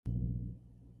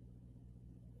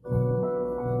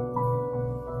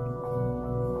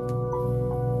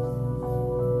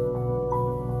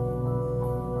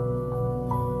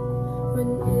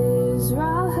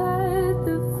Israel heard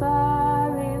the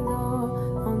fiery law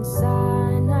on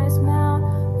Sinai's mount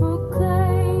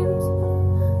proclaimed,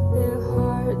 their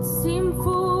hearts seemed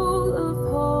full of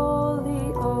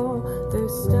holy awe, their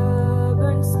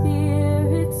stubborn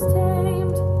spirits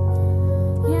tamed.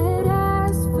 Yet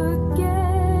as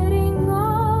forgetting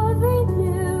all they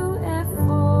knew, ere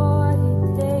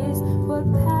 40 days were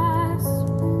past,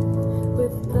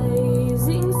 with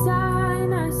blazing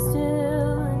Sinai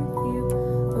still in view,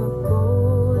 a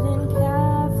golden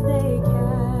calf they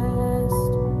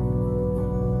cast.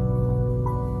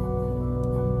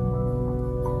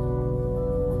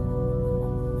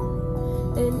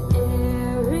 And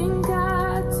Aaron,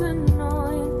 God's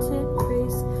anointed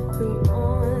priest, who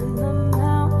on the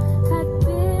mount had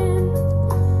been,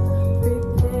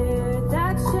 prepared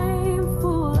that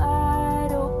shameful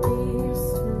idol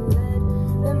beast and led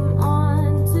them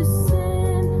on to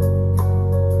sin.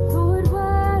 Lord,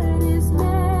 what is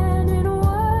man and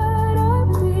what are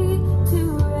we to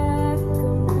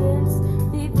recompense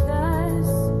thee thus?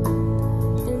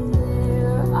 In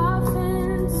their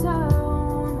offense our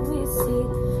own we see,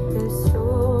 their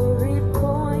story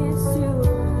points to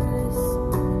us.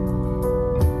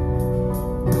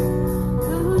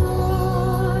 The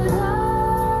Lord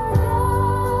our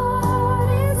God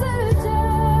is a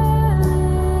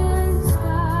jealous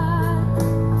God.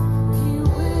 He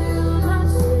will not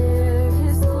share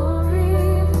his glory.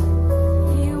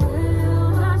 He will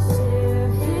not share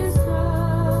his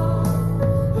throne.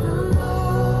 The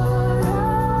Lord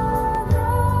our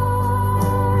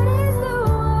God is the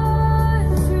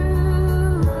one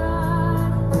true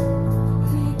God.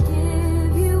 We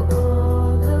give you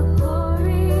all the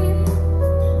glory.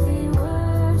 We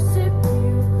worship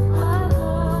you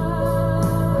alone.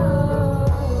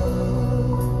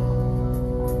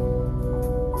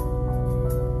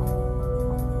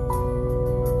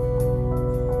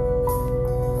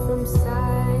 From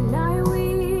Sinai we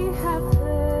have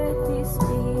heard thee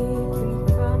speaking,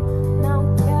 from Mount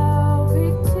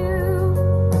Calvary too,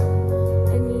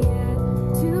 and yet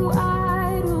to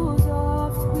idols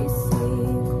oft we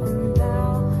seek when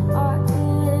thou art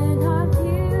in our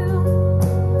view.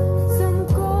 Some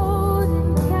golden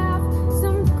calf,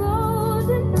 some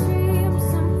golden dream,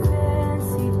 some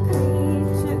fancied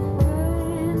creature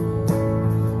good,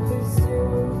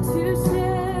 presume to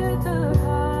share the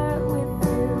heart with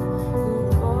him who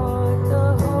bought the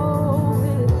whole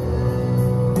with blood.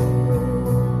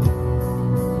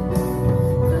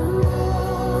 The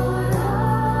Lord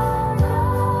our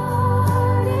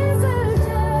God is a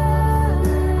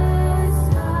jealous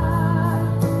God.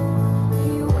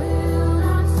 He will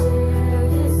not share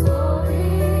his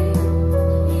glory.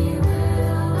 He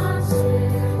will not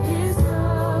share his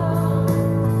throne.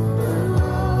 The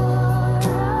Lord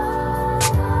our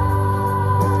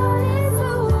God is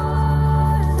the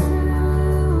one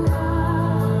true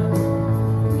God.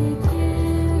 We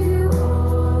give you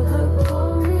all the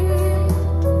glory.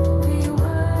 We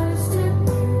worship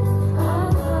you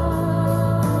alone.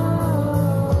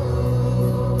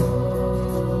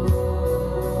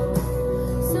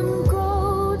 Some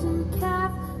golden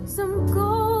calf, some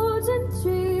golden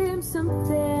dream, some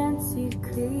fancied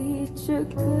creature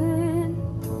good,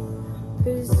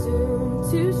 presume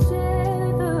to share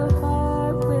the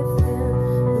heart with him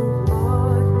who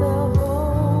bought the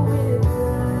whole with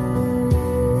blood.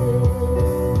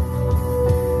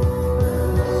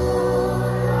 The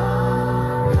Lord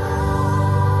our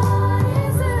God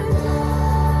is a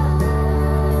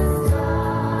jealous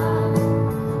God.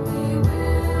 He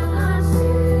will not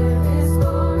share his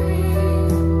glory.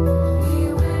 He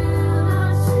will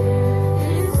not share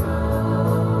his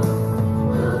throne.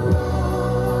 The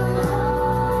Lord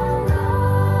our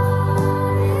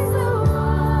God is the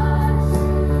one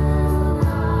true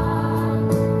God.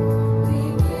 We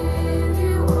give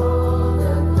you all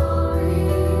the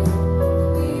glory.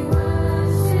 We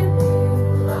worship you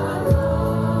alone.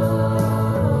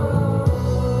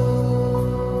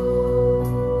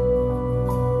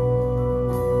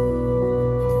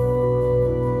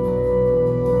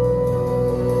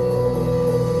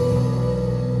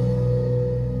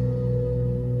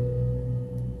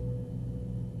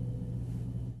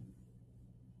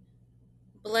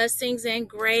 Blessings and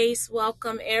grace.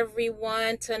 Welcome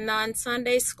everyone to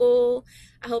Non-Sunday School.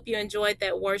 I hope you enjoyed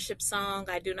that worship song.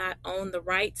 I do not own the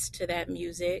rights to that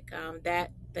music.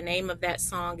 The name of that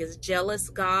song is Jealous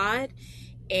God,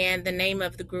 and the name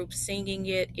of the group singing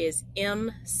it is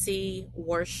MC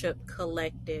Worship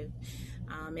Collective.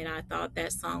 And I thought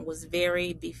that song was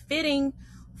very befitting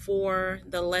for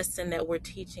the lesson that we're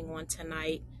teaching on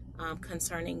tonight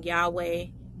concerning Yahweh,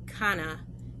 Kanna,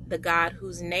 the God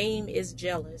whose name is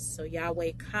jealous. So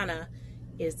Yahweh Kanna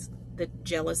is the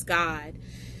jealous God.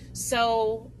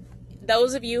 So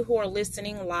those of you who are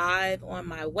listening live on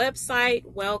my website,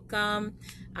 welcome.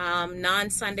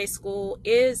 Non-Sunday School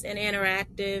is an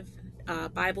interactive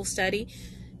Bible study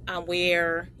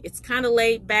where it's kind of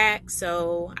laid back.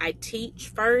 So I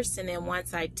teach first, and then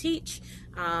once I teach,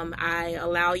 I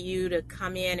allow you to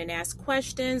come in and ask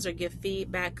questions or give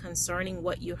feedback concerning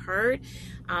what you heard.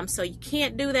 So you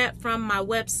can't do that from my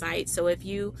website. So if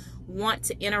you want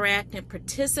to interact and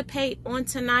participate on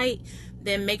tonight,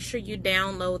 then make sure you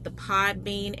download the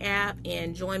Podbean app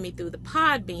and join me through the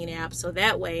Podbean app. So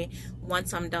that way,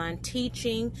 once I'm done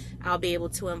teaching, I'll be able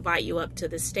to invite you up to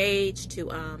the stage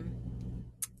to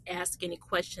ask any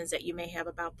questions that you may have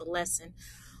about the lesson.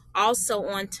 Also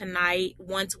on tonight,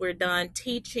 once we're done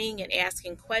teaching and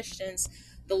asking questions,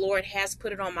 the Lord has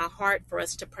put it on my heart for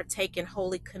us to partake in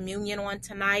Holy Communion on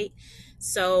tonight.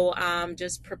 So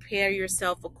just prepare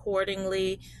yourself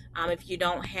accordingly. If you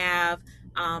don't have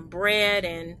bread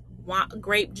and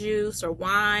grape juice or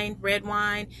wine, red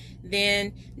wine,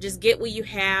 then just get what you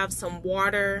have, some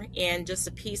water and just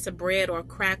a piece of bread or a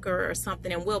cracker or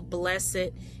something, and we'll bless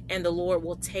it, and the Lord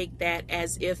will take that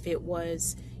as if it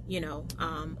was,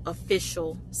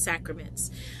 official sacraments.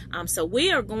 So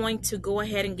we are going to go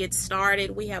ahead and get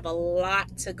started. We have a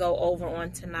lot to go over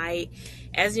on tonight.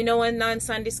 As you know, in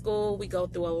Non-Sunday School, we go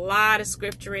through a lot of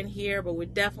scripture in here, but we're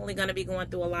definitely going to be going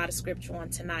through a lot of scripture on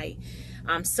tonight.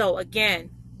 So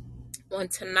again, on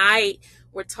tonight,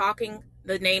 we're talking,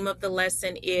 the name of the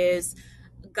lesson is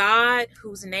God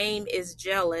whose name is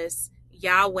jealous,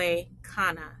 Yahweh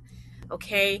Kanna.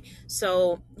 Okay,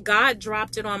 so God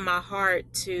dropped it on my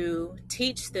heart to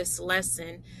teach this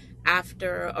lesson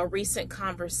after a recent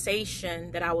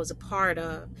conversation that I was a part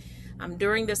of.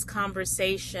 During this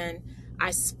conversation,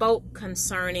 I spoke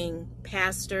concerning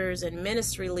pastors and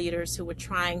ministry leaders who were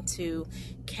trying to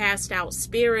cast out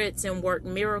spirits and work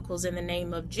miracles in the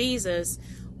name of Jesus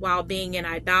while being in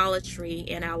idolatry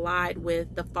and allied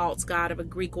with the false god of a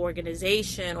Greek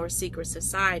organization or secret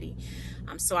society.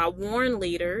 So I warn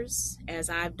leaders, as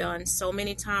I've done so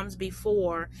many times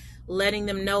before, letting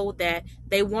them know that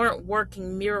they weren't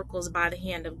working miracles by the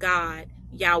hand of God,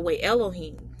 Yahweh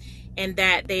Elohim, and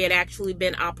that they had actually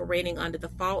been operating under the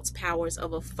false powers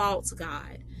of a false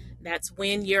god. That's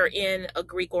when you're in a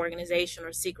Greek organization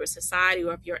or secret society,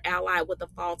 or if you're allied with a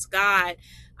false god.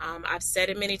 I've said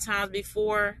it many times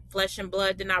before, flesh and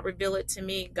blood did not reveal it to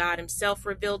me. God himself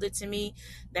revealed it to me,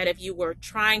 that if you were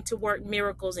trying to work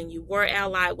miracles and you were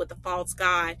allied with a false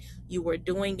god, you were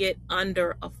doing it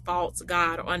under a false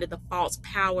god or under the false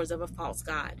powers of a false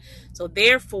god. So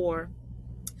therefore,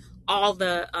 all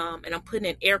the, and I'm putting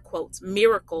in air quotes,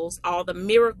 miracles, all the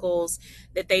miracles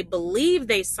that they believed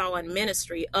they saw in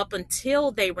ministry up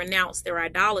until they renounced their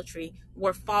idolatry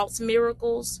were false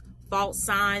miracles, false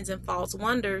signs, and false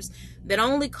wonders that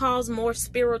only caused more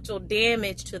spiritual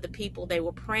damage to the people they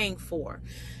were praying for.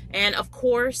 And of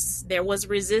course, there was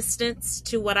resistance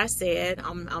to what I said.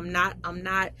 I'm not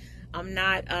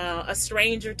a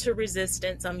stranger to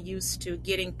resistance. I'm used to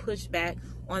getting pushback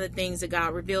on the things that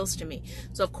God reveals to me.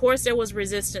 So of course there was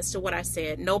resistance to what I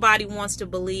said. Nobody wants to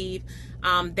believe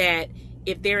that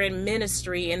if they're in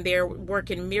ministry and they're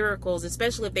working miracles,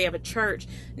 especially if they have a church,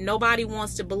 nobody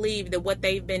wants to believe that what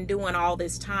they've been doing all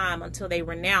this time until they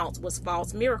renounce was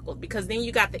false miracles, because then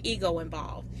you got the ego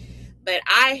involved. But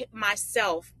I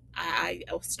myself, I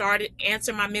started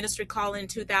answering my ministry call in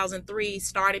 2003,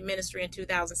 started ministry in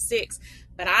 2006,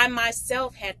 but I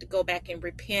myself had to go back and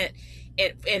repent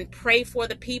and pray for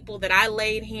the people that I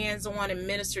laid hands on and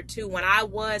ministered to when I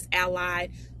was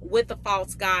allied with the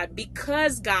false god,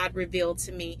 because God revealed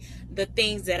to me the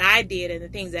things that I did and the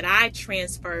things that I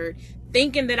transferred,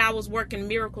 thinking that I was working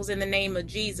miracles in the name of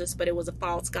Jesus, but it was a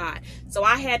false god. So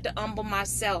I had to humble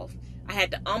myself.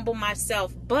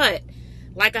 But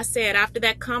like I said, after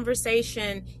that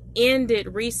conversation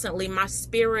ended recently, my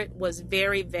spirit was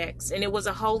very vexed, and it was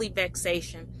a holy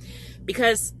vexation,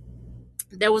 because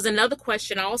there was another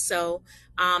question also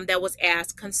that was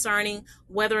asked concerning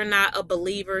whether or not a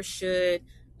believer should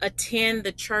attend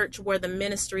the church where the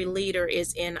ministry leader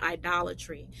is in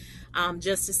idolatry,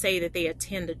 just to say that they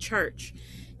attend the church.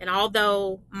 And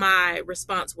although my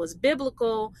response was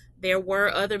biblical, there were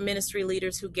other ministry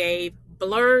leaders who gave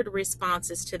blurred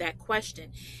responses to that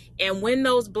question. And when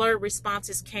those blurred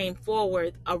responses came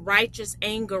forward, a righteous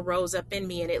anger rose up in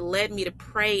me, and it led me to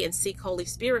pray and seek Holy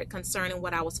Spirit concerning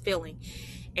what I was feeling.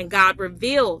 And God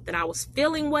revealed that I was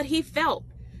feeling what he felt.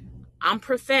 I'm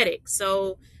prophetic,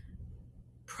 so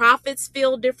prophets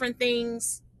feel different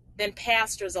things than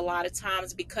pastors a lot of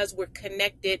times, because we're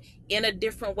connected in a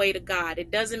different way to God. It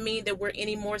doesn't mean that we're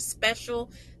any more special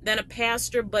than a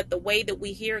pastor, but the way that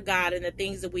we hear God and the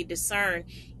things that we discern,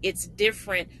 it's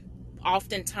different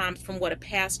oftentimes from what a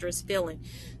pastor is feeling.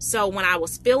 So when I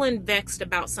was feeling vexed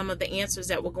about some of the answers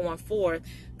that were going forth,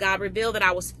 God revealed that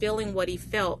I was feeling what he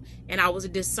felt, and I was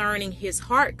discerning his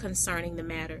heart concerning the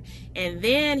matter. And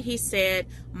then he said,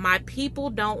 my people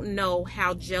don't know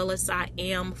how jealous I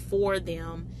am for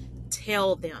them.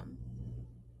 Tell them.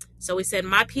 So he said,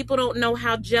 my people don't know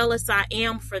how jealous I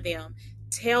am for them.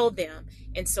 Tell them.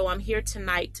 And so I'm here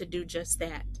tonight to do just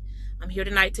that. I'm here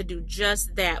tonight to do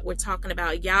just that. We're talking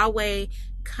about Yahweh,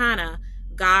 Kanna,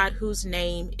 God whose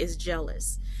name is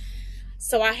jealous.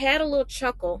 So I had a little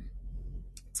chuckle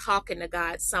talking to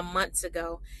God some months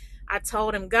ago. I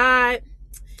told him, God,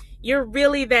 you're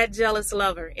really that jealous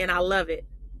lover, and I love it.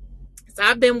 So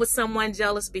I've been with someone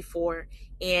jealous before,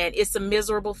 and it's a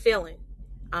miserable feeling.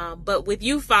 But with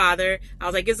you, Father, I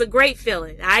was like, it's a great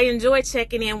feeling. I enjoy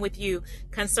checking in with you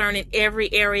concerning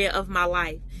every area of my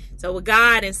life. So with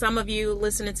God, and some of you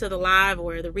listening to the live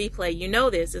or the replay, you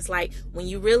know this. It's like when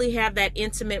you really have that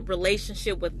intimate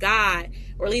relationship with God,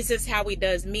 or at least it's how he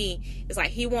does me. It's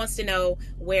like he wants to know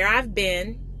where I've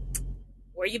been.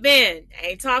 Where you been? I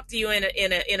ain't talked to you in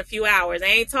a few hours. I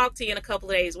ain't talked to you in a couple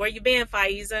of days. Where you been,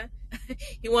 Faiza?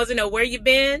 He wants to know where you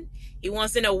been. He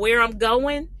wants to know where I'm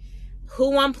going,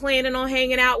 who I'm planning on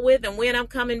hanging out with, and when I'm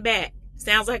coming back.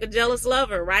 Sounds like a jealous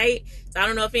lover, right? So I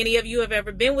don't know if any of you have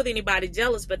ever been with anybody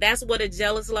jealous, but that's what a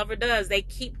jealous lover does. They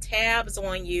keep tabs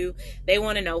on you. They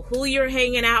want to know who you're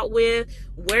hanging out with,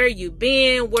 where you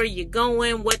been, where you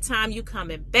going, what time you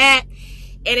coming back.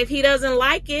 And if he doesn't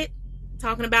like it,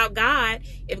 talking about God,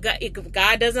 if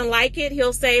God doesn't like it,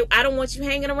 he'll say, I don't want you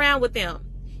hanging around with them.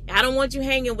 I don't want you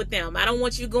hanging with them. I don't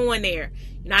want you going there.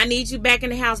 I need you back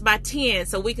in the house by 10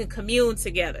 so we can commune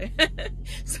together.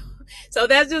 So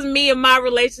that's just me and my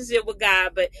relationship with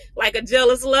God. But like a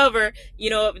jealous lover,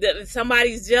 if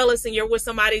somebody's jealous and you're with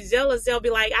somebody jealous, they'll be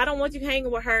like, I don't want you hanging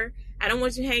with her. I don't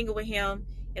want you hanging with him.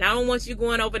 And I don't want you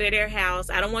going over to their house.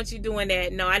 I don't want you doing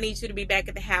that. No, I need you to be back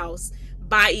at the house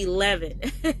by 11.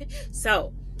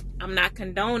 So I'm not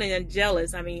condoning and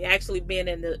jealous. I mean, actually being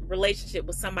in the relationship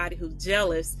with somebody who's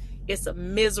jealous, it's a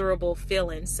miserable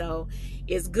feeling. So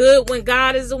it's good when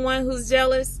God is the one who's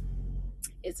jealous.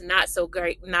 It's not so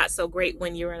great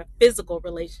when you're in a physical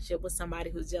relationship with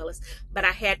somebody who's jealous. But I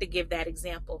had to give that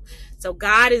example. So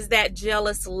God is that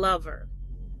jealous lover.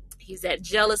 He's that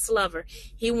jealous lover.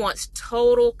 He wants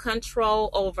total control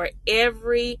over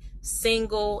every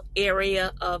single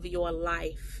area of your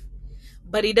life.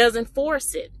 But he doesn't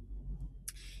force it.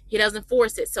 He doesn't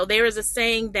force it. So there is a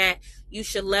saying that you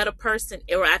should let a person,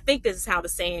 or I think this is how the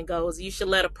saying goes, you should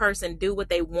let a person do what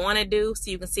they want to do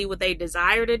so you can see what they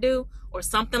desire to do, or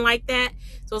something like that.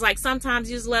 So it's like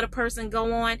sometimes you just let a person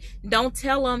go on. Don't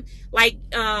tell them, like,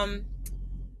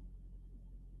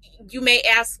 you may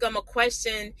ask them a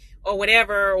question or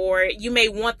whatever, or you may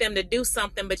want them to do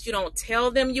something, but you don't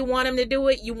tell them you want them to do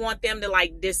it. You want them to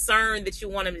like discern that you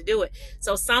want them to do it.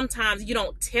 So sometimes you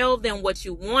don't tell them what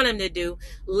you want them to do.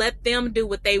 Let them do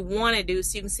what they want to do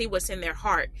so you can see what's in their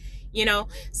heart.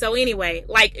 So anyway,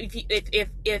 like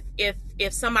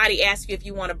if somebody asks you if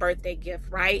you want a birthday gift,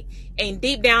 right? And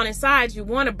deep down inside you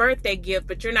want a birthday gift,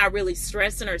 but you're not really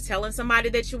stressing or telling somebody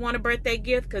that you want a birthday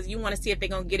gift because you want to see if they're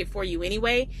going to get it for you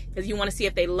anyway, because you want to see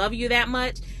if they love you that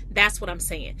much. That's what I'm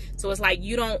saying. So it's like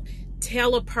you don't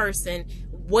tell a person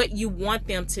what you want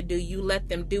them to do. You let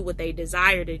them do what they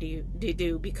desire to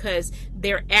do because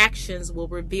their actions will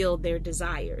reveal their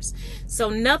desires. So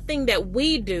nothing that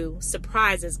we do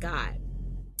surprises God.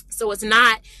 So it's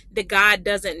not that God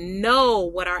doesn't know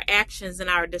what our actions and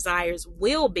our desires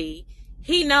will be.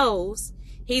 He knows.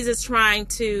 He's just trying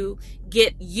to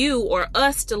get you or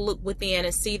us to look within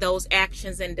and see those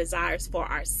actions and desires for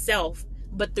ourselves,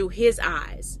 but through his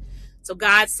eyes. So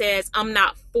God says, I'm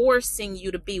not forcing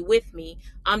you to be with me.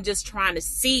 I'm just trying to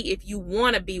see if you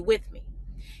want to be with me.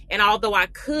 And although I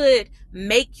could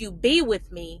make you be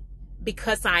with me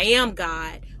because I am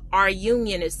God, our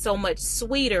union is so much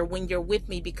sweeter when you're with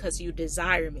me because you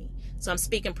desire me. So I'm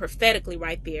speaking prophetically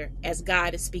right there as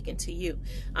God is speaking to you.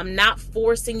 I'm not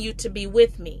forcing you to be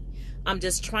with me. I'm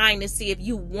just trying to see if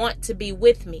you want to be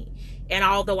with me. And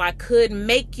although I could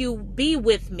make you be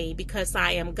with me because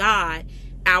I am God,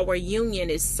 our union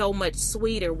is so much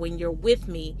sweeter when you're with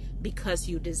me because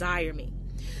you desire me.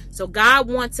 So God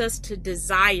wants us to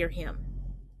desire him.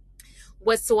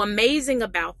 What's so amazing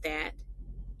about that,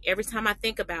 every time I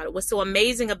think about it, what's so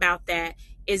amazing about that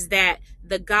is that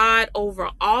the God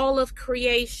over all of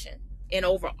creation and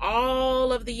over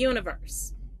all of the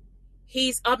universe,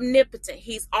 He's omnipotent.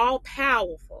 He's all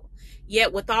powerful.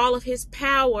 Yet with all of his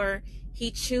power,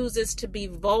 he chooses to be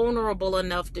vulnerable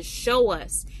enough to show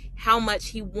us how much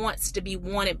he wants to be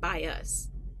wanted by us.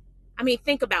 I mean,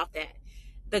 think about that.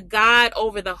 The God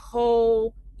over the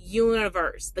whole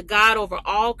universe, the God over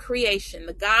all creation,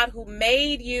 the God who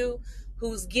made you,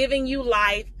 who's giving you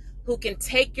life, who can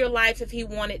take your life if he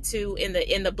wanted to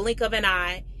in the blink of an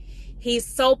eye. He's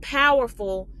so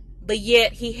powerful, but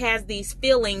yet he has these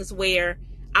feelings where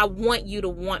I want you to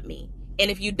want me. And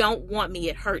if you don't want me,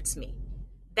 it hurts me.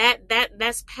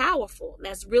 That's powerful.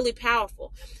 That's really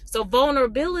powerful. So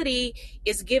vulnerability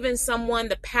is giving someone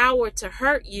the power to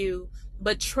hurt you,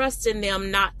 but trusting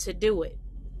them not to do it.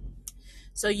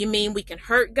 So you mean we can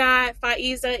hurt God,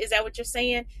 Faiza? Is that what you're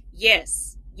saying?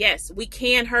 Yes, we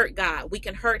can hurt God. We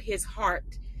can hurt his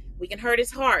heart. We can hurt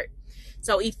his heart.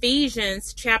 So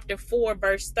Ephesians chapter 4,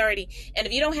 verse 30. And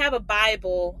if you don't have a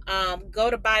Bible,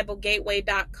 go to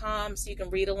BibleGateway.com so you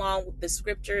can read along with the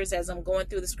scriptures as I'm going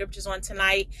through the scriptures on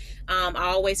tonight. I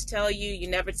always tell you, you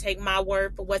never take my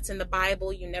word for what's in the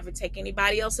Bible. You never take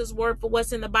anybody else's word for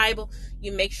what's in the Bible.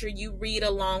 You make sure you read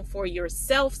along for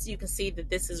yourself so you can see that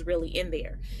this is really in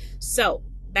there. So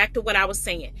back to what I was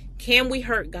saying. Can we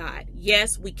hurt God?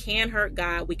 Yes, we can hurt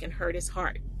God. We can hurt his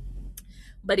heart.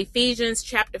 But Ephesians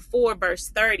chapter 4, verse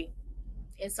 30,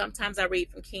 and sometimes I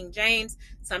read from King James,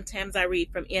 sometimes I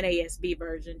read from NASB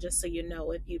version, just so you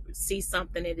know, if you see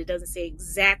something and it doesn't say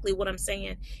exactly what I'm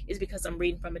saying, it's because I'm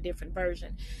reading from a different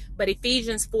version. But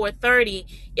Ephesians 4:30,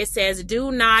 it says,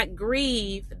 do not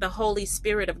grieve the Holy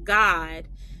Spirit of God,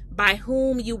 by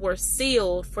whom you were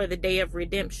sealed for the day of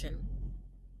redemption.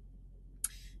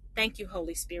 Thank you,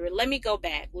 Holy Spirit. Let me go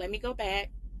back.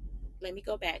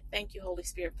 Thank you, Holy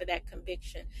Spirit, for that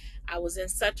conviction. I was in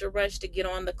such a rush to get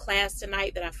on the class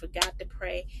tonight that I forgot to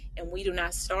pray, and we do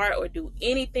not start or do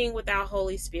anything without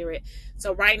Holy Spirit.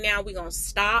 So right now we're going to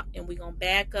stop and we're going to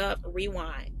back up,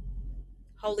 rewind.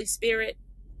 Holy Spirit,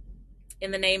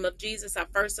 in the name of Jesus, I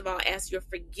first of all ask your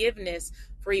forgiveness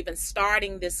for even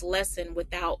starting this lesson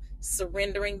without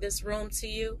surrendering this room to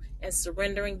you and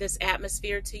surrendering this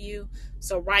atmosphere to you.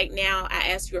 So right now, I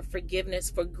ask your forgiveness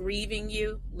for grieving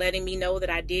you, letting me know that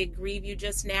I did grieve you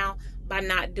just now by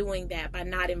not doing that, by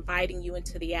not inviting you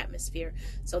into the atmosphere.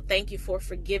 So thank you for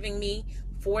forgiving me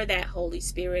for that, Holy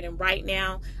Spirit. And right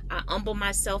now, I humble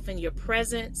myself in your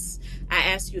presence. I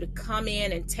ask you to come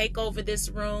in and take over this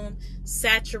room,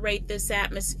 saturate this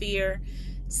atmosphere,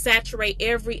 saturate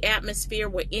every atmosphere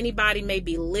where anybody may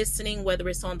be listening, whether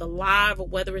it's on the live or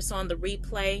whether it's on the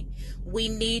replay. We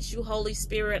need you, Holy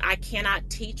Spirit. I cannot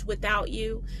teach without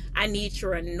you. I need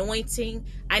your anointing.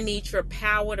 I need your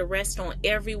power to rest on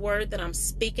every word that I'm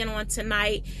speaking on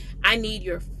tonight. I need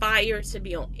your fire to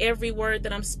be on every word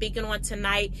that I'm speaking on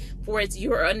tonight, for it's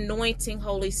your anointing,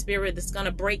 Holy Spirit, that's going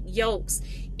to break yokes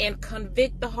and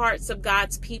convict the hearts of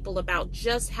God's people about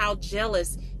just how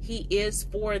jealous he is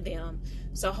for them.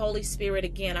 So Holy Spirit,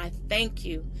 again, I thank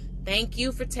you. Thank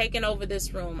you for taking over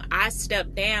this room. I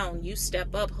step down, you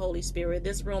step up, Holy Spirit.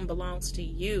 This room belongs to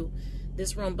you.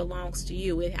 This room belongs to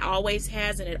you. It always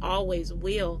has and it always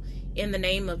will. In the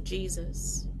name of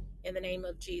Jesus. In the name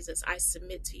of Jesus, I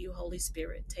submit to you, Holy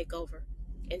Spirit. Take over.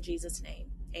 In Jesus' name,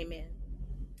 amen.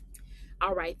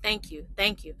 All right, thank you.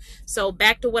 So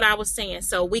back to what I was saying.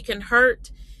 So we can hurt,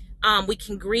 we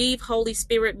can grieve Holy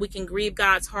Spirit, we can grieve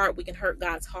God's heart, we can hurt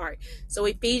God's heart. So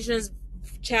Ephesians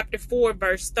chapter 4,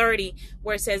 verse 30,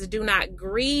 where it says, do not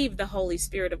grieve the Holy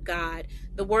Spirit of God.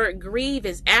 The word grieve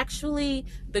is actually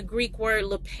the Greek word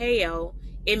lupeo.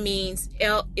 It means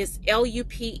it's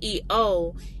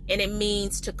Lupeo, and it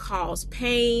means to cause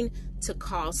pain, to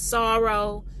cause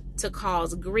sorrow, to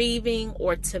cause grieving,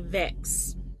 or to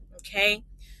vex. Okay?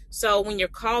 So when you're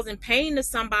causing pain to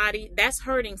somebody, that's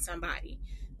hurting somebody.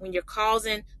 When you're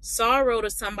causing sorrow to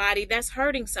somebody, that's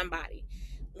hurting somebody.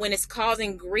 When it's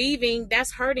causing grieving,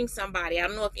 that's hurting somebody. I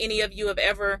don't know if any of you have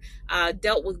ever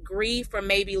dealt with grief or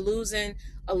maybe losing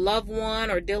a loved one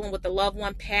or dealing with a loved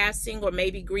one passing or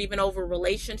maybe grieving over a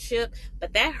relationship,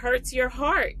 but that hurts your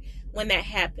heart when that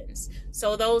happens.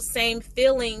 So those same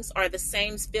feelings are the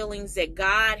same feelings that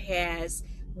God has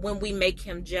when we make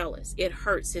him jealous. It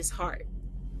hurts his heart.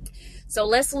 So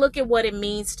let's look at what it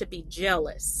means to be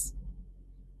jealous.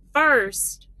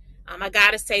 First, I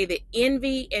gotta say that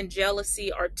envy and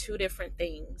jealousy are two different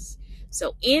things.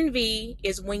 So envy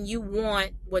is when you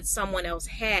want what someone else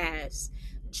has.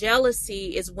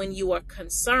 Jealousy is when you are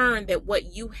concerned that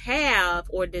what you have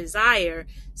or desire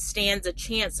stands a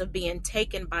chance of being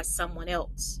taken by someone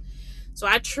else. So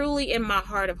I truly, in my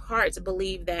heart of hearts,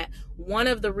 believe that one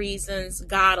of the reasons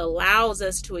God allows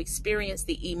us to experience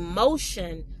the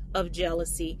emotion of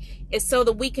jealousy is so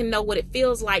that we can know what it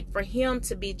feels like for him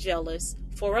to be jealous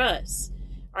for us.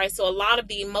 All right, so a lot of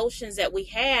the emotions that we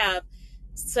have,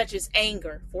 such as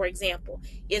anger, for example,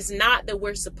 is not that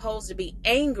we're supposed to be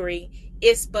angry.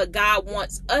 But God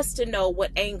wants us to know what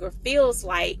anger feels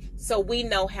like so we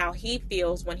know how he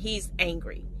feels when he's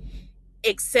angry.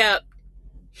 Except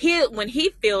when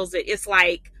he feels it, it's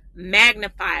like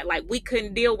magnified. Like we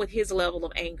couldn't deal with his level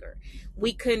of anger.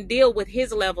 We couldn't deal with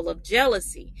his level of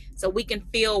jealousy. So we can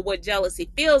feel what jealousy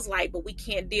feels like, but we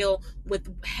can't deal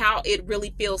with how it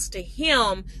really feels to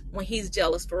him when he's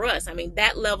jealous for us. I mean,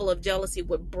 that level of jealousy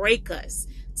would break us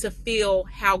to feel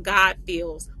how God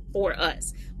feels for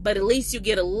us. But at least you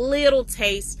get a little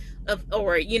taste of,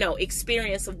 or,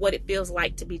 experience of what it feels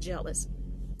like to be jealous.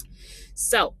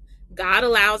 So God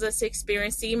allows us to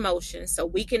experience the emotions so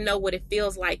we can know what it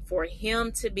feels like for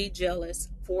him to be jealous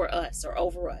for us or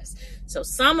over us. So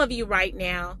some of you right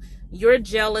now, you're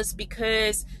jealous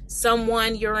because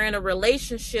someone you're in a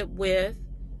relationship with,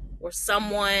 or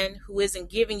someone who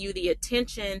isn't giving you the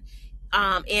attention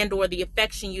and or the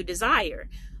affection you desire.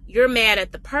 You're mad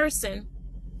at the person,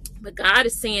 but God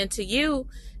is saying to you,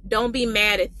 don't be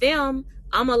mad at them.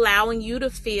 I'm allowing you to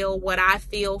feel what I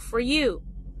feel for you.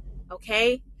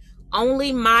 Okay?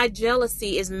 Only my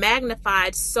jealousy is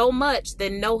magnified so much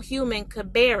that no human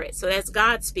could bear it. So that's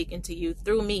God speaking to you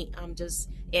through me. I'm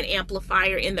just an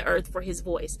amplifier in the earth for his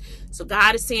voice. So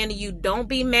God is saying to you, don't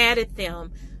be mad at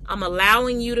them. I'm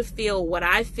allowing you to feel what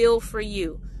I feel for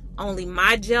you. Only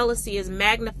my jealousy is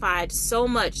magnified so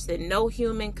much that no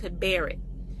human could bear it.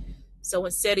 So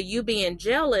instead of you being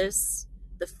jealous,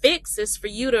 the fix is for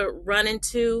you to run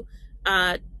into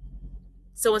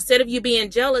So instead of you being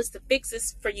jealous, the fix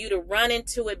is for you to run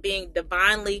into it being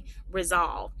divinely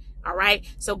resolved. All right.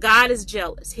 So God is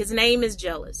jealous. His name is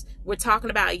jealous. We're talking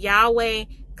about Yahweh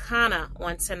Kanna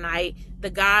on tonight,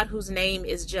 the God whose name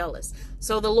is jealous.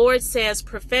 So the Lord says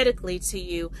prophetically to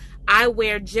you, I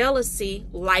wear jealousy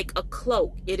like a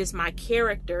cloak. It is my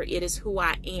character. It is who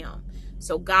I am.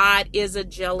 So God is a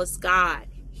jealous God.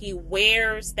 He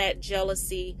wears that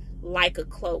jealousy like a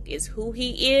cloak. Is who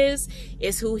he is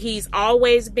who he's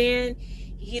always been.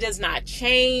 He does not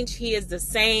change. He is the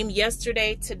same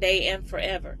yesterday, today, and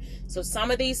forever. So some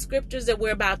of these scriptures that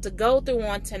we're about to go through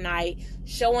on tonight,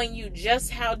 showing you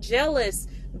just how jealous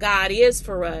God is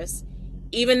for us,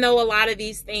 even though a lot of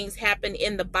these things happen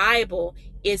in the Bible,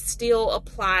 it still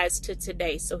applies to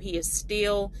today. So he is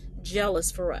still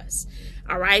jealous for us.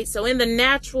 All right. So in the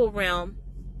natural realm,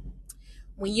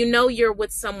 when you know you're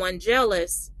with someone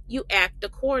jealous, you act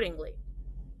accordingly.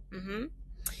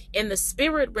 In the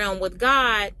spirit realm with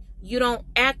God, you don't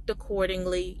act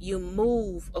accordingly, you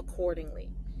move accordingly.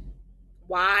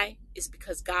 Why? It's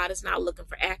because God is not looking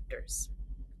for actors.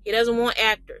 He doesn't want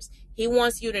actors. He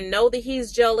wants you to know that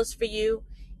he's jealous for you.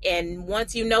 And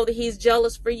once you know that he's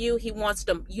jealous for you, he wants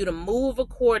you to move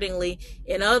accordingly.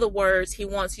 In other words, he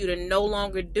wants you to no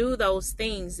longer do those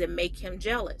things that make him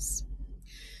jealous.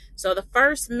 So the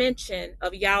first mention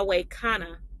of Yahweh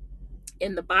Kanna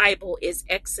in the Bible is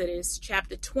Exodus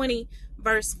chapter 20,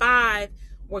 verse 5,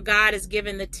 where God has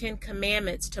given the 10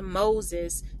 commandments to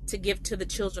Moses to give to the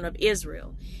children of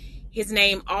Israel. His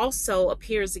name also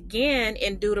appears again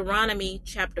in Deuteronomy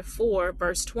chapter 4,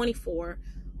 verse 24,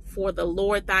 for the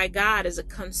Lord thy God is a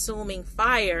consuming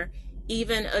fire,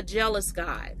 even a jealous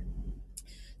God.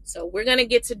 So we're going to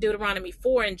get to Deuteronomy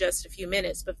 4 in just a few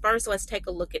minutes, but first let's take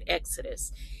a look at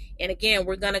Exodus. And again,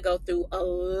 we're going to go through a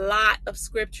lot of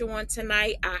scripture on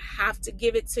tonight. I have to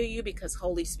give it to you because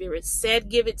Holy Spirit said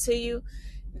give it to you.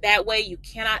 That way you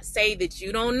cannot say that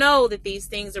you don't know that these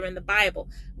things are in the Bible.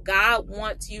 God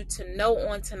wants you to know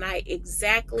on tonight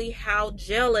exactly how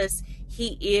jealous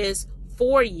he is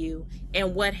for you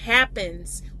and what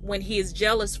happens when he is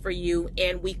jealous for you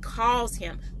and we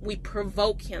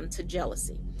provoke him to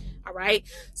jealousy. All right.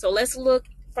 So let's look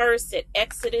first at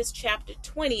Exodus chapter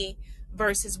 20,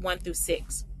 verses 1 through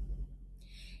 6.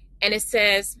 And it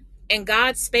says, and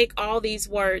God spake all these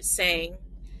words, saying,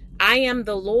 I am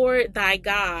the Lord thy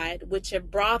God, which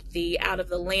have brought thee out of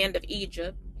the land of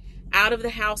Egypt, out of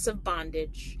the house of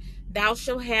bondage. Thou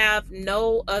shalt have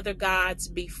no other gods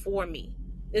before me.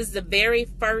 This is the very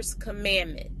first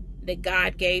commandment that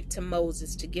God gave to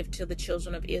Moses to give to the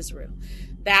children of Israel.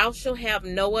 Thou shalt have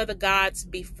no other gods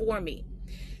before me.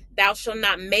 Thou shalt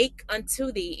not make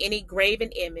unto thee any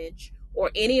graven image, or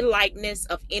any likeness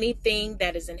of anything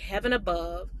that is in heaven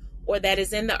above, or that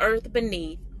is in the earth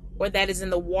beneath, or that is in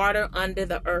the water under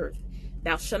the earth.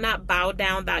 Thou shalt not bow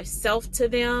down thyself to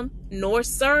them, nor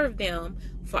serve them,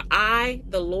 for I,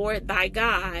 the Lord thy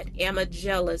God, am a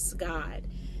jealous God.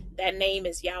 That name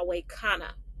is Yahweh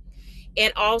Kanna.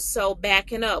 And also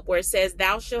backing up where it says,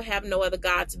 thou shalt have no other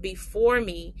gods before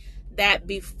me. That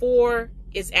before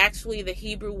is actually the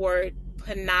Hebrew word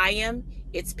panayim.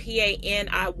 It's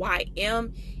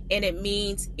P-A-N-I-Y-M, and it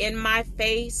means in my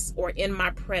face or in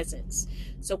my presence.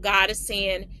 So God is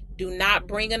saying, do not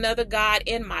bring another God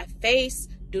in my face.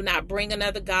 Do not bring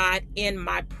another God in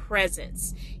my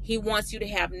presence. He wants you to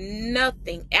have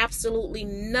nothing, absolutely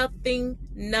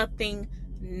nothing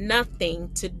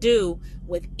to do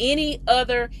with any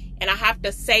other, and I have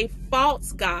to say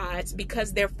false gods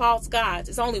because they're false gods.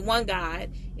 It's only one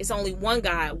God. It's only one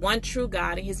God, one true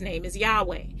God, and his name is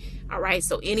Yahweh. All right,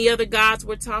 so any other gods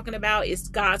we're talking about is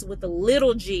gods with a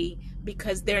little g,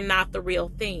 because they're not the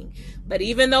real thing. But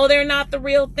even though they're not the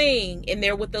real thing and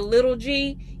they're with a little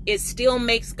g, it still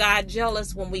makes God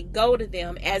jealous when we go to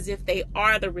them as if they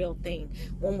are the real thing.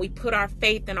 When we put our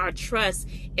faith and our trust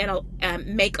and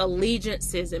make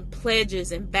allegiances and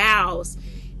pledges and vows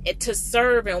to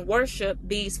serve and worship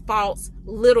these false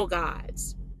little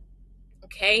gods.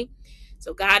 Okay?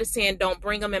 So God is saying, don't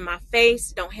bring them in my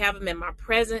face. Don't have them in my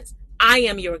presence. I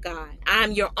am your God. I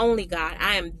am your only God.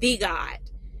 I am the God.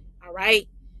 All right?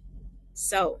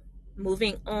 So,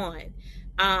 moving on.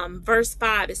 Verse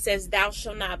 5, it says, thou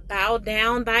shalt not bow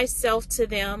down thyself to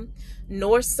them,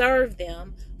 nor serve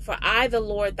them, for I, the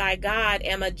Lord thy God,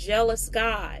 am a jealous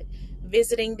God,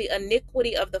 visiting the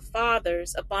iniquity of the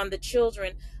fathers upon the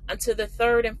children unto the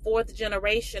third and fourth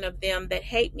generation of them that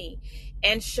hate me,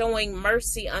 and showing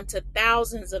mercy unto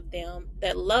thousands of them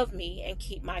that love me and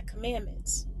keep my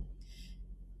commandments.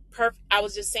 I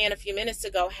was just saying a few minutes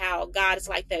ago how God is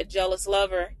like that jealous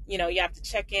lover. You know, you have to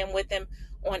check in with him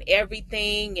on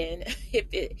everything, and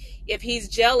if he's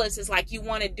jealous, it's like you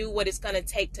want to do what it's going to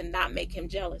take to not make him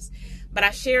jealous. But I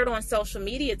shared on social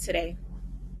media today,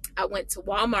 I went to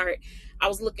Walmart. I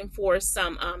was looking for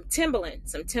some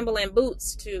Timberland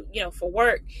boots to, for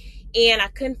work, and I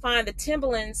couldn't find the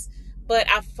Timberlands, but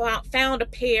I found a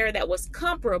pair that was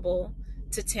comparable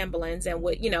to Timberlands and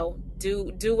would,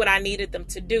 do what I needed them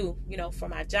to do, for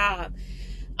my job.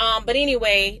 But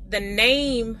anyway, the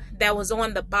name that was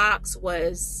on the box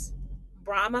was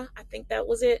Brahma. I think that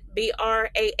was it. Brahma.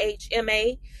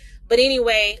 But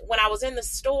anyway, when I was in the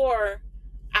store,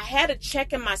 I had a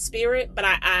check in my spirit, but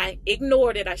I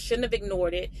ignored it. I shouldn't have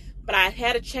ignored it, but I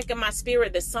had a check in my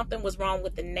spirit that something was wrong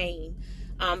with the name.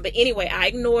 But anyway, I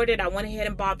ignored it. I went ahead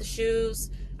and bought the shoes.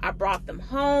 I brought them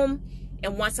home.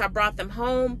 And once I brought them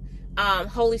home,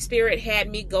 Holy Spirit had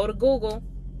me go to Google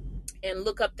and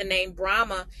look up the name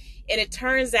Brahma. And it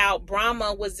turns out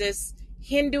Brahma was this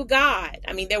Hindu god.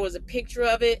 I mean, there was a picture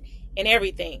of it and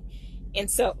everything. And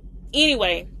so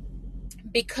anyway,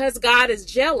 because God is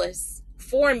jealous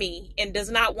for me and does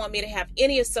not want me to have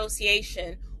any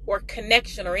association or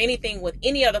connection or anything with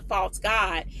any other false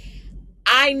god,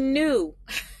 I knew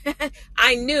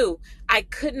I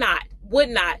could not, would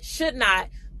not, should not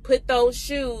put those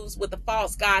shoes with the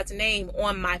false god's name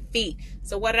on my feet.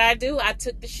 So what did I do? I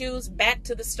took the shoes back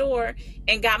to the store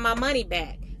and got my money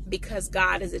back, because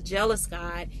God is a jealous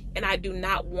God and I do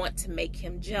not want to make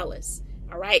him jealous.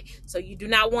 All right. So you do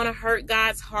not want to hurt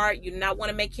God's heart. You do not want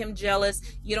to make him jealous.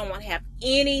 You don't want to have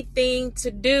anything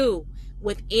to do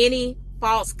with any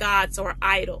false gods or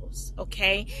idols.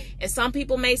 Okay. And some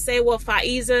people may say, well,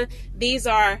 Faiza, these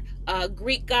are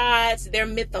Greek gods. They're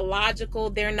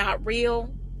mythological. They're not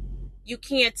real. You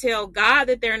can't tell God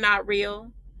that they're not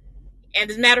real. And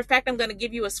as a matter of fact, I'm going to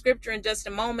give you a scripture in just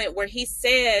a moment where he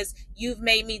says, you've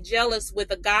made me jealous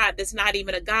with a God that's not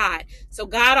even a God. So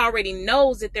God already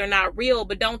knows that they're not real,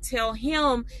 but don't tell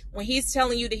him when he's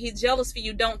telling you that he's jealous for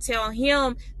you. Don't tell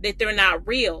him that they're not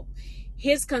real.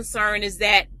 His concern is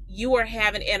that you are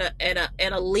having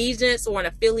an allegiance or an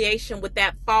affiliation with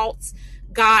that false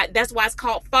God. That's why it's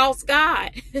called false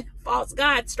God. False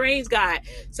God, strange God.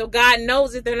 So God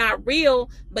knows that they're not real,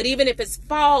 but even if it's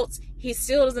false, he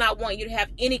still does not want you to have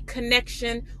any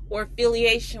connection or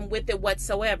affiliation with it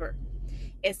whatsoever.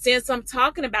 And since I'm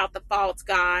talking about the false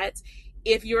gods,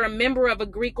 if you're a member of a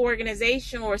Greek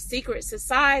organization or a secret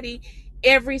society,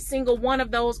 every single one of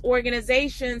those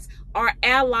organizations are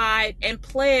allied and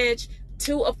pledged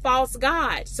to a false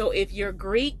god. So if you're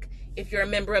Greek, if you're a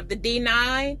member of the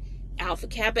D9, Alpha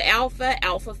Kappa Alpha,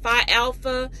 Alpha Phi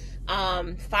Alpha,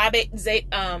 Phi Beta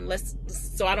Zeta,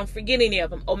 so I don't forget any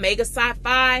of them, Omega Psi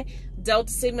Phi,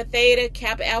 Delta Sigma Theta,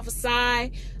 Kappa Alpha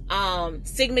Psi,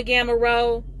 Sigma Gamma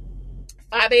Rho,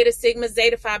 Phi Beta Sigma,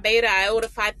 Zeta Phi Beta, Iota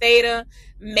Phi Theta,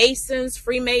 Masons,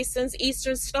 Freemasons,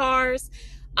 Eastern Stars,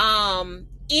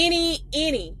 any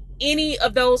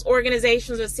of those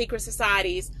organizations or secret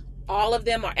societies, all of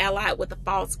them are allied with the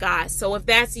false god. So if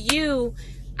that's you,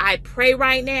 I pray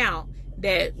right now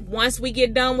that once we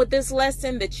get done with this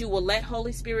lesson, that you will let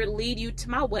Holy Spirit lead you to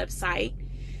my website.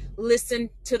 Listen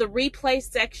to the replay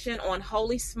section on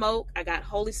Holy Smoke. I got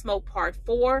Holy Smoke Part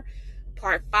 4,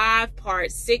 Part 5,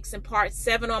 Part 6, and Part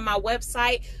 7 on my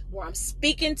website, where I'm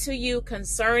speaking to you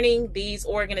concerning these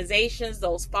organizations,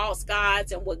 those false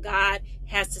gods, and what God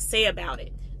has to say about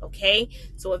it. Okay?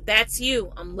 So if that's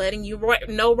you, I'm letting you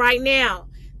know right now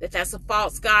that that's a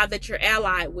false god that you're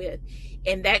allied with.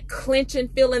 And that clenching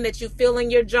feeling that you feel in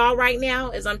your jaw right now,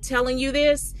 as I'm telling you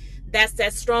this, that's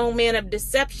that strong man of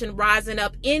deception rising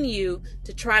up in you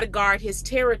to try to guard his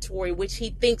territory, which he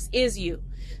thinks is you.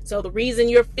 So the reason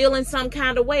you're feeling some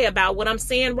kind of way about what I'm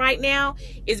saying right now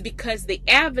is because the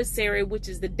adversary, which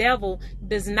is the devil,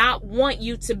 does not want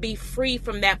you to be free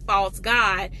from that false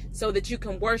god so that you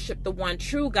can worship the one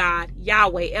true God,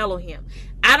 Yahweh Elohim.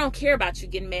 I don't care about you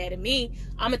getting mad at me.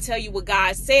 I'm going to tell you what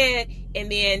God said,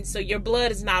 and then so your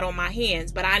blood is not on my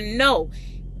hands. But I know,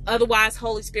 otherwise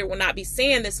Holy Spirit will not be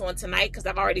saying this on tonight, because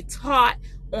I've already taught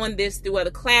on this through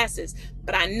other classes.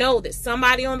 But I know that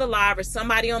somebody on the live or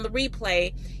somebody on the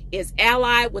replay is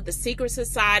allied with the secret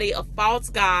society of false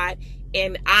god,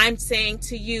 and I'm saying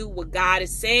to you what God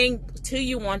is saying to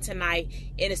you on tonight,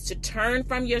 and it's to turn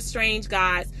from your strange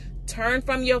gods, turn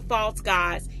from your false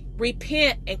gods,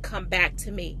 repent and come back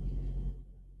to me.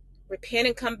 Repent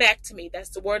and come back to me. That's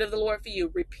the word of the Lord for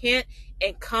you. Repent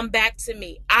and come back to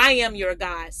me. I am your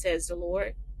God, says the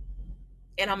Lord,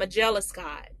 and I'm a jealous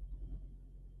God.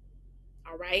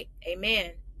 All right?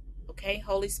 Amen. Okay,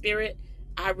 Holy Spirit,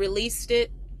 I released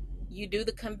it. You do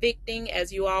the convicting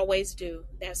as you always do.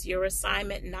 That's your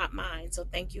assignment, not mine. So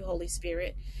thank you, Holy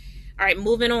Spirit. All right,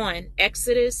 moving on.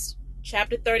 Exodus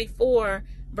chapter 34,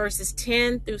 verses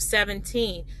 10 through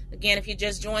 17. Again, if you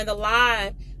just joined the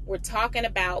live, we're talking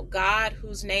about God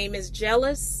whose name is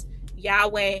jealous,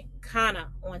 Yahweh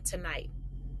Kanna, on tonight.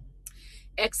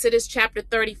 Exodus chapter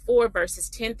 34, verses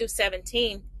 10 through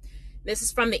 17. This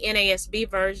is from the NASB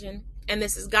version, and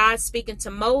this is God speaking to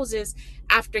Moses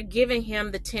after giving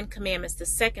him the 10 Commandments the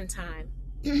second time.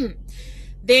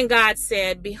 Then God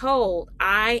said, "Behold,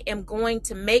 I am going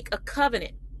to make a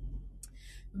covenant.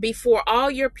 Before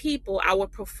all your people, I will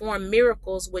perform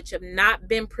miracles which have not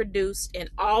been produced in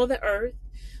all the earth,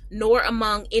 nor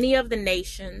among any of the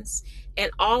nations,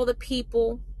 and all the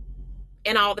people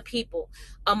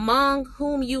among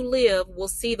whom you live will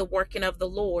see the working of the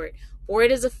Lord. For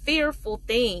it is a fearful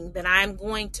thing that I am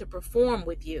going to perform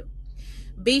with you.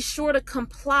 Be sure to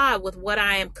comply with what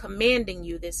I am commanding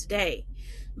you this day.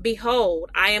 Behold,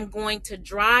 I am going to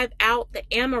drive out the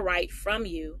Amorite from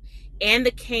you, and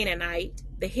the Canaanite,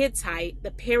 the Hittite,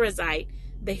 the Perizzite,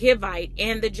 the Hivite,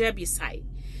 and the Jebusite.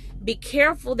 Be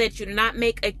careful that you do not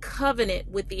make a covenant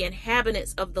with the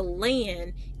inhabitants of the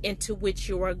land into which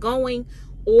you are going,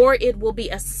 or it will be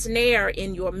a snare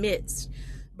in your midst.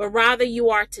 But rather you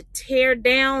are to tear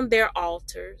down their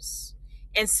altars,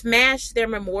 and smash their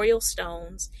memorial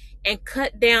stones, and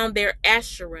cut down their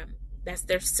Asherim," that's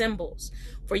their symbols.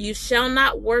 "For you shall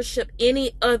not worship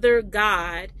any other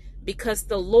god, because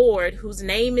the Lord, whose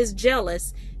name is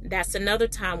jealous," that's another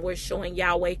time we're showing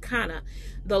Yahweh Kanna.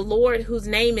 "The Lord, whose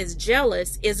name is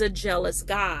jealous, is a jealous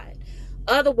God.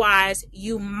 Otherwise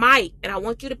you might," and I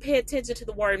want you to pay attention to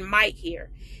the word might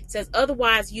here. It says,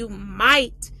 "Otherwise you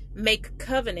might make a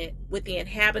covenant with the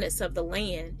inhabitants of the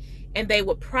land, and they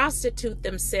would prostitute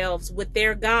themselves with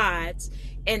their gods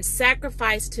and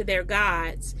sacrifice to their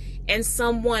gods, and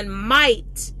someone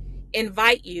might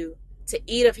invite you to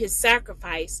eat of his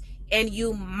sacrifice, and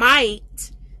you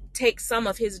might take some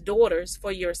of his daughters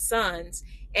for your sons,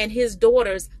 and his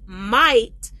daughters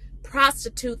might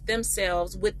prostitute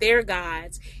themselves with their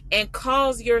gods, and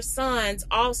cause your sons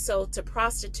also to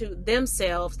prostitute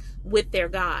themselves with their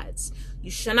gods. You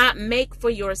shall not make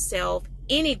for yourself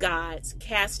any gods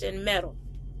cast in metal."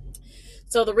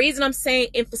 So the reason I'm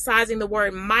emphasizing the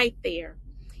word might there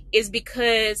is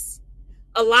because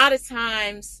a lot of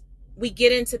times we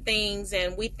get into things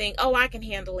and we think, oh, I can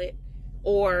handle it.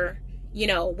 Or,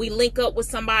 we link up with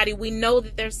somebody. We know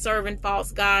that they're serving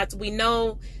false gods. We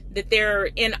know that they're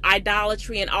in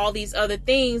idolatry and all these other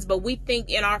things, but we think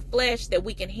in our flesh that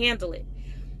we can handle it.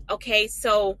 Okay,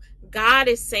 so God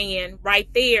is saying right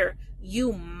there,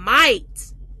 you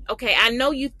might. Okay, I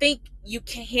know you think you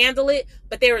can handle it,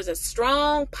 but there is a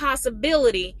strong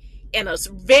possibility, and a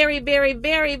very, very,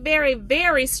 very, very,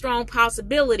 very strong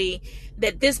possibility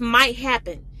that this might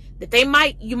happen.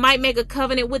 That you might make a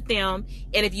covenant with them.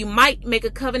 And if you might make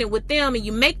a covenant with them and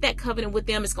you make that covenant with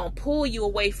them, it's going to pull you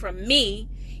away from me.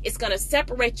 It's going to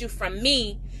separate you from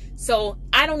me. So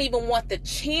I don't even want the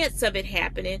chance of it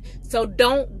happening. So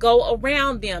don't go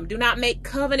around them. Do not make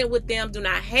covenant with them. Do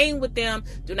not hang with them.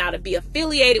 Do not be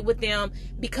affiliated with them,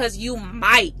 because you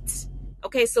might.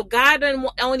 Okay, so God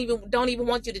don't even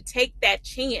want you to take that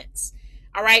chance.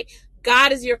 All right.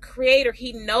 God is your creator.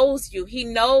 He knows you. He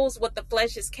knows what the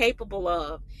flesh is capable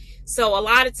of. So a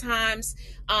lot of times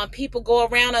people go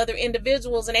around other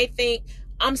individuals and they think,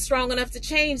 I'm strong enough to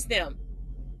change them.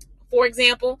 For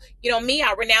example, me,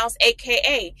 I renounce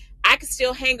AKA. I can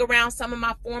still hang around some of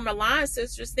my former line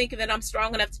sisters thinking that I'm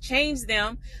strong enough to change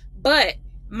them. But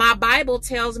my Bible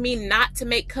tells me not to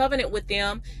make covenant with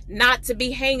them, not to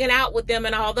be hanging out with them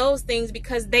and all those things,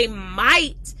 because they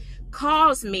might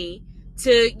cause me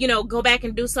to, go back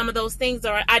and do some of those things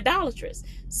that are idolatrous.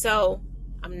 So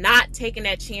I'm not taking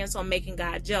that chance on making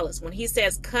God jealous. When he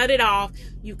says cut it off,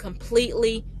 you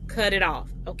completely cut it off.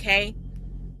 Okay.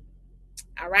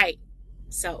 All right.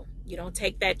 So you don't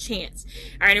take that chance.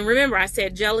 All right. And remember, I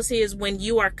said jealousy is when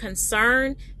you are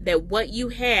concerned that what you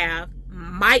have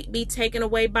might be taken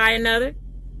away by another.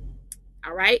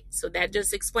 All right. So that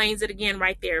just explains it again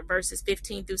right there. Verses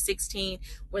 15 through 16,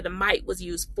 where the might was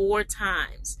used 4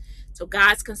 times. So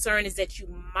God's concern is that you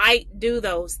might do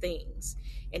those things.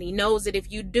 And he knows that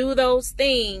if you do those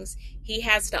things, he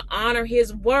has to honor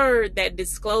his word that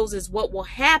discloses what will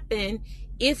happen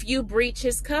if you breach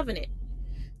his covenant.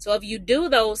 So if you do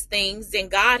those things, then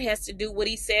God has to do what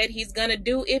he said he's going to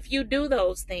do if you do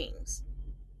those things.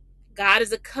 God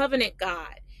is a covenant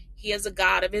God. He is a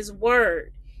God of his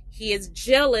word. He is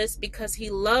jealous because he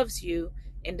loves you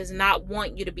and does not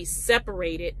want you to be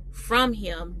separated from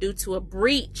him due to a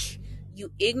breach you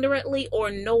ignorantly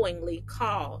or knowingly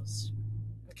caused.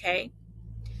 Okay?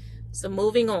 So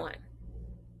moving on.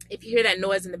 If you hear that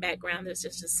noise in the background, there's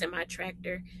just a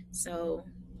semi-tractor. So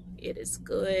it is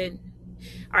good.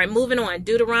 All right, moving on.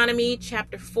 Deuteronomy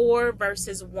chapter 4,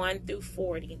 verses 1 through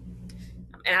 40.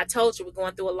 And I told you we're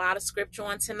going through a lot of scripture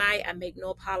on tonight. I make no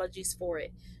apologies for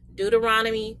it.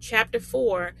 Deuteronomy chapter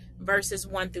 4, verses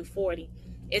 1 through 40.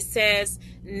 It says,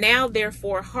 Now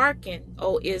therefore hearken,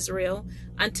 O Israel,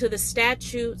 unto the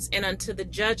statutes and unto the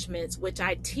judgments which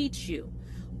I teach you,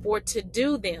 for to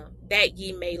do them, that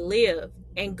ye may live,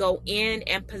 and go in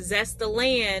and possess the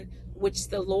land which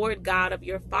the Lord God of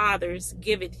your fathers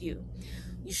giveth you.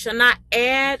 You shall not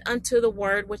add unto the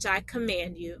word which I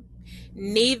command you,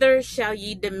 neither shall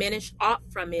ye diminish aught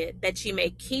from it, that ye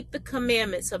may keep the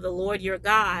commandments of the Lord your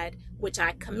God, which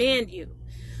I command you.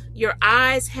 Your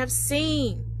eyes have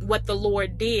seen what the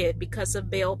Lord did because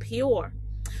of Baal Peor.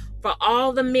 For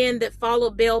all the men that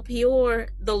followed Baal Peor,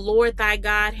 the Lord thy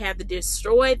God hath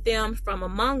destroyed them from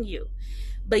among you.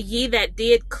 But ye that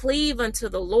did cleave unto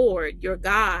the Lord your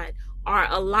God are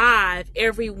alive,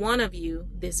 every one of you,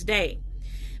 this day.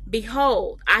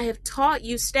 Behold, I have taught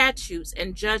you statutes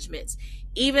and judgments,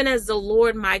 even as the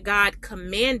Lord my God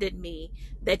commanded me,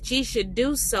 that ye should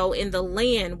do so in the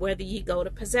land whether ye go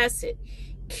to possess it.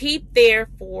 Keep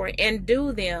therefore and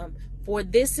do them, for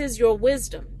this is your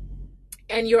wisdom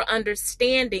and your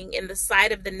understanding in the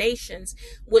sight of the nations,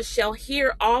 which shall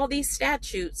hear all these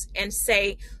statutes and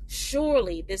say,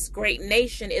 Surely this great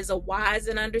nation is a wise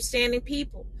and understanding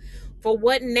people. For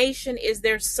what nation is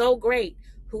there so great,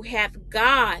 who hath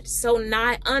God so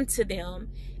nigh unto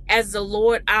them, as the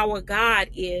Lord our God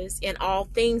is in all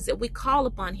things that we call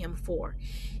upon him for?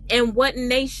 And what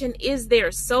nation is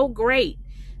there so great,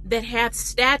 that hath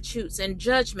statutes and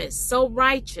judgments so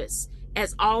righteous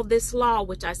as all this law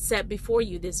which I set before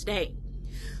you this day?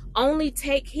 Only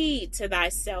take heed to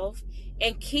thyself,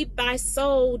 and keep thy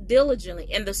soul diligently.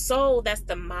 And the soul, that's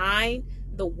the mind,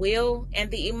 the will,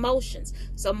 and the emotions.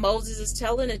 So Moses is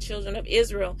telling the children of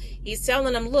Israel, he's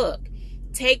telling them, look,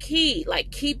 take heed,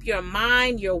 like keep your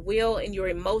mind, your will, and your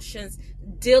emotions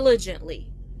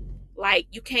diligently. Like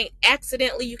you can't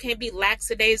be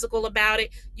lackadaisical about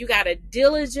it. You got to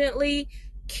diligently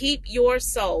keep your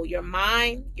soul, your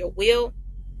mind, your will,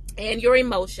 and your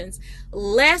emotions,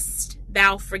 lest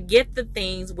thou forget the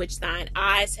things which thine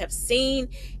eyes have seen,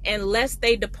 and lest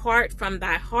they depart from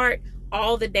thy heart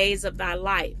all the days of thy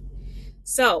life.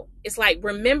 So it's like,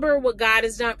 remember what God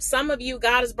has done. Some of you,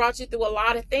 God has brought you through a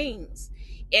lot of things.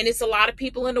 And it's a lot of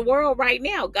people in the world right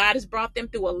now. God has brought them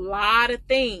through a lot of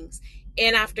things.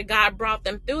 And after God brought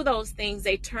them through those things,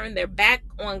 they turned their back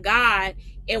on God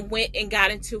and went and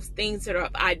got into things that are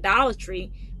of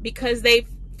idolatry, because they,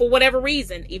 for whatever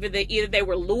reason, either they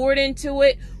were lured into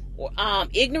it or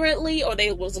ignorantly, or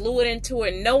they was lured into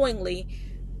it knowingly.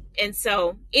 And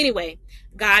so anyway,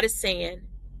 God is saying,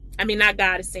 not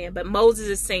God is saying, but Moses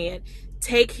is saying,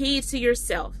 take heed to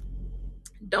yourself.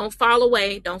 Don't fall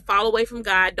away. Don't fall away from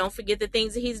God. Don't forget the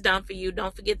things that he's done for you.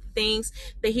 Don't forget the things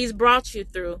that he's brought you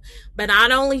through. But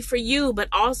not only for you, but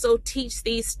also teach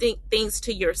these things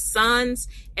to your sons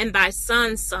and thy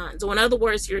sons' sons. Or in other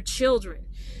words, your children.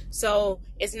 So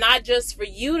it's not just for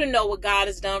you to know what God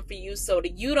has done for you so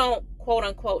that you don't, quote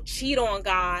unquote, cheat on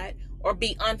God or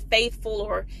be unfaithful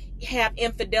or have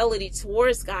infidelity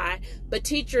towards God, but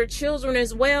teach your children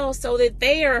as well so that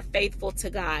they are faithful to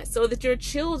God, so that your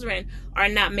children are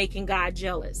not making God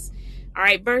jealous. All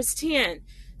right, verse 10,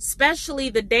 especially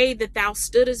the day that thou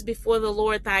stoodest before the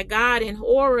Lord thy God in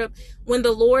Horeb, when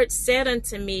the Lord said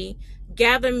unto me,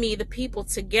 gather me the people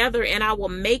together, and I will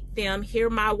make them hear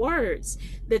my words,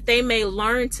 that they may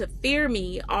learn to fear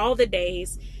me all the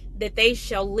days that they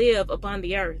shall live upon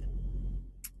the earth,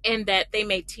 and that they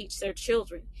may teach their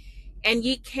children. And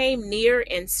ye came near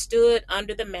and stood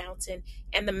under the mountain,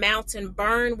 and the mountain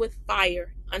burned with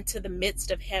fire unto the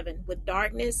midst of heaven, with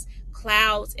darkness,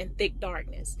 clouds, and thick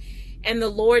darkness. And the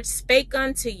Lord spake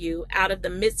unto you out of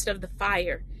the midst of the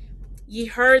fire. Ye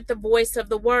heard the voice of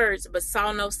the words, but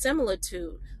saw no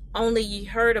similitude, only ye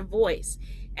heard a voice.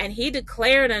 And he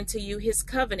declared unto you his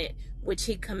covenant, which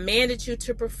he commanded you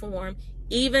to perform,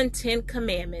 even 10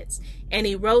 commandments. And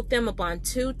he wrote them upon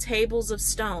 2 tables of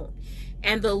stone.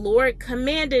 And the Lord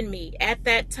commanded me at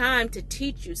that time to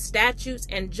teach you statutes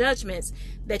and judgments,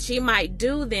 that ye might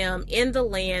do them in the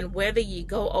land whither ye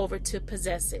go over to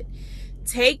possess it.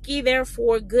 Take ye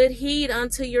therefore good heed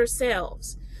unto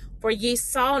yourselves, for ye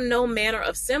saw no manner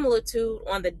of similitude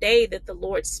on the day that the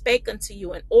Lord spake unto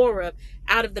you in Horeb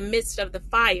out of the midst of the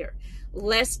fire,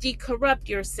 lest ye corrupt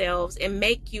yourselves and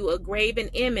make you a graven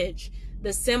image,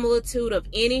 the similitude of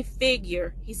any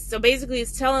figure. So basically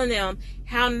he's telling them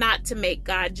how not to make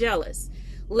God jealous.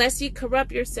 Lest ye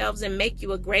corrupt yourselves and make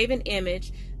you a graven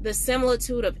image, the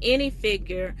similitude of any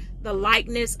figure, the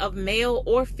likeness of male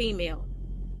or female,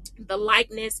 the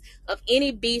likeness of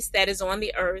any beast that is on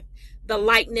the earth, the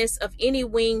likeness of any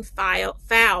winged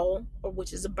fowl, or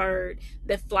which is a bird,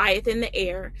 that flieth in the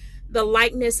air, the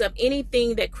likeness of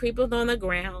anything that creepeth on the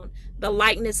ground, the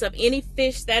likeness of any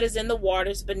fish that is in the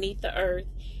waters beneath the earth.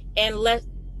 And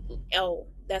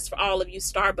that's for all of you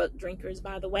Starbucks drinkers,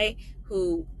 by the way,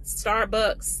 who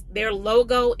Starbucks, their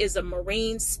logo is a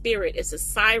marine spirit. It's a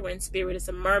siren spirit. It's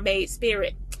a mermaid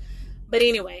spirit. But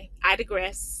anyway, I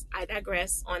digress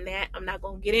on that. I'm not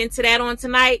going to get into that on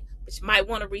tonight, but you might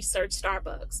want to research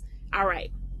Starbucks. All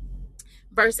right.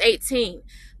 Verse 18,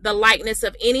 the likeness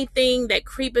of anything that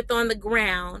creepeth on the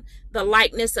ground, the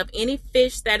likeness of any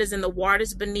fish that is in the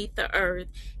waters beneath the earth.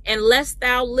 And lest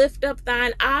thou lift up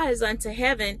thine eyes unto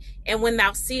heaven, and when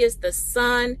thou seest the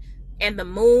sun and the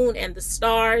moon and the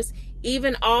stars,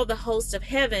 even all the hosts of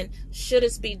heaven,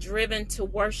 shouldest be driven to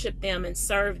worship them and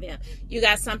serve them. You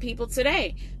got some people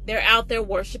today, they're out there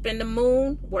worshiping the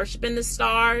moon, worshiping the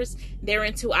stars. They're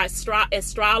into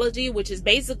astrology, which is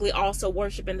basically also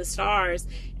worshiping the stars.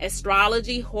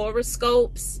 Astrology,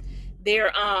 horoscopes.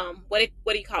 They're what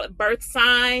do you call it? Birth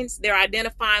signs. They're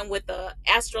identifying with the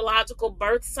astrological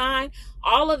birth sign.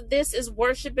 All of this is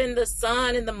worshiping the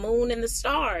sun and the moon and the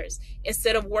stars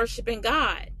instead of worshiping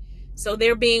God. So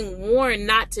they're being warned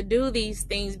not to do these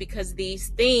things because these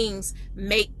things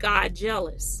make God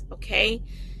jealous. Okay.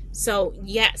 So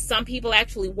yeah, some people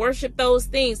actually worship those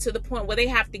things to the point where they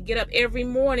have to get up every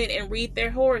morning and read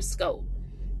their horoscope.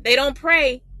 They don't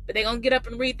pray, but they're going to get up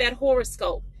and read that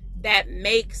horoscope. That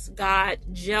makes God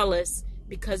jealous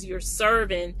because you're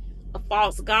serving a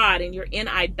false God and you're in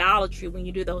idolatry when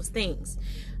you do those things.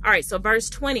 All right. So verse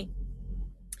 20.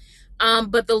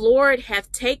 But the Lord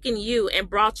hath taken you and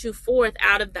brought you forth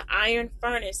out of the iron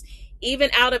furnace, even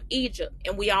out of Egypt.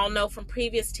 And we all know from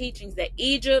previous teachings that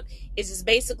Egypt is just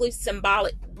basically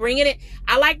symbolic. Bringing it,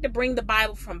 I like to bring the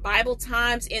Bible from Bible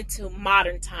times into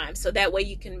modern times, so that way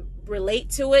you can relate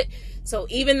to it. So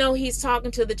even though he's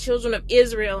talking to the children of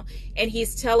Israel and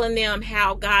he's telling them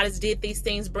how God has did these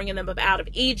things, bringing them up out of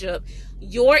Egypt,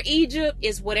 your Egypt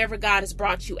is whatever God has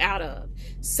brought you out of.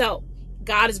 So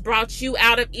God has brought you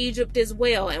out of Egypt as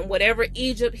well. And whatever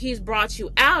Egypt he's brought you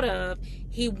out of,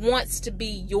 he wants to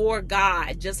be your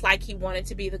God, just like he wanted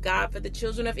to be the God for the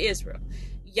children of Israel.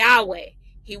 Yahweh,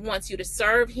 he wants you to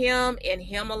serve him and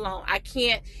him alone. I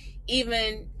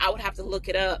would have to look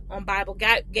it up on Bible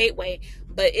Gateway,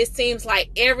 but it seems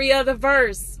like every other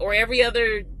verse or every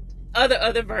other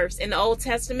verse in the Old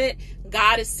Testament,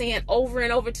 God is saying over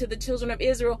and over to the children of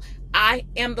Israel, I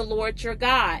am the Lord your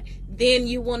God. Then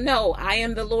you will know I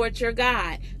am the Lord your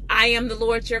God. I am the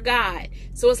Lord your God.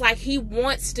 So it's like he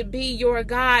wants to be your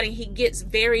God, and he gets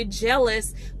very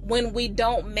jealous when we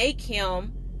don't make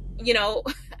him,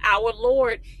 our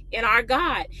Lord and our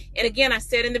God. And again, I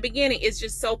said in the beginning, it's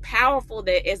just so powerful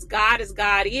that as God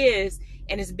is,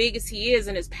 and as big as he is,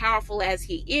 and as powerful as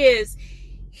he is,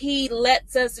 he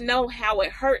lets us know how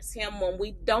it hurts him when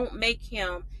we don't make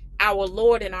him our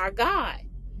Lord and our God.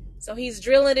 So he's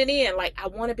drilling it in, like, I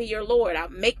want to be your Lord.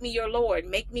 Make me your Lord.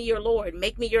 Make me your Lord.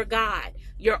 Make me your God,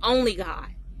 your only God.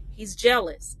 He's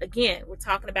jealous. Again, we're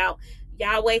talking about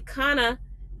Yahweh Kanna,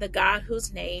 the God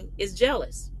whose name is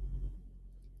jealous.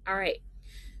 All right.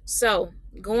 So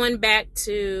going back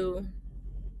to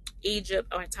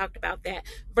Egypt, I talked about that.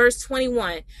 Verse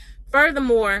 21.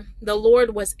 Furthermore, the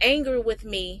Lord was angry with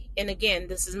me. And again,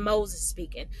 this is Moses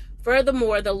speaking.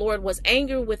 Furthermore, the Lord was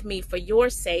angry with me for your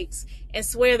sakes, and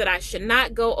swear that I should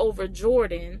not go over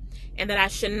Jordan, and that I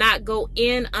should not go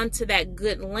in unto that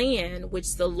good land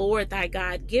which the Lord thy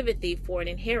God giveth thee for an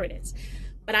inheritance.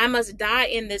 But I must die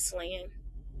in this land.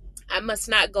 I must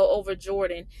not go over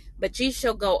Jordan, but ye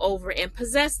shall go over and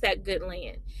possess that good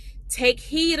land. Take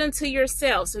heed unto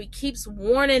yourselves. So he keeps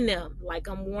warning them, like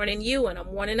I'm warning you and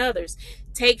I'm warning others.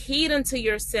 Take heed unto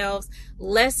yourselves,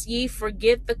 lest ye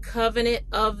forget the covenant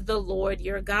of the Lord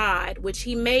your God, which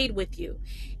he made with you,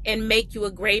 and make you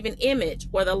a graven image,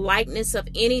 or the likeness of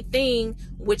anything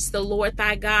which the Lord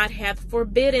thy God hath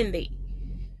forbidden thee.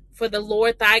 For the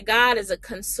Lord thy God is a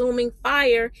consuming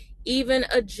fire, even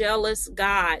a jealous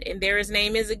God. And there his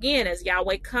name is again as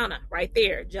Yahweh Kanna, right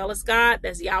there. Jealous God,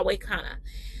 that's Yahweh Kanna.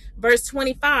 Verse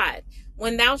 25,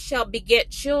 when thou shalt beget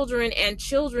children and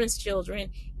children's children,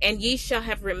 and ye shall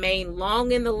have remained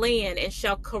long in the land, and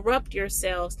shall corrupt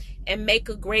yourselves, and make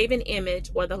a graven image,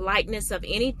 or the likeness of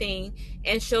anything,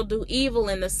 and shall do evil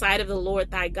in the sight of the Lord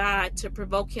thy God, to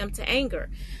provoke him to anger.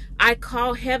 I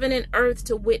call heaven and earth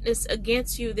to witness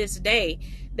against you this day,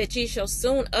 that ye shall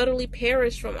soon utterly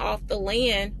perish from off the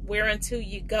land whereunto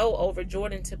ye go over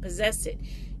Jordan to possess it.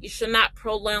 You shall not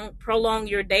prolong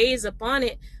your days upon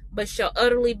it, but shall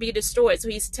utterly be destroyed. So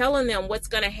he's telling them what's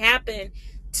going to happen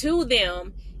to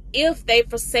them if they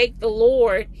forsake the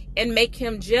Lord and make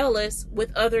him jealous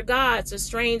with other gods or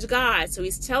strange gods. So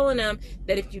he's telling them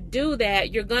that if you do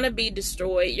that, you're going to be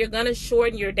destroyed. You're going to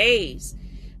shorten your days.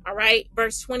 All right.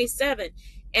 Verse 27.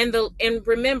 And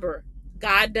remember,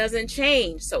 God doesn't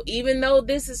change. So even though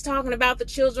this is talking about the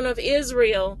children of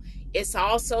Israel, it's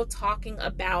also talking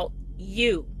about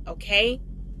you. Okay.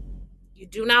 You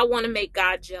do not want to make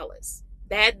God jealous.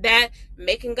 That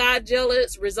making God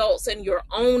jealous results in your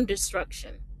own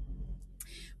destruction.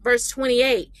 Verse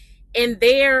 28, and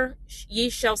there ye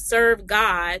shall serve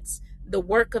gods, the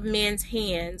work of men's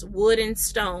hands, wood and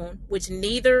stone, which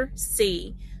neither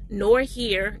see, nor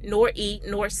hear, nor eat,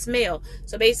 nor smell.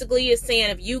 So basically it's saying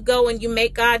if you go and you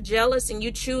make God jealous and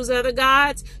you choose other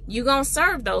gods, you're going to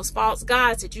serve those false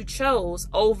gods that you chose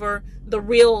over the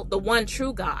one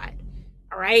true God.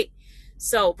 All right.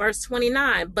 So verse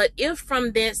 29, but if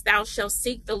from thence thou shalt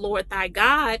seek the Lord thy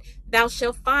God, thou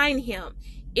shalt find him,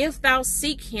 if thou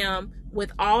seek him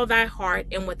with all thy heart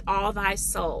and with all thy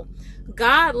soul.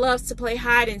 God loves to play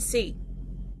hide and seek.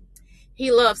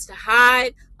 He loves to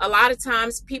hide. A lot of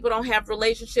times people don't have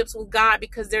relationships with God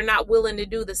because they're not willing to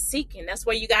do the seeking. That's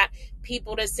why you got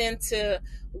people that's into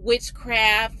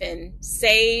witchcraft and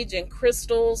sage and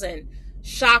crystals and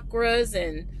chakras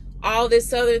and all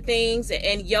this other things,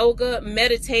 and yoga,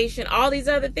 meditation, all these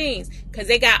other things, because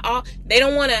they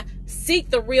don't want to seek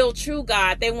the real true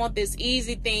God. They want this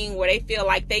easy thing where they feel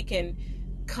like they can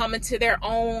come into their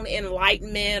own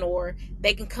enlightenment, or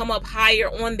they can come up higher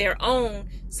on their own.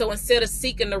 So instead of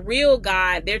seeking the real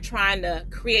God, they're trying to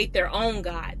create their own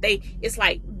God. It's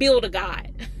like build a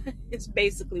God. It's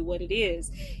basically what it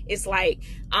is. It's like,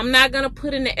 I'm not going to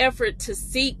put in the effort to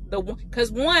seek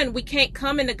because we can't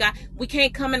come into God. We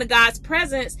can't come into God's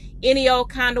presence any old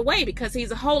kind of way because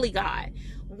he's a holy God.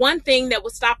 One thing that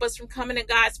will stop us from coming to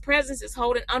God's presence is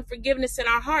holding unforgiveness in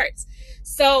our hearts.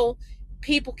 So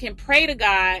people can pray to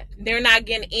God. They're not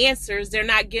getting answers. They're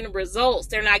not getting results.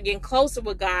 They're not getting closer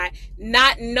with God,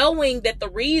 not knowing that the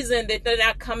reason that they're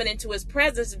not coming into his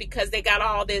presence is because they got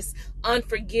all this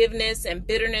unforgiveness and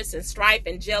bitterness and strife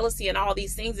and jealousy and all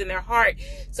these things in their heart.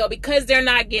 So because they're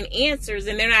not getting answers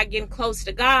and they're not getting close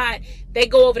to God, they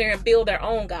go over there and build their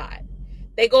own God.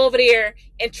 They go over there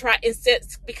and try, instead,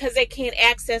 because they can't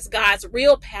access God's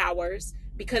real powers,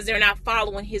 because they're not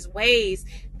following his ways,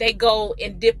 they go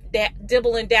and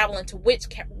dibble and dabble into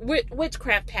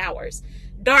witchcraft powers,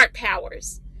 dark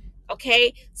powers.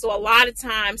 Okay, so a lot of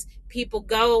times people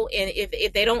go, and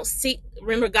if they don't seek,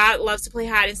 remember God loves to play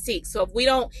hide and seek. So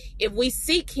if we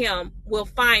seek him, we'll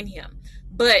find him.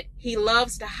 But he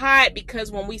loves to hide,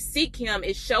 because when we seek him,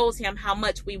 it shows him how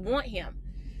much we want him.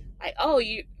 Like, oh,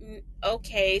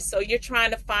 okay, so you're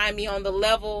trying to find me on the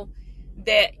level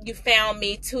that you found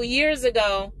me 2 years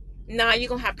ago. Now you're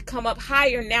gonna have to come up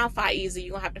higher now, Faiza.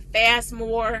 You're gonna have to fast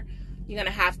more. You're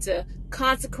gonna have to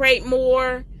consecrate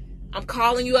more. I'm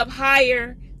calling you up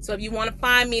higher. So if you want to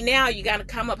find me now, you got to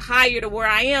come up higher to where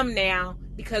I am now,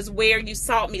 because where you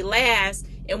sought me last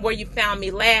and where you found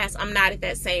me last, I'm not at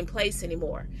that same place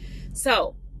anymore.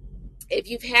 So if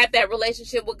you've had that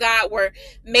relationship with God where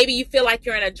maybe you feel like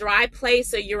you're in a dry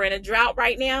place or you're in a drought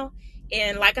right now,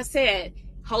 and like I said,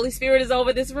 Holy Spirit is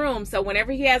over this room. So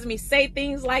whenever he has me say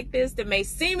things like this that may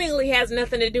seemingly has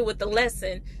nothing to do with the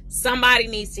lesson, somebody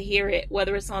needs to hear it,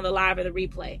 whether it's on the live or the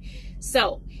replay.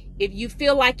 So if you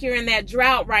feel like you're in that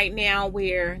drought right now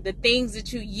where the things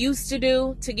that you used to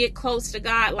do to get close to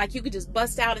God, like you could just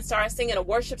bust out and start singing a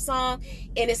worship song,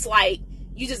 and it's like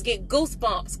you just get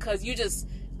goosebumps because you just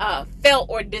felt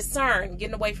or discern,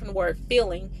 getting away from the word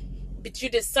feeling, but you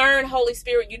discern Holy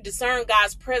Spirit, you discern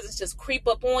God's presence just creep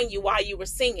up on you while you were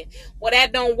singing. Well,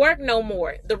 that don't work no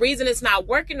more. The reason it's not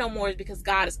working no more is because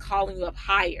God is calling you up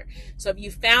higher. So if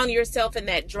you found yourself in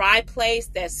that dry place,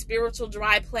 that spiritual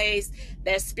dry place,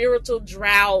 that spiritual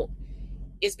drought,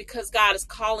 is because God is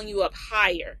calling you up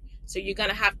higher. So you're going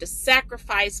to have to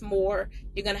sacrifice more.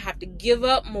 You're going to have to give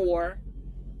up more.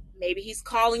 Maybe he's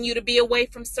calling you to be away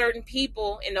from certain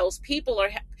people, and those people are,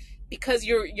 because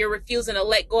you're refusing to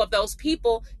let go of those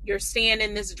people, you're staying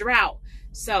in this drought.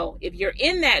 So if you're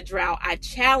in that drought, I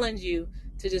challenge you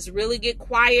to just really get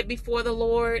quiet before the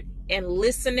Lord and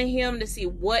listen to him to see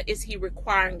what is he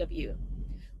requiring of you.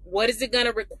 What is it going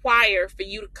to require for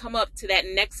you to come up to that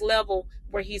next level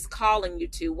where he's calling you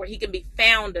to, where he can be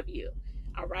found of you?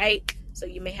 All right. So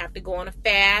you may have to go on a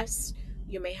fast.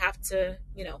 You may have to,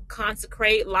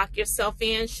 consecrate, lock yourself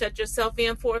in, shut yourself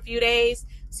in for a few days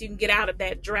so you can get out of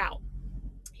that drought.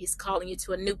 He's calling you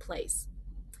to a new place.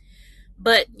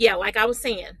 But yeah, like I was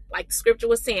saying, like the scripture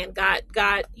was saying,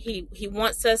 God, he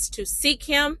wants us to seek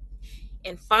him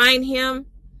and find him.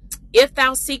 If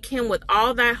thou seek him with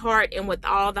all thy heart and with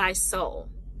all thy soul.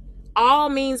 All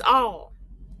means all.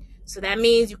 So that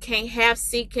means you can't half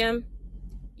seek him.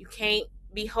 You can't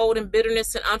be holding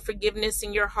bitterness and unforgiveness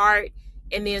in your heart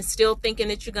and then still thinking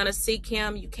that you're going to seek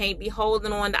him. You can't be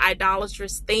holding on to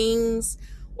idolatrous things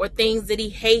or things that he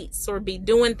hates, or be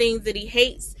doing things that he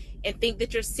hates and think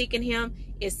that you're seeking him.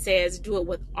 It says do it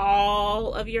with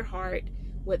all of your heart,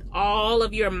 with all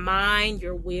of your mind,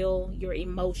 your will, your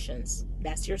emotions.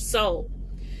 That's your soul.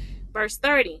 Verse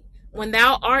 30, when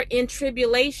thou art in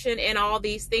tribulation and all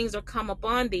these things are come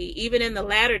upon thee, even in the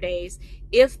latter days,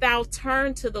 if thou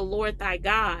turn to the Lord thy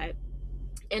God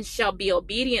and shall be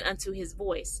obedient unto his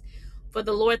voice. For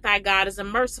the Lord thy God is a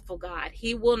merciful God.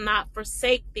 He will not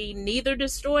forsake thee, neither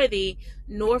destroy thee,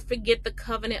 nor forget the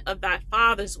covenant of thy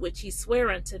fathers, which he sware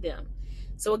unto them.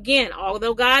 So again,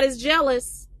 although God is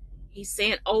jealous, he's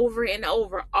saying over and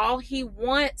over, all he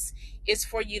wants is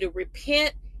for you to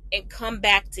repent and come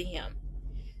back to him.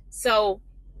 So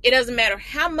it doesn't matter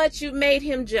how much you made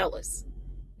him jealous.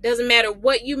 Doesn't matter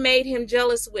what you made him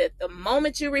jealous with. The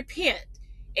moment you repent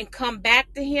and come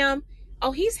back to him,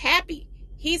 oh, he's happy.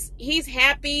 He's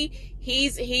happy.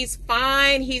 He's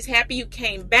fine. He's happy you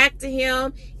came back to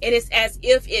him. And it's as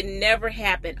if it never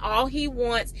happened. All he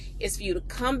wants is for you to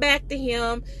come back to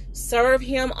him, serve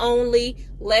him only,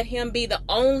 let him be the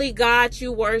only God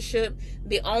you worship,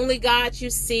 the only God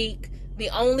you seek, the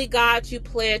only God you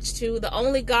pledge to, the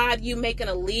only God you make an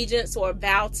allegiance or a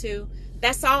vow to.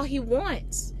 That's all he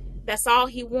wants. That's all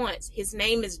he wants. His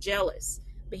name is jealous,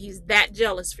 but he's that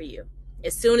jealous for you.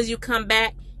 As soon as you come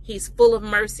back, he's full of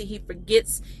mercy. He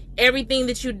forgets everything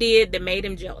that you did that made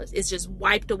him jealous. It's just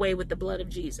wiped away with the blood of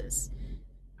Jesus.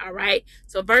 All right.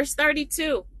 So verse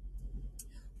 32,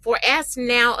 For ask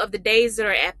now of the days that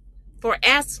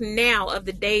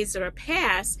are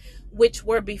past, which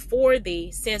were before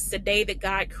thee, since the day that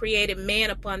God created man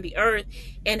upon the earth,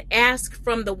 and ask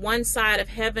from the one side of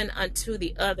heaven unto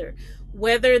the other,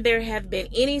 whether there have been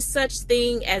any such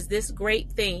thing as this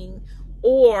great thing,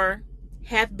 or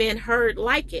have been heard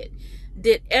like it.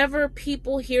 Did ever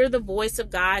people hear the voice of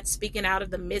God speaking out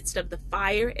of the midst of the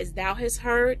fire, as thou hast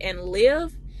heard, and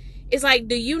live? It's like,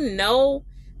 do you know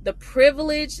the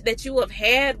privilege that you have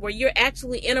had where you're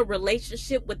actually in a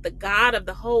relationship with the God of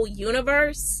the whole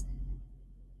universe?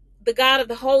 The God of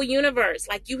the whole universe.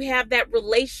 Like, you have that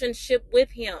relationship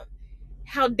with him.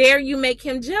 How dare you make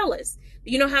him jealous?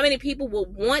 You know how many people will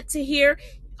want to hear,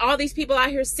 all these people out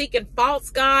here seeking false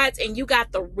gods, and you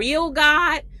got the real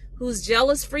God who's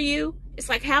jealous for you. It's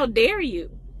like, how dare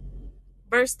you?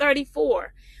 Verse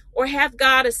 34, or hath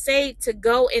God essayed to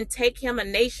go and take him a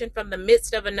nation from the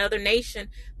midst of another nation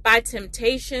by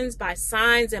temptations, by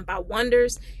signs, and by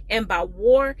wonders, and by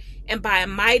war, and by a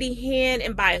mighty hand,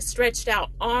 and by a stretched out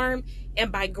arm,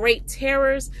 and by great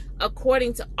terrors,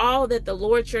 according to all that the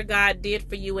Lord your God did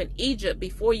for you in Egypt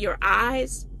before your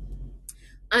eyes?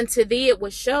 Unto thee it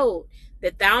was showed,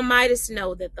 that thou mightest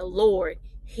know that the Lord,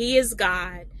 he is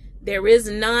God, there is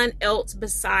none else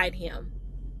beside him.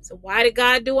 So why did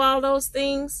God do all those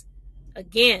things?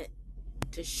 Again,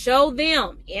 to show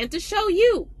them and to show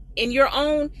you in your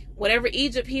own, whatever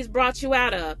Egypt he's brought you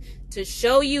out of, to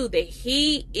show you that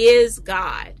he is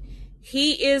God.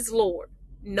 He is Lord.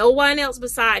 No one else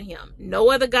beside him. No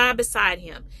other God beside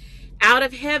him. Out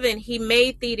of heaven he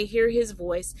made thee to hear his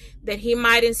voice, that he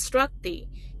might instruct thee.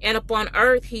 And upon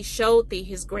earth he showed thee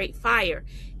his great fire,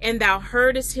 and thou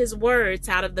heardest his words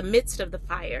out of the midst of the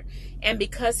fire. And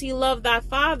because he loved thy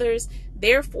fathers,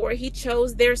 therefore he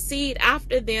chose their seed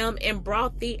after them, and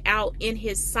brought thee out in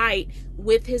his sight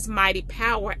with his mighty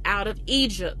power out of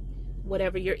Egypt,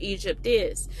 whatever your Egypt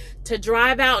is, to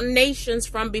drive out nations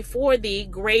from before thee,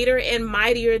 greater and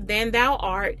mightier than thou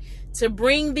art, to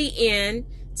bring thee in,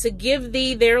 to give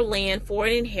thee their land for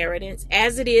an inheritance,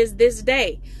 as it is this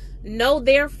day. Know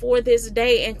therefore this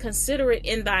day, and consider it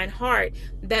in thine heart,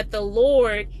 that the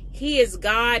Lord, he is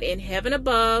God in heaven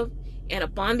above, and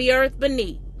upon the earth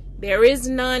beneath. There is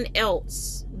none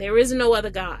else. There is no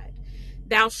other God.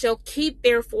 Thou shalt keep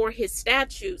therefore his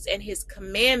statutes and his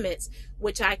commandments,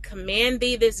 which I command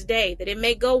thee this day, that it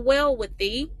may go well with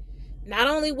thee, not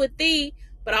only with thee,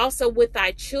 but also with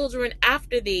thy children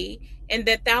after thee, and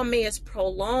that thou mayest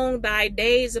prolong thy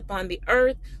days upon the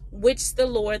earth, which the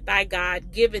Lord thy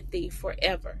God giveth thee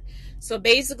forever. So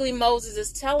basically Moses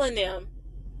is telling them,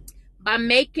 by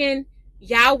making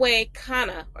Yahweh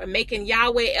Kanna, or making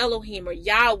Yahweh Elohim, or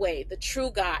Yahweh, the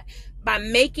true God, by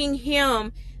making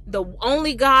him the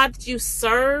only God that you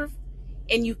serve,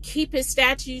 and you keep his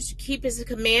statutes, you keep his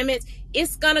commandments,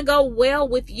 it's going to go well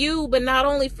with you, but not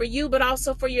only for you, but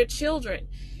also for your children.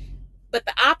 But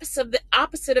the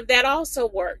opposite of that also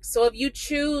works. So if you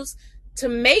choose to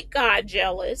make God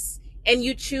jealous, and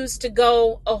you choose to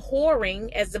go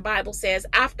a-whoring, as the Bible says,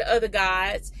 after other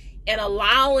gods, and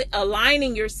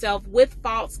aligning yourself with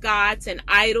false gods and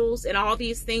idols and all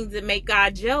these things that make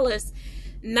God jealous,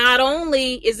 not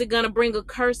only is it going to bring a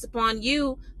curse upon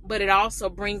you, but it also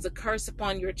brings a curse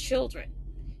upon your children.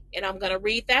 And I'm going to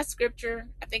read that scripture.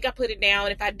 I think I put it down.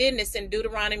 If I didn't, it's in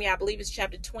Deuteronomy, I believe it's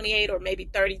chapter 28 or maybe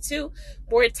 32,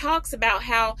 where it talks about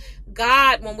how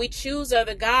God, when we choose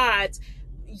other gods,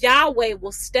 Yahweh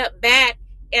will step back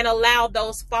and allow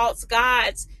those false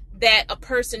gods that a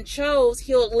person chose,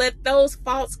 he'll let those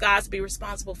false gods be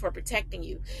responsible for protecting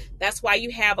you. That's why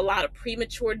you have a lot of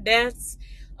premature deaths,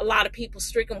 a lot of people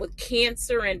stricken with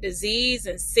cancer and disease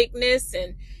and sickness,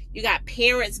 and you got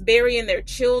parents burying their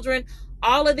children.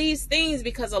 All of these things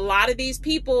because a lot of these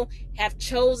people have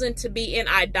chosen to be in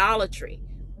idolatry,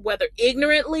 whether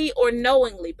ignorantly or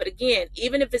knowingly. But again,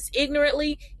 even if it's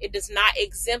ignorantly, it does not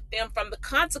exempt them from the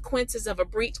consequences of a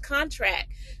breached contract.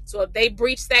 So if they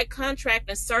breach that contract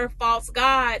and serve false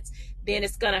gods, then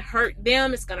it's going to hurt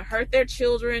them. It's going to hurt their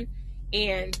children.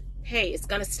 And hey, it's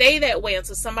going to stay that way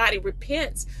until somebody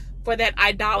repents for that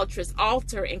idolatrous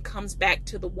altar and comes back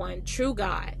to the one true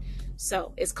God.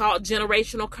 So it's called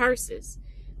generational curses.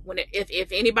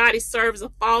 If anybody serves a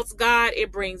false god,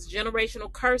 it brings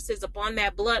generational curses upon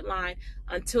that bloodline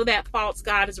until that false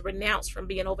god is renounced from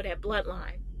being over that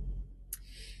bloodline.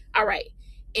 All right.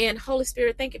 And Holy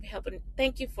Spirit, thank you for helping.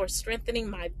 Thank you for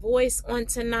strengthening my voice on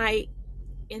tonight.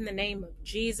 In the name of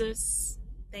Jesus.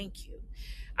 Thank you.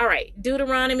 All right.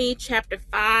 Deuteronomy chapter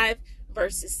 5,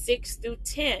 verses 6 through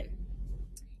 10.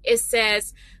 It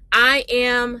says, I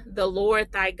am the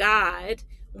Lord thy God,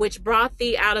 which brought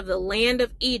thee out of the land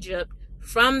of Egypt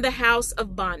from the house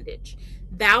of bondage.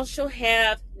 Thou shalt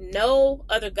have no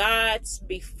other gods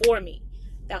before me.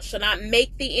 Thou shalt not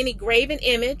make thee any graven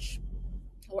image,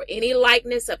 or any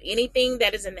likeness of anything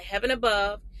that is in the heaven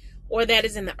above, or that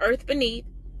is in the earth beneath,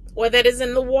 or that is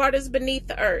in the waters beneath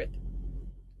the earth.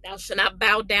 Thou shalt not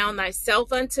bow down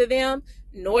thyself unto them,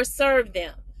 nor serve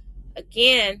them.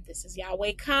 Again, this is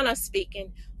Yahweh Kanna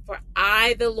speaking. For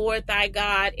I, the Lord thy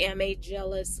God, am a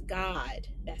jealous God.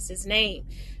 That's his name.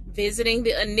 Visiting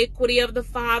the iniquity of the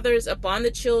fathers upon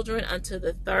the children unto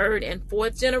the third and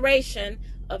fourth generation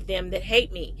of them that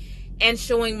hate me, and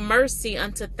showing mercy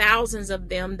unto thousands of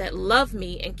them that love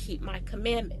me and keep my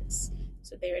commandments.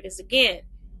 So there it is again.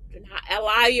 Do not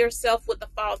ally yourself with the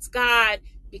false God,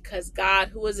 because God,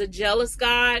 who is a jealous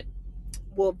God,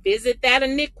 will visit that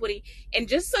iniquity. And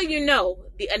just so you know,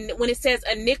 when it says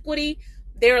iniquity,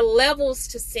 there are levels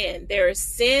to sin. There is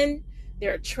sin,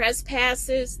 there are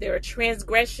trespasses, there are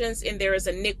transgressions, and there is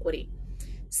iniquity.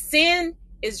 Sin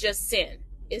is just sin.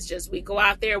 It's just we go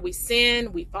out there, we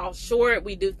sin, we fall short,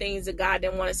 we do things that God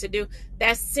didn't want us to do.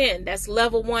 That's sin. That's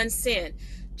level 1 sin.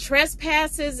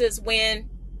 Trespasses is when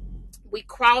we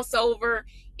cross over.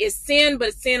 Is sin, but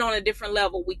it's sin on a different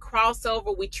level. We cross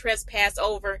over, we trespass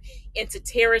over into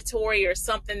territory or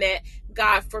something that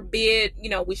God forbid,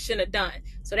 we shouldn't have done.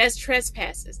 So that's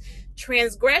trespasses.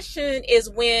 Transgression is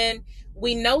when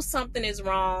we know something is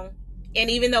wrong,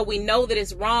 and even though we know that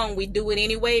it's wrong, we do it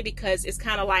anyway, because it's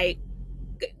kind of like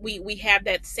we have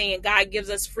that saying, God gives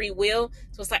us free will.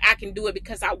 So it's like, I can do it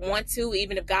because I want to,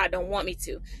 even if God don't want me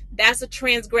to. That's a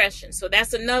transgression. So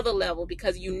that's another level,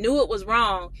 because you knew it was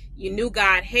wrong. You knew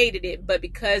God hated it, but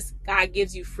because God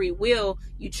gives you free will,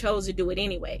 you chose to do it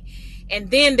anyway.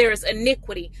 And then there's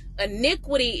iniquity.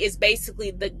 Iniquity is basically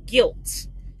the guilt.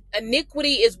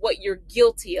 Iniquity is what you're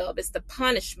guilty of. It's the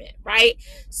punishment, right?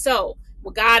 So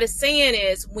what God is saying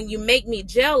is, when you make me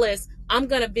jealous, I'm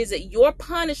going to visit your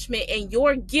punishment and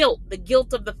your guilt. The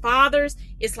guilt of the fathers,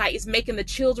 it's like it's making the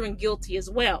children guilty as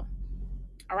well.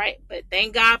 All right. But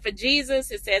thank God for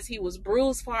Jesus. It says he was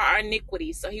bruised for our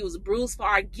iniquities. So he was bruised for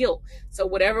our guilt. So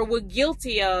whatever we're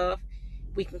guilty of,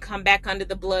 we can come back under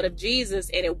the blood of Jesus,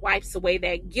 and it wipes away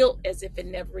that guilt as if it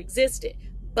never existed.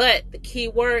 But the key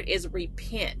word is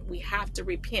repent. We have to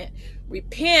repent.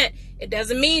 Repent, it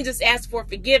doesn't mean just ask for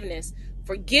forgiveness.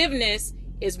 Forgiveness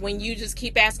is when you just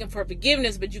keep asking for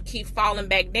forgiveness, but you keep falling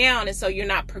back down, and so you're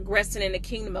not progressing in the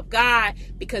kingdom of God,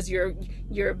 because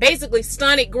you're basically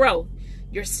stunted growth.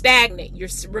 You're stagnant. You're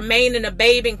remaining a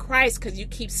babe in Christ because you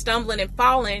keep stumbling and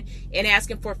falling and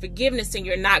asking for forgiveness, and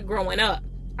you're not growing up.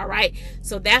 All right.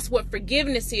 So that's what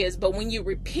forgiveness is. But when you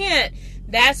repent,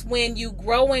 that's when you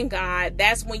grow in God.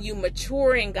 That's when you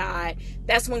mature in God.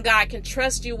 That's when God can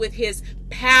trust you with his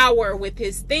power, with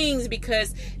his things,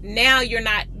 because now you're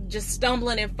not just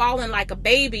stumbling and falling like a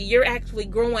baby. You're actually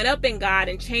growing up in God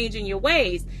and changing your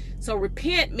ways. So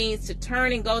repent means to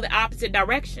turn and go the opposite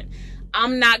direction.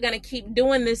 I'm not going to keep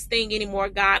doing this thing anymore,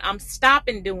 God. I'm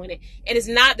stopping doing it. And it's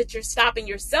not that you're stopping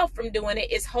yourself from doing it.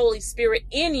 It's Holy Spirit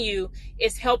in you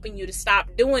is helping you to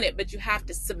stop doing it. But you have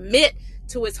to submit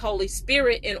to his Holy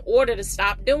Spirit in order to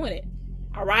stop doing it.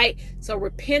 All right. So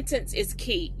repentance is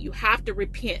key. You have to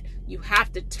repent. You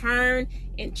have to turn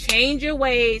and change your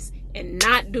ways and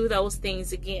not do those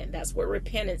things again. That's what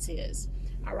repentance is.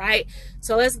 All right.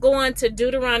 So let's go on to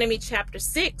Deuteronomy chapter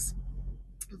 6.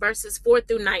 Verses 4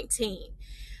 through 19.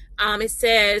 It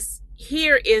says,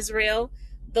 "Hear, Israel,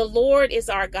 the Lord is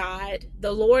our God,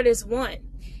 the Lord is one.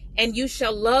 And you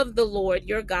shall love the Lord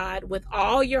your God with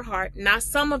all your heart, not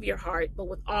some of your heart, but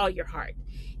with all your heart,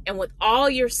 and with all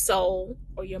your soul,"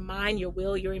 or your mind, your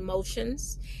will, your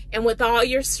emotions, "and with all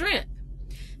your strength.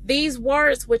 These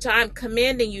words which I am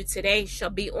commanding you today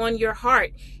shall be on your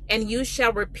heart, and you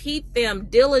shall repeat them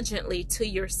diligently to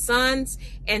your sons,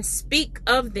 and speak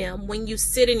of them when you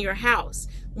sit in your house,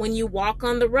 when you walk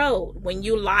on the road, when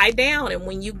you lie down, and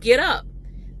when you get up."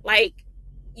 Like,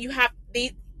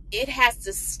 it has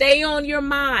to stay on your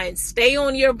mind, stay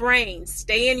on your brain,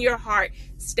 stay in your heart,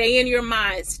 stay in your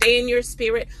mind, stay in your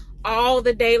spirit all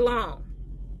the day long.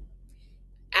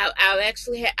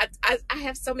 I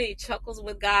have so many chuckles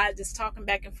with God just talking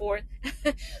back and forth.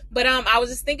 But I was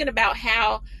just thinking about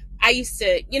how I used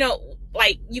to,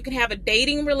 like, you can have a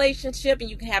dating relationship and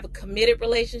you can have a committed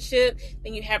relationship.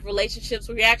 Then you have relationships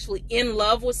where you're actually in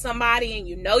love with somebody and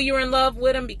you're in love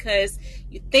with them because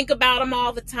you think about them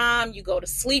all the time. You go to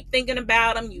sleep thinking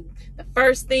about them. The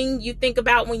first thing you think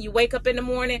about when you wake up in the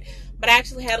morning. But I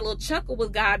actually had a little chuckle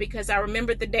with God because I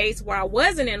remembered the days where I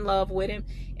wasn't in love with him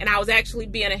and I was actually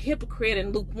being a hypocrite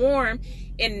and lukewarm.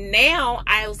 And now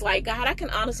I was like, God, I can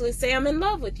honestly say I'm in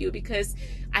love with you because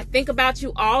I think about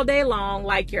you all day long.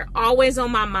 Like, you're always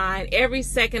on my mind every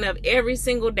second of every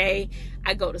single day.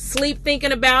 I go to sleep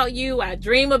thinking about you. I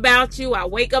dream about you. I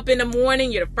wake up in the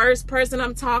morning. You're the first person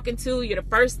I'm talking to. You're the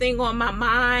first thing on my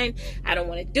mind. I don't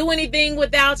want to do anything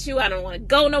without you. I don't want to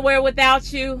go nowhere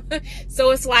without you.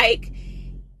 So it's like,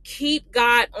 keep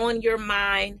God on your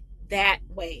mind that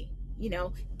way.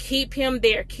 Keep him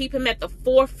there. Keep him at the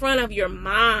forefront of your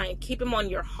mind. Keep him on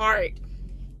your heart.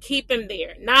 Keep him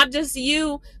there. Not just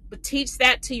you, but teach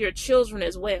that to your children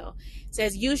as well. It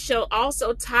says, "You shall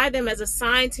also tie them as a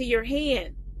sign to your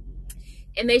hand,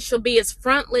 and they shall be as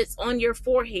frontlets on your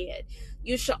forehead.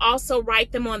 You shall also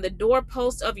write them on the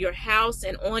doorposts of your house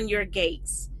and on your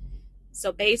gates."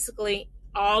 So basically,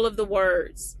 all of the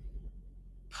words.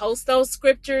 Post those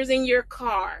scriptures in your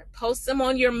car. Post them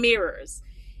on your mirrors.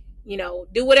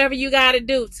 Do whatever you got to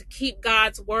do to keep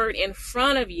God's word in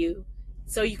front of you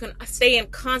so you can stay in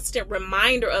constant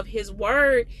reminder of his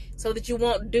word so that you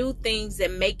won't do things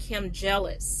that make him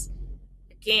jealous.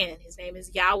 Again, his name is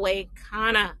Yahweh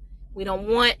Kanna. We don't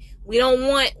want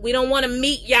to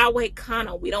meet Yahweh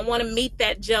Kanna. We don't want to meet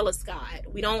that jealous God.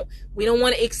 We don't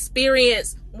want to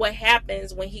experience what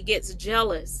happens when he gets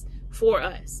jealous for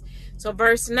us. So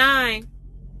verse 9,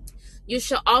 you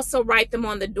shall also write them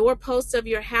on the doorposts of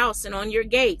your house and on your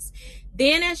gates.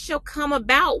 Then it shall come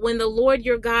about when the Lord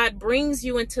your God brings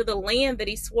you into the land that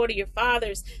he swore to your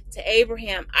fathers, to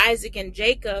Abraham, Isaac, and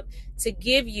Jacob, to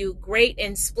give you great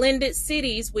and splendid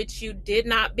cities which you did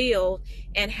not build,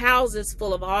 and houses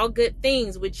full of all good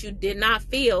things which you did not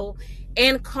fill,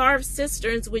 and carved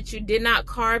cisterns which you did not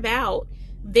carve out,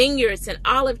 vineyards and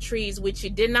olive trees which you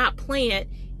did not plant,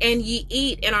 and ye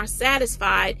eat and are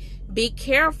satisfied. Be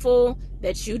careful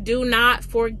that you do not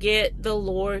forget the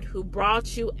Lord who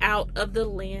brought you out of the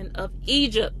land of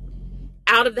Egypt,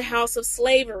 out of the house of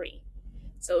slavery.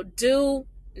 So do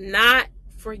not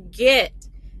forget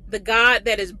the God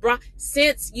that has brought,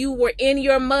 since you were in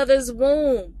your mother's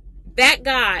womb, that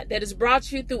God that has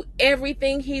brought you through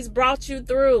everything he's brought you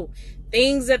through.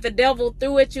 Things that the devil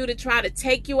threw at you to try to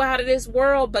take you out of this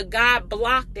world, but God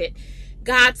blocked it.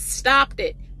 God stopped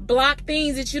it. Blocked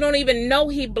things that you don't even know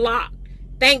he blocked.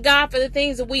 Thank God for the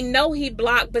things that we know he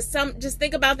blocked, but just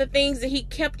think about the things that he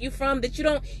kept you from that you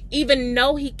don't even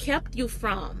know he kept you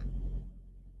from.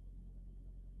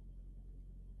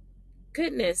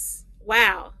 Goodness.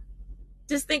 Wow.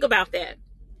 Just think about that.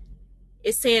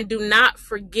 It's saying do not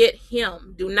forget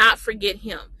him. Do not forget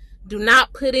him. Do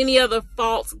not put any other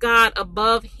false god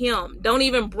above him. Don't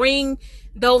even bring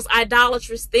those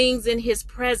idolatrous things in his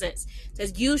presence. It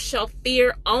says you shall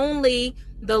fear only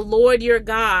the Lord your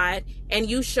God, and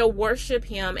you shall worship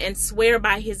him and swear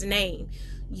by his name.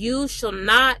 You shall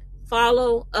not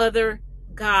follow other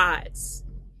gods.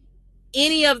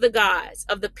 Any of the gods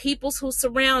of the peoples who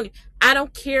surround you. I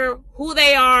don't care who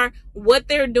they are, what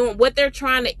they're doing, what they're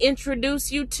trying to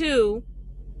introduce you to.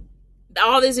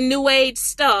 All this new age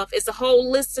stuff. It's a whole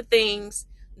list of things.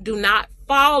 Do not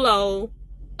follow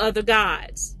other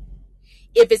gods.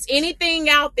 If it's anything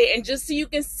out there, and just so you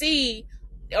can see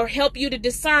or help you to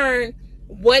discern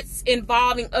what's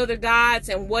involving other gods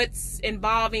and what's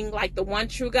involving like the one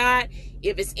true God,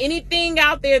 if it's anything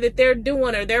out there that they're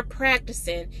doing or they're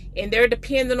practicing and they're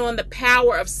dependent on the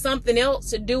power of something else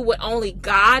to do what only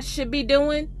God should be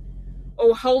doing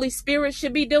or Holy Spirit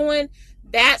should be doing,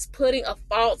 that's putting a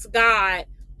false god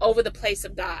over the place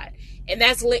of God. And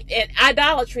that's and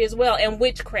idolatry as well, and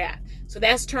witchcraft. So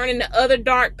that's turning to other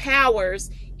dark powers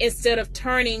instead of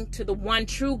turning to the one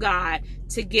true God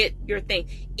to get your thing.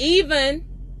 Even,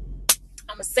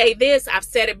 I'm going to say this, I've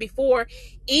said it before,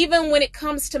 even when it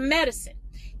comes to medicine.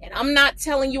 And I'm not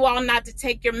telling you all not to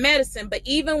take your medicine, but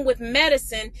even with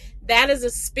medicine, that is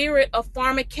a spirit of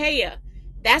pharmakeia.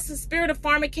 That's the spirit of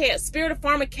pharmakeia. Spirit of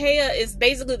pharmakeia is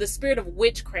basically the spirit of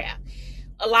witchcraft.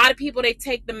 A lot of people, they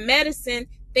take the medicine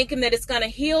thinking that it's going to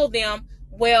heal them.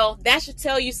 Well, that should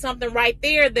tell you something right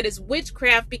there, that is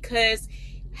witchcraft, because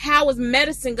how is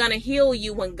medicine going to heal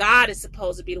you when God is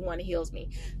supposed to be the one that heals me?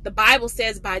 The Bible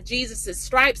says by Jesus'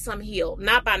 stripes I'm healed,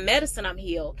 not by medicine I'm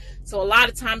healed. So a lot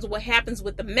of times what happens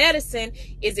with the medicine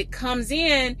is it comes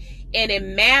in and it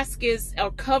masks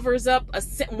or covers up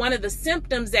one of the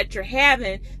symptoms that you're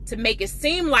having to make it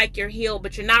seem like you're healed,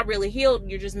 but you're not really healed.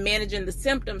 You're just managing the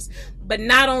symptoms. But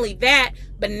not only that,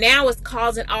 but now it's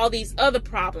causing all these other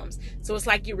problems. So it's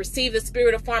like you receive the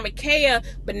spirit of pharmakeia,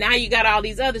 but now you got all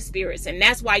these other spirits. And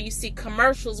that's why you see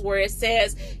commercials where it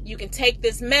says you can take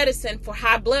this medicine for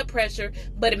high blood pressure,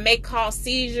 but it may cause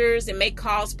seizures, it may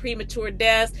cause premature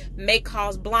death, may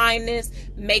cause blindness,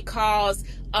 may cause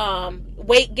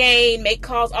weight gain, may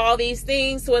cause all these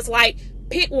things. So it's like,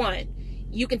 pick one.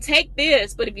 You can take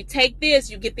this, but if you take this,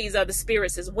 you get these other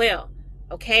spirits as well.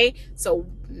 Okay? So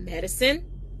medicine,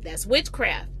 that's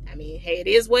witchcraft. I mean, hey, it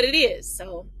is what it is.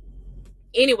 So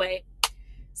anyway,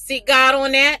 seek God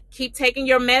on that. Keep taking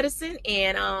your medicine.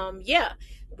 And yeah,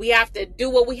 we have to do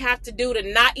what we have to do to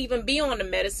not even be on the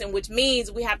medicine, which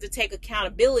means we have to take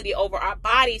accountability over our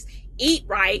bodies, eat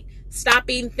right, stop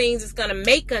eating things that's going to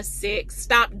make us sick,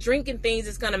 stop drinking things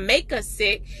that's going to make us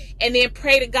sick, and then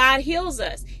pray that God heals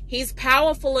us. He's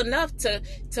powerful enough to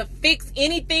fix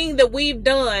anything that we've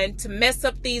done to mess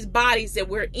up these bodies that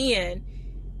we're in.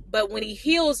 But when he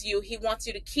heals you, he wants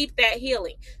you to keep that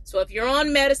healing. So if you're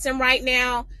on medicine right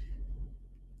now,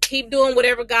 keep doing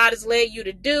whatever God has led you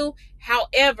to do.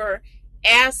 However,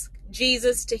 Ask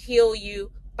Jesus to heal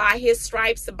you. By his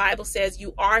stripes, the Bible says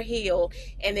you are healed.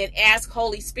 And then ask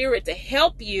Holy Spirit to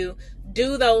help you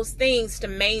do those things to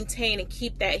maintain and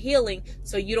keep that healing,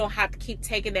 so you don't have to keep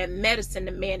taking that medicine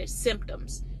to manage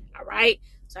symptoms. All right?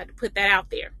 So I had to put that out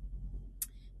there.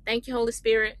 Thank you, Holy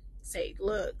Spirit. Say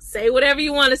whatever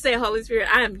you want to say, Holy Spirit.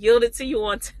 I am yielded to you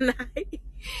on tonight.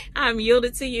 I'm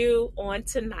yielded to you on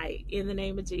tonight in the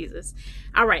name of Jesus.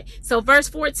 All right. So verse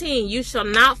 14, you shall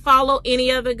not follow any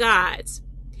other gods.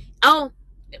 Oh,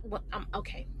 well,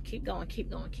 okay. Keep going.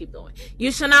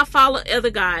 You shall not follow other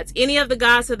gods, any of the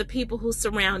gods of the people who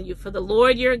surround you. For the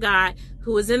Lord your God,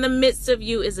 who is in the midst of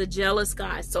you, is a jealous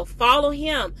God. So follow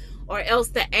him, or else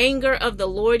the anger of the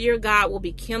Lord your God will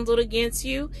be kindled against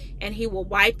you, and he will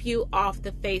wipe you off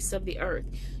the face of the earth.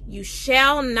 You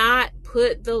shall not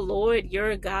put the Lord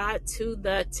your God to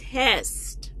the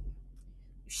test.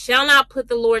 You shall not put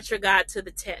the Lord your God to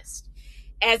the test,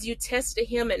 as you tested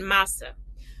him at Massah.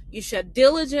 You shall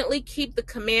diligently keep the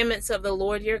commandments of the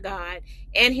Lord your God,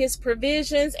 and his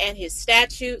provisions and his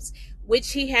statutes,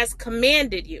 which he has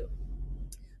commanded you.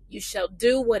 You shall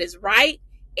do what is right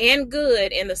and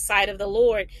good in the sight of the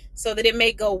Lord, so that it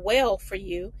may go well for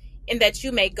you, and that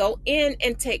you may go in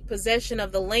and take possession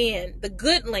of the land, the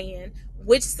good land,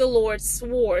 which the Lord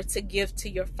swore to give to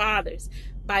your fathers,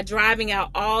 by driving out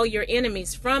all your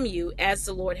enemies from you, as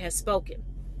the Lord has spoken.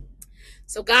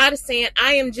 So God is saying,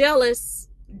 I am jealous.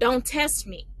 Don't test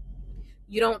me.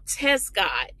 You don't test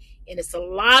God. And it's a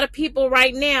lot of people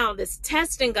right now that's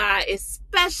testing God,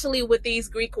 especially with these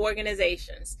Greek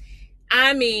organizations.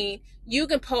 I mean, you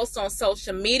can post on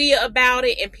social media about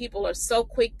it, and people are so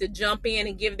quick to jump in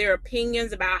and give their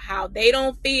opinions about how they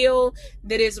don't feel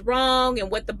that it's wrong,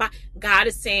 and what God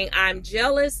is saying, I'm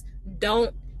jealous.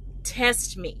 Don't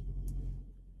test me.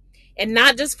 And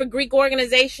not just for Greek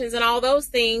organizations and all those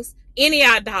things, any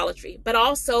idolatry, but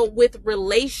also with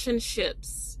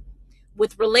relationships,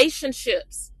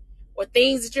 or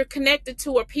things that you're connected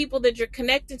to, or people that you're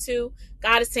connected to.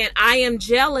 God is saying, I am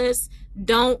jealous.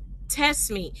 Don't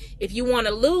test me. If you want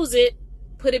to lose it,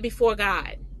 put it before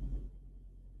God.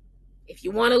 If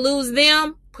you want to lose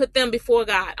them, put them before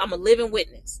God. I'm a living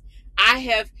witness. I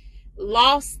have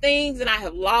lost things, and I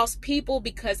have lost people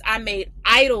because I made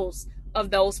idols of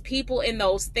those people and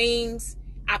those things.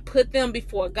 I put them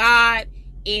before God,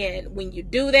 and when you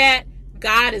do that,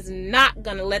 God is not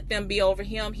going to let them be over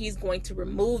him. He's going to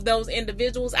remove those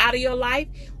individuals out of your life,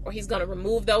 or he's going to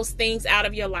remove those things out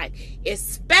of your life,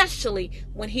 especially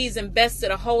when he's invested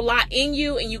a whole lot in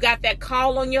you, and you got that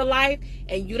call on your life,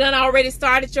 and you done already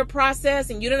started your process,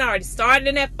 and you done already started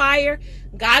in that fire.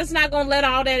 God is not going to let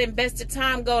all that invested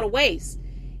time go to waste.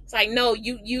 It's like, no,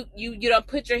 you don't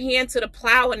put your hand to the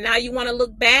plow, and now you want to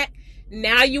look back.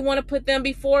 Now you want to put them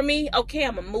before me? Okay,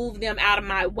 I'm going to move them out of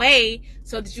my way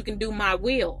so that you can do my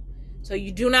will. So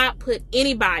you do not put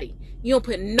anybody. You don't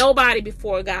put nobody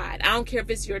before God. I don't care if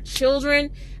it's your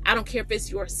children. I don't care if it's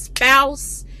your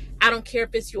spouse. I don't care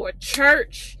if it's your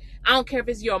church. I don't care if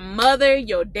it's your mother,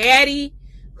 your daddy,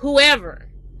 whoever.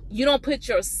 You don't put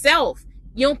yourself.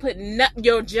 You don't put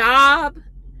your job.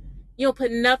 You don't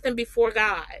put nothing before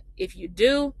God. If you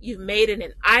do, you've made it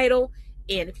an idol.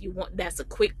 And if you want, that's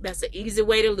an easy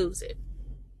way to lose it.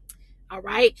 All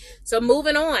right. So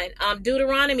moving on,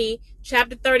 Deuteronomy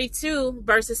chapter 32,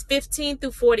 verses 15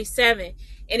 through 47.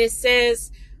 And it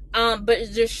says, but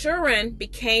Jeshurun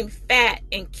became fat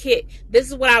and kicked. This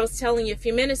is what I was telling you a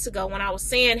few minutes ago when I was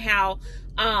saying how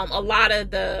a lot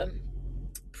of the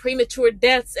premature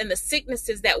deaths and the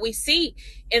sicknesses that we see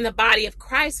in the body of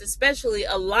Christ, especially,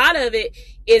 a lot of it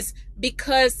is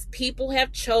because people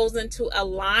have chosen to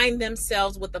align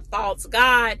themselves with the false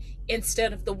God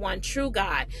instead of the one true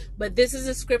God. But this is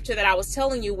a scripture that I was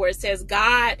telling you where it says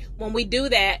God, when we do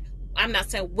that, I'm not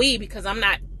saying we, because I'm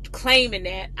not claiming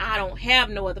that I don't have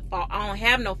no other fault. I don't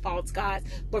have no false gods.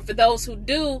 But for those who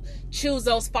do choose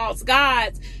those false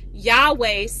gods,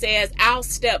 Yahweh says, I'll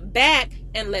step back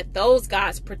and let those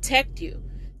gods protect you.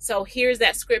 So here's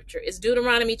that scripture. It's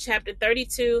Deuteronomy chapter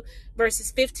 32,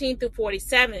 verses 15 through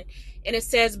 47. And it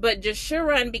says, but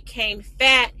Jeshurun became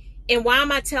fat. And why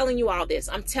am I telling you all this?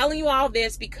 I'm telling you all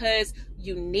this because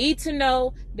you need to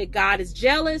know that God is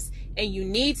jealous, and you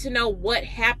need to know what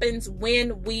happens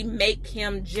when we make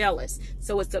him jealous.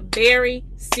 So it's a very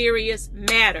serious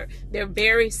matter. There are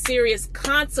very serious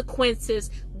consequences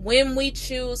when we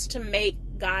choose to make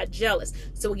God jealous.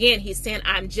 So again, he's saying,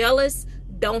 I'm jealous.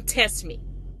 Don't test me.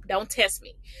 Don't test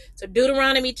me. So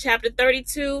Deuteronomy chapter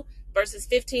 32, verses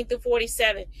 15 through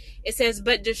 47. It says,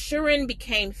 but Jeshurun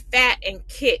became fat and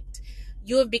kicked.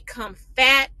 You have become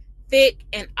fat, thick,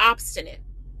 and obstinate.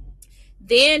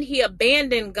 Then he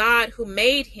abandoned God who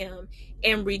made him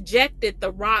and rejected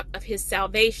the rock of his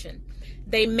salvation.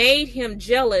 They made him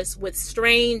jealous with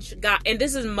strange God. And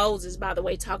this is Moses, by the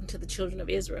way, talking to the children of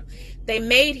Israel. They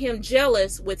made him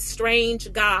jealous with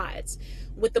strange gods.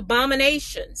 With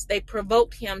abominations, they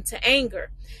provoked him to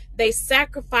anger. They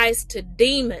sacrificed to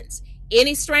demons.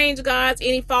 Any strange gods,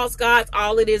 any false gods,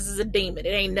 all it is a demon. It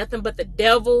ain't nothing but the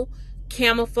devil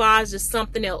camouflaged as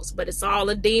something else, but it's all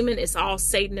a demon. It's all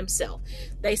Satan himself.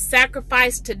 They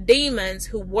sacrificed to demons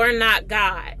who were not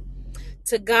God,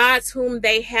 to gods whom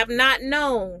they have not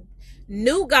known,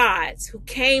 new gods who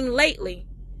came lately.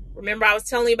 Remember, I was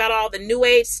telling you about all the new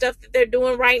age stuff that they're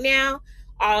doing right now,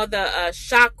 all the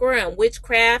chakra and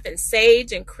witchcraft and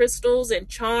sage and crystals and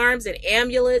charms and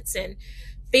amulets and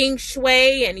feng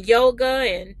shui and yoga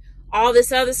and all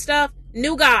this other stuff.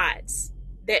 New gods,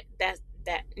 that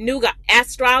new god,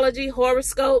 astrology,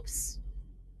 horoscopes,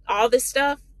 all this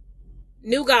stuff.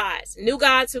 New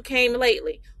gods who came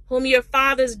lately, whom your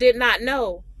fathers did not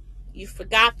know. You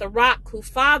forgot the rock who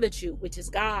fathered you, which is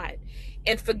God,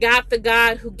 and forgot the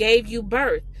God who gave you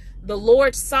birth. The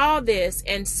Lord saw this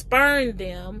and spurned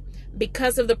them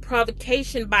because of the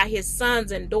provocation by his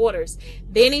sons and daughters.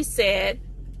 Then he said,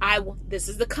 this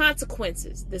is the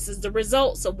consequences. This is the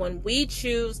result. So when we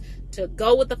choose to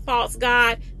go with the false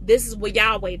God, this is what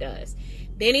Yahweh does.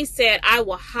 Then he said, I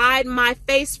will hide my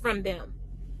face from them.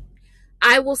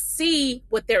 I will see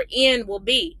what their end will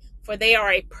be, for they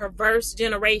are a perverse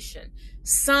generation,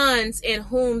 sons in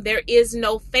whom there is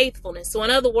no faithfulness. So in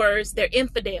other words, they're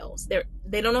infidels.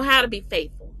 They don't know how to be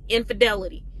faithful.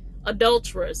 Infidelity,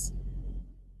 adulterers,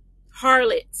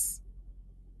 harlots,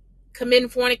 committing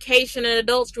fornication and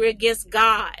adultery against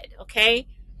God. Okay?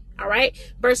 All right?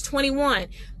 Verse 21,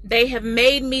 they have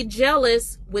made me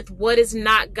jealous with what is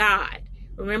not God.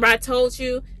 Remember I told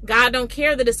you, God don't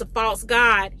care that it's a false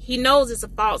God. He knows it's a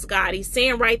false God. He's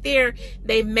saying right there,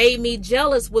 they've made me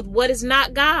jealous with what is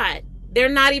not God. They're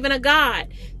not even a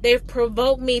God. They've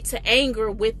provoked me to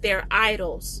anger with their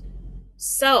idols.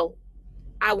 So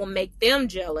I will make them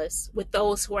jealous with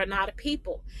those who are not a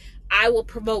people. I will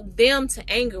provoke them to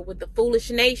anger with the foolish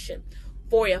nation.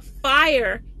 For a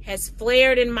fire has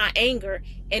flared in my anger,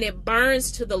 and it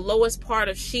burns to the lowest part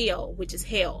of Sheol, which is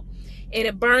hell. And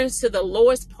it burns to the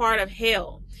lowest part of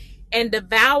hell, and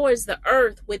devours the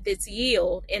earth with its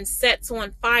yield, and sets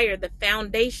on fire the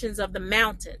foundations of the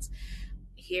mountains.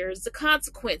 Here's the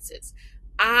consequences.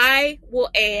 I will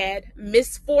add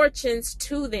misfortunes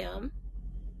to them.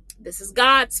 This is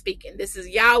God speaking. This is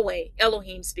Yahweh,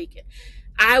 Elohim speaking.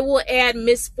 I will add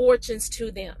misfortunes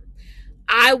to them.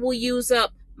 I will use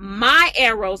up my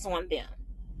arrows on them.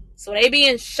 So they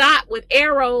being shot with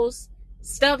arrows,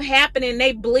 stuff happening,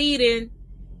 they bleeding,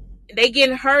 they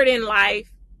getting hurt in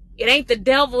life. It ain't the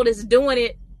devil that's doing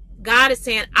it. God is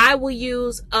saying, I will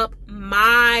use up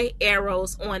my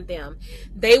arrows on them.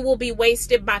 They will be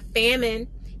wasted by famine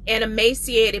and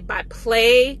emaciated by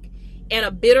plague and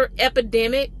a bitter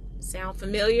epidemic. Sound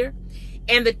familiar?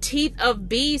 And the teeth of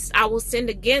beasts I will send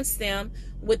against them,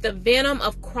 with the venom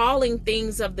of crawling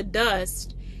things of the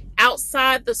dust.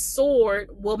 Outside the sword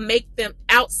will make them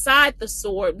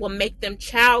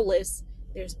childless.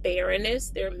 There's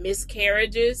barrenness, there are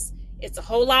miscarriages. It's a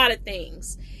whole lot of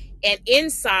things. And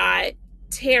inside,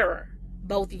 terror,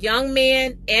 both young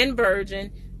man and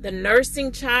virgin, the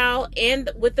nursing child and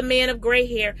with the man of gray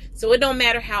hair. So it don't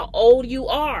matter how old you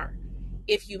are.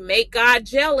 If you make God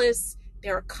jealous,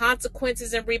 there are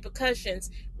consequences and repercussions.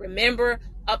 Remember,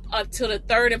 up to the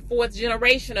third and fourth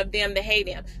generation of them that hate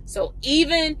him. So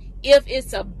even if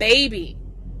it's a baby,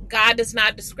 God does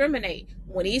not discriminate.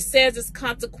 When he says it's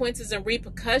consequences and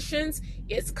repercussions,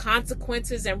 it's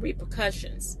consequences and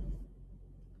repercussions.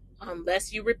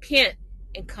 Unless you repent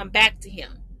and come back to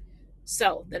him.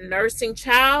 So the nursing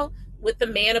child with the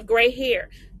man of gray hair,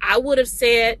 I would have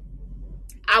said,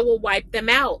 I will wipe them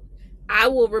out. I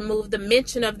will remove the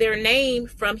mention of their name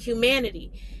from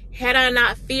humanity. Had I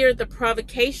not feared the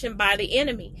provocation by the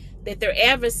enemy, that their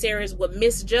adversaries would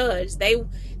misjudge,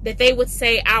 that they would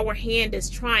say our hand is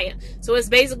triumph. So it's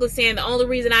basically saying the only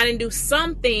reason I didn't do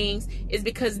some things is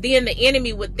because then the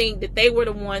enemy would think that they were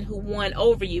the one who won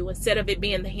over you, instead of it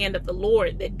being the hand of the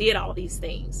Lord that did all these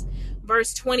things.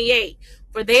 Verse 28,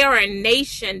 for they are a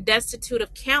nation destitute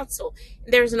of counsel,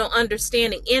 and there's no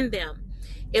understanding in them.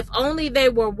 If only they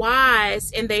were wise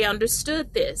and they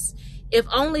understood this. If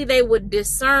only they would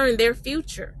discern their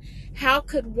future. How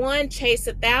could one chase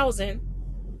 1,000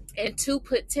 and two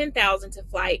put 10,000 to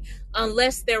flight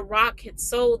unless their rock had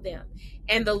sold them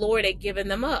and the Lord had given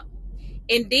them up?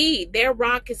 Indeed, their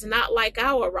rock is not like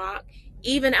our rock.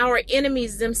 Even our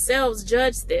enemies themselves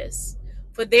judge this.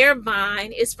 For their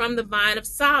vine is from the vine of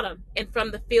Sodom and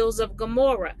from the fields of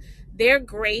Gomorrah. Their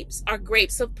grapes are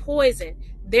grapes of poison,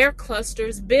 their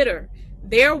clusters bitter.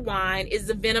 Their wine is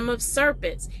the venom of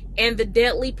serpents and the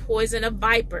deadly poison of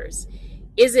vipers.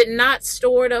 Is it not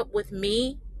stored up with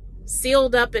me,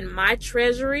 sealed up in my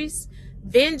treasuries?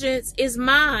 Vengeance is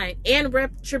mine and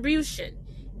retribution.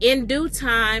 In due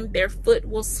time their foot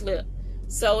will slip.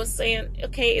 So it's saying,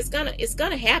 okay, it's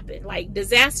gonna happen. Like,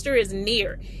 disaster is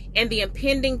near, and the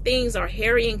impending things are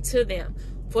hurrying to them.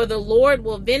 For the Lord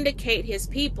will vindicate his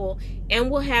people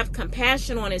and will have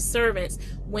compassion on his servants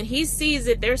when he sees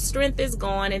that their strength is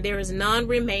gone and there is none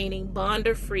remaining, bond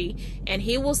or free. And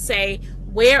he will say,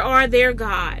 where are their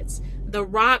gods? The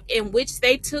rock in which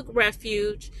they took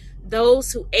refuge,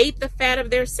 those who ate the fat of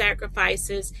their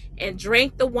sacrifices and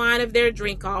drank the wine of their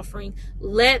drink offering.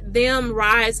 Let them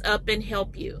rise up and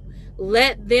help you.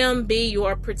 Let them be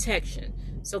your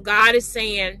protection. So God is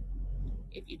saying,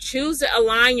 if you choose to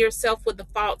align yourself with the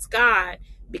false God,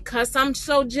 because I'm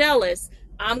so jealous,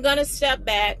 I'm going to step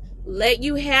back, let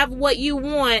you have what you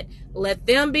want, let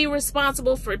them be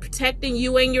responsible for protecting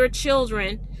you and your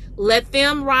children, let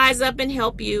them rise up and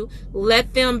help you,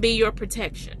 let them be your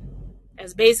protection.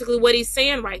 That's basically what he's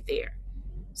saying right there.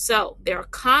 So there are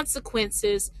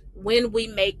consequences when we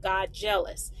make God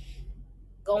jealous.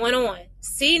 Going on.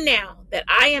 See now that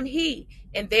I am he,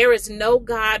 and there is no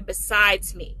God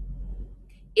besides me.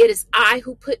 It is I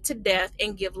who put to death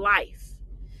and give life.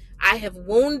 I have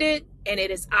wounded, and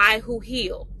it is I who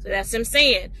heal. So that's him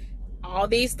saying, all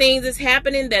these things is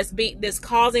happening that's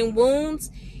causing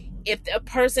wounds. If a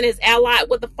person is allied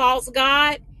with the false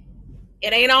God,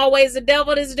 it ain't always the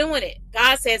devil that's doing it.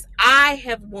 God says, I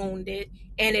have wounded,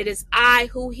 and it is I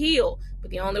who heal.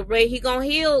 But the only way he gonna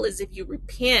heal is if you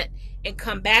repent and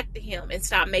come back to him and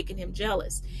stop making him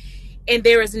jealous. And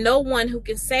there is no one who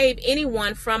can save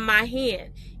anyone from my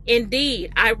hand.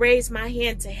 Indeed, I raise my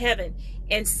hand to heaven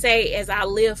and say, as I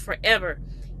live forever,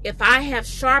 if I have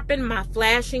sharpened my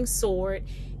flashing sword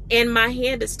and my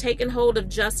hand has taken hold of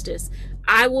justice,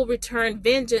 I will return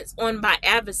vengeance on my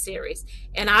adversaries,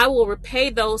 and I will repay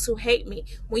those who hate me.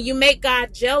 When you make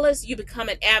God jealous, you become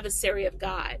an adversary of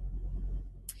God.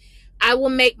 I will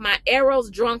make my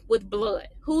arrows drunk with blood.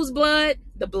 Whose blood?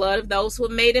 The blood of those who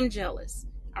have made him jealous.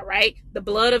 All right? The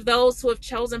blood of those who have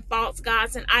chosen false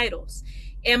gods and idols.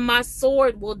 And my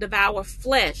sword will devour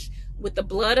flesh with the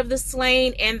blood of the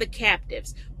slain and the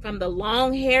captives, from the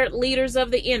long-haired leaders of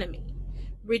the enemy.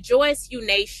 Rejoice, you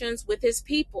nations, with his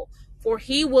people, for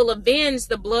he will avenge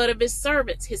the blood of his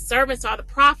servants. His servants are the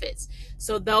prophets.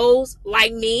 So those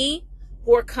like me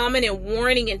who are coming and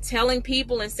warning and telling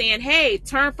people and saying, hey,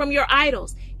 turn from your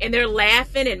idols. And they're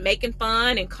laughing and making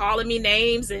fun and calling me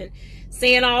names and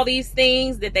saying all these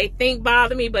things that they think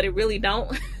bother me, but it really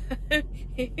don't.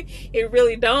 It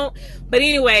really don't. But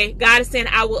anyway, God is saying,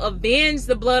 I will avenge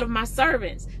the blood of my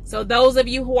servants. So those of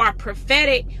you who are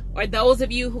prophetic, or those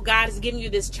of you who God has given you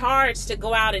this charge to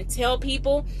go out and tell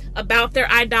people about their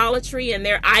idolatry and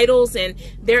their idols, and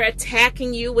they're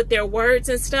attacking you with their words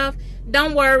and stuff,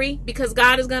 don't worry, because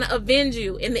God is going to avenge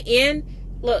you. In the end,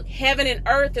 look, heaven and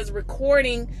earth is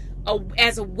recording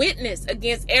as a witness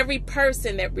against every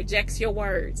person that rejects your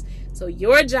words. So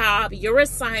your job, your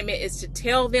assignment is to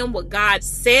tell them what God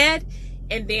said,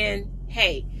 and then,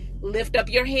 hey, lift up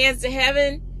your hands to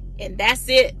heaven, and that's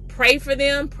it. Pray for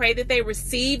them. Pray that they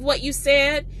receive what you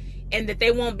said and that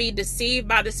they won't be deceived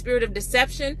by the spirit of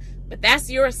deception. But that's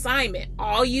your assignment.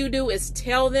 All you do is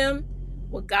tell them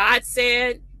what God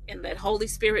said and let Holy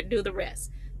Spirit do the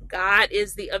rest. God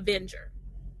is the avenger.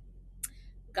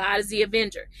 God is the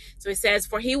avenger. So he says,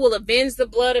 for he will avenge the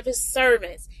blood of his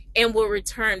servants and will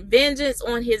return vengeance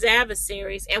on his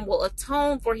adversaries and will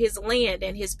atone for his land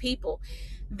and his people.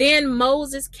 Then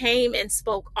Moses came and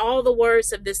spoke all the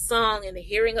words of this song in the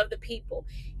hearing of the people,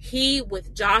 he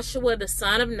with Joshua the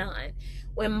son of Nun.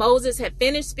 When Moses had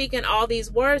finished speaking all these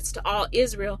words to all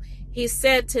Israel, he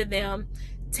said to them,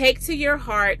 take to your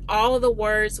heart all the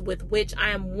words with which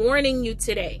I am warning you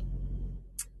today,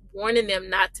 warning them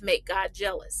not to make God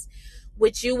jealous,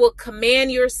 which you will command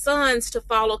your sons to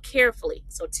follow carefully.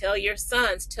 So tell your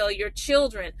sons, tell your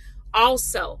children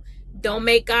also, don't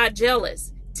make God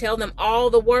jealous. Tell them all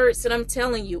the words that I'm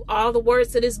telling you, all the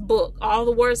words of this book, all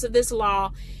the words of this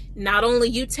law. Not only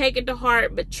you take it to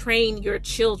heart, but train your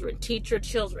children, teach your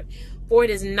children. For it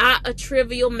is not a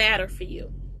trivial matter for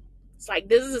you. It's like,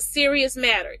 this is a serious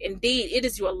matter. Indeed, it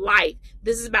is your life.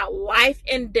 This is about life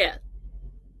and death.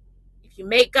 If you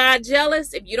make God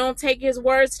jealous, if you don't take his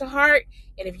words to heart,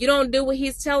 and if you don't do what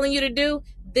he's telling you to do,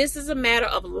 this is a matter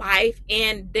of life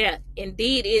and death.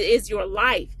 Indeed, it is your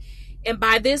life. And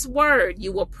by this word,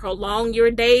 you will prolong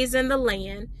your days in the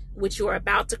land which you are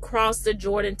about to cross the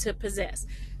Jordan to possess.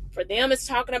 For them, it's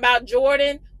talking about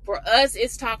Jordan. For us,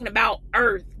 it's talking about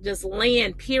earth, just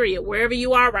land, period, wherever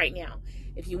you are right now.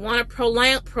 If you want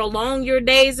to prolong your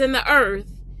days in the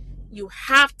earth, you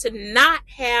have to not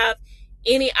have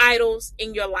any idols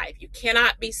in your life. You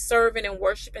cannot be serving and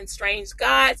worshiping strange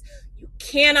gods. You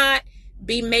cannot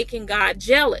be making God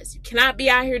jealous. You cannot be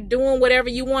out here doing whatever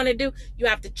you want to do. You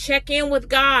have to check in with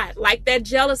God like that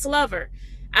jealous lover.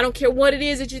 I don't care what it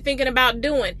is that you're thinking about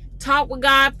doing. Talk with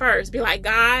God first. Be like,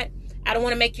 God, I don't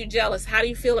want to make you jealous. How do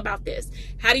you feel about this?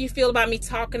 How do you feel about me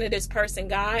talking to this person,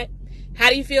 God? How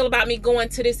do you feel about me going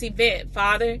to this event,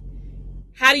 Father?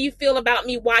 How do you feel about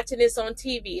me watching this on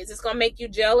TV? Is this going to make you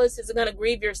jealous? Is it going to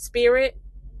grieve your spirit?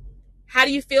 How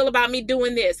do you feel about me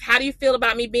doing this? How do you feel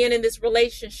about me being in this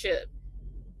relationship?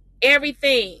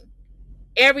 Everything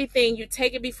you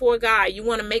take it before God. You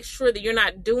want to make sure that you're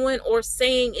not doing or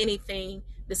saying anything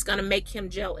that's going to make him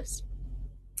jealous.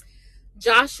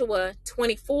 Joshua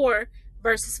 24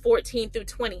 verses 14 through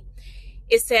 20.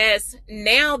 It says,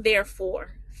 now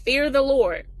therefore, fear the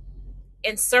Lord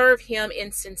and serve him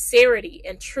in sincerity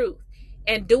and truth,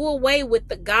 and do away with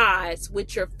the gods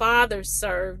which your fathers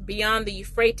served beyond the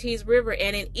Euphrates River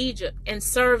and in Egypt, and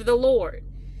serve the Lord.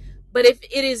 But if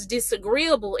it is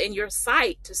disagreeable in your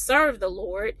sight to serve the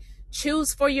Lord,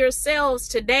 choose for yourselves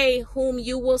today whom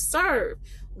you will serve,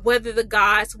 whether the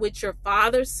gods which your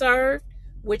fathers served,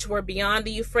 which were beyond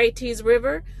the Euphrates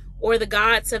River, or the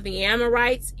gods of the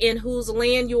Amorites in whose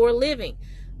land you are living.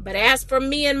 But as for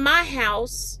me and my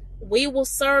house, we will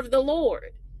serve the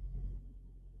Lord.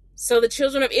 So the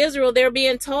children of Israel, they're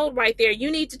being told right there,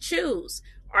 you need to choose.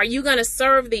 Are you going to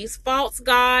serve these false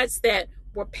gods that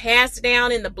were passed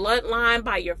down in the bloodline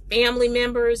by your family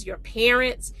members, your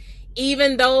parents,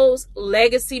 even those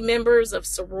legacy members of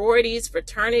sororities,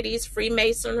 fraternities,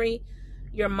 Freemasonry?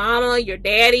 Your mama, your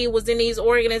daddy was in these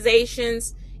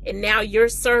organizations, and now you're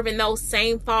serving those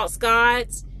same false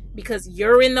gods because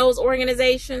you're in those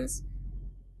organizations,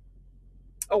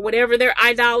 or whatever their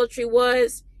idolatry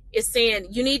was. Is saying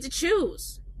you need to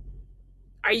choose.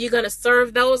 Are you going to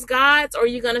serve those gods, or are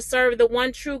you going to serve the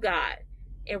one true God?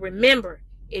 And remember,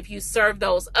 if you serve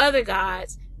those other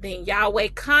gods, then Yahweh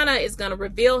Kanna is going to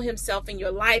reveal himself in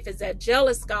your life as that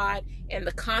jealous God, and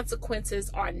the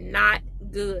consequences are not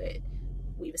good.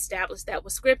 We've established that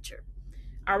with scripture.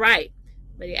 All right.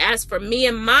 But as for me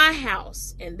and my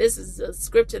house, and this is the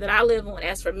scripture that I live on,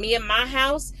 as for me and my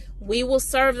house, we will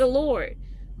serve the Lord.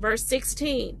 Verse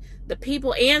 16, the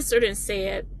people answered and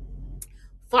said,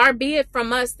 far be it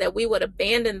from us that we would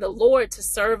abandon the Lord to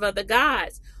serve other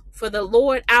gods. For the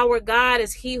Lord our God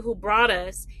is he who brought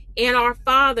us and our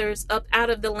fathers up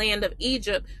out of the land of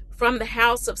Egypt from the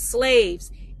house of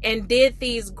slaves, and did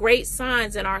these great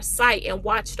signs in our sight, and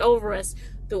watched over us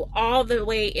through all the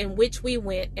way in which we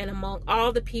went, and among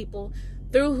all the people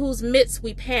through whose midst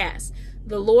we passed.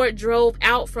 The Lord drove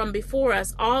out from before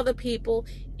us all the people,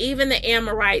 even the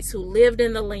Amorites who lived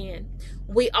in the land.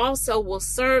 We also will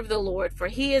serve the Lord, for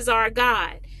he is our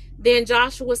God. Then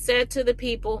Joshua said to the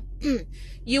people,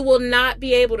 you will not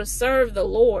be able to serve the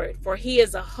Lord, for he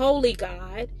is a holy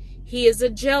God. He is a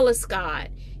jealous God.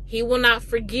 He will not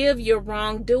forgive your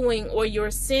wrongdoing or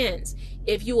your sins.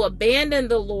 If you abandon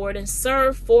the Lord and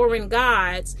serve foreign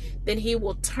gods, then he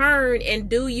will turn and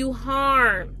do you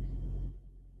harm.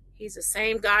 He's the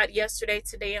same God yesterday,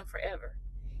 today, and forever.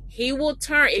 He will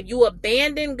turn. If you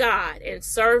abandon God and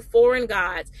serve foreign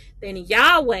gods, then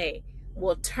Yahweh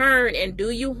will turn and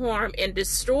do you harm and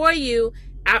destroy you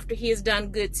after he has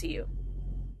done good to you.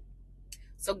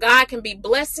 So God can be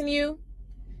blessing you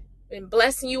and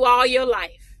blessing you all your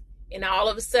life, and all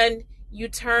of a sudden you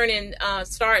turn and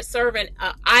start serving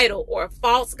an idol or a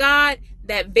false god.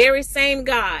 That very same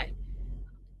God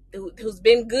who's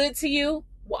been good to you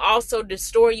will also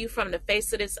destroy you from the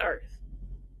face of this earth.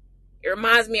 It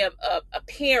reminds me of a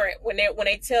parent when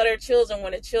they tell their children,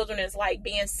 when the children is like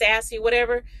being sassy or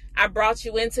whatever, I brought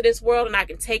you into this world and I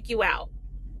can take you out.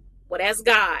 Well, that's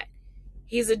God.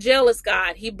 He's a jealous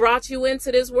God. He brought you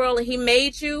into this world and he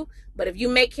made you, but if you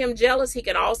make him jealous, he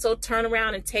can also turn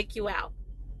around and take you out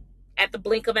at the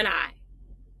blink of an eye.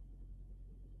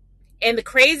 And the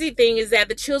crazy thing is that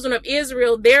the children of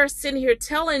Israel, they're sitting here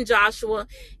telling Joshua,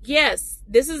 yes,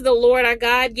 this is the Lord our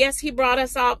God. Yes, he brought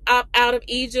us up out of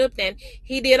Egypt, and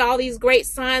he did all these great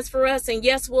signs for us. And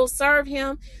yes, we'll serve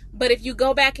him. But if you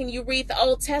go back and you read the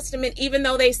Old Testament, even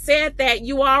though they said that,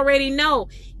 you already know,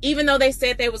 even though they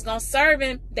said they was going to serve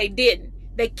him, they didn't.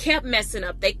 They kept messing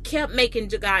up. They kept making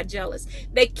God jealous.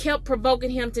 They kept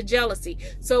provoking him to jealousy.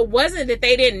 So it wasn't that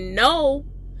they didn't know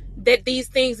that these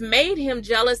things made him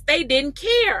jealous, they didn't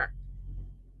care.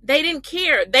 They didn't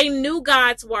care. They knew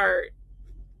God's word.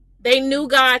 They knew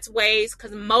God's ways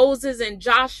because Moses and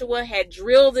Joshua had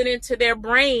drilled it into their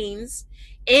brains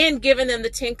and given them the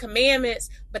 10 Commandments,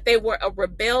 but they were a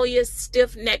rebellious,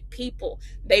 stiff-necked people.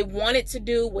 They wanted to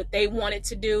do what they wanted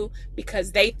to do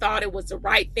because they thought it was the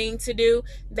right thing to do.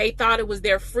 They thought it was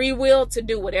their free will to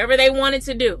do whatever they wanted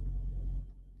to do.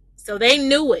 So they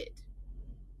knew it.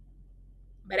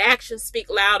 But actions speak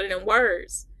louder than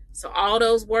words. So all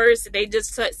those words that they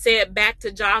just said back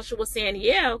to Joshua saying,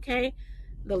 yeah, okay,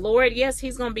 the Lord, yes,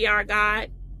 he's going to be our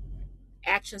God.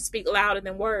 Actions speak louder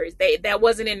than words. That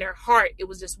wasn't in their heart. It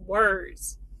was just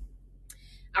words.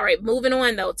 All right, moving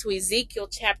on, though, to Ezekiel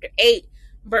chapter 8,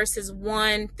 verses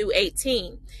 1 through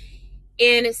 18.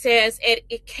 And it says, and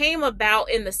it came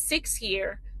about in the 6th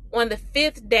year, on the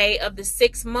 5th day of the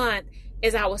 6th month,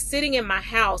 as I was sitting in my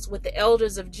house with the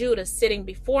elders of Judah sitting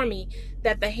before me,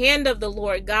 that the hand of the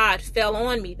Lord God fell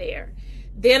on me there.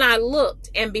 Then I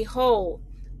looked, and behold,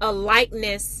 a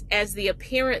likeness as the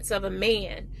appearance of a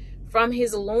man. From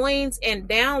his loins and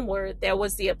downward there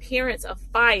was the appearance of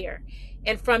fire,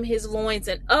 and from his loins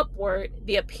and upward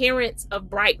the appearance of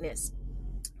brightness,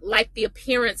 like the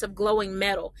appearance of glowing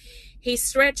metal. He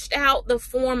stretched out the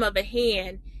form of a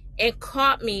hand and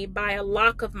caught me by a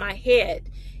lock of my head,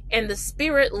 and the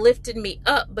Spirit lifted me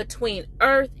up between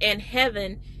earth and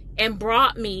heaven and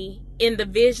brought me in the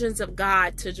visions of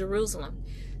God to Jerusalem,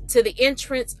 to the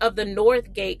entrance of the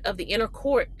north gate of the inner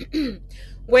court,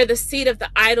 where the seat of the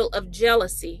idol of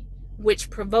jealousy, which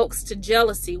provokes to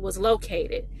jealousy, was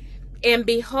located. And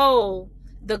behold,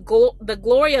 the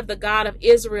glory of the God of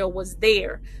Israel was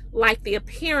there, like the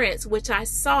appearance which I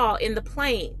saw in the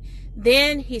plain.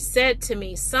 Then he said to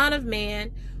me, Son of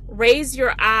man, raise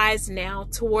your eyes now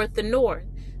toward the north.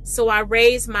 So I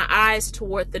raised my eyes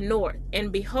toward the north,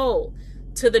 and behold,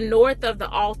 to the north of the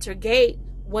altar gate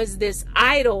was this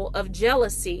idol of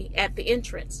jealousy at the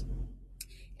entrance.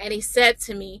 And he said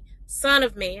to me, Son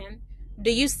of man,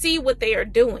 do you see what they are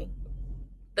doing?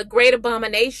 The great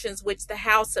abominations which the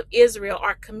house of Israel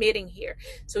are committing here.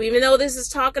 So even though this is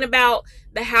talking about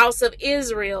the house of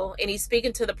Israel, and he's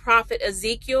speaking to the prophet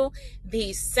Ezekiel,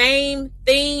 these same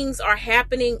things are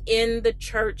happening in the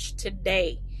church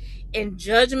today. And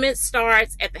judgment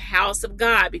starts at the house of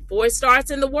God. Before it starts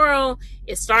in the world,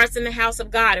 it starts in the house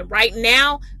of God. And right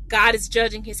now, God is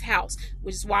judging his house,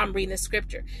 which is why I'm reading the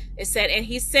scripture. It said, and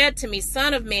he said to me,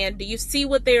 Son of man, do you see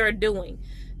what they are doing?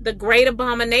 The great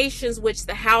abominations which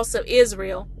the house of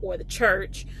Israel, or the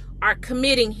church, are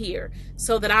committing here,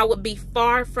 so that I would be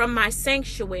far from my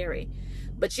sanctuary.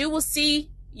 But you will see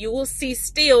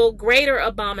still greater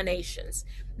abominations.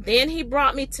 Then he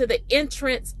brought me to the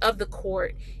entrance of the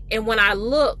court, and when I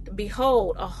looked,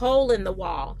 behold, a hole in the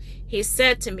wall. He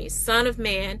said to me, Son of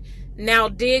man, now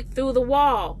dig through the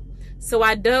wall. So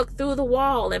I dug through the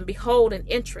wall, and behold, an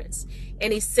entrance.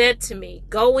 And he said to me,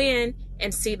 Go in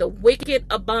and see the wicked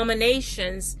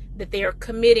abominations that they are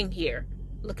committing here.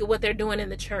 Look at what they're doing in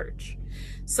the church.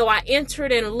 So I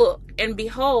entered and looked, and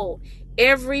behold,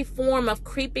 every form of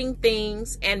creeping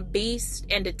things and beasts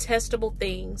and detestable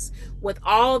things, with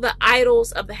all the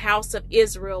idols of the house of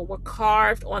Israel, were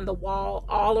carved on the wall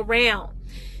all around.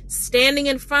 Standing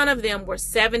in front of them were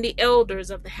 70 elders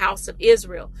of the house of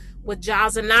Israel, with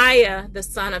Jazaniah the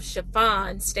son of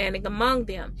Shaphan standing among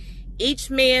them, each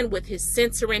man with his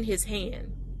censer in his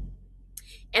hand,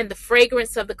 and the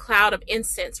fragrance of the cloud of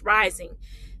incense rising.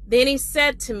 Then he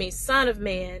said to me, Son of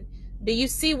man, do you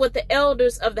see what the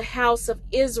elders of the house of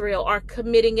Israel are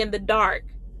committing in the dark?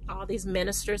 All these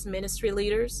ministers, ministry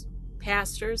leaders,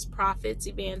 pastors, prophets,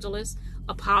 evangelists,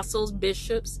 apostles,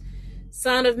 bishops.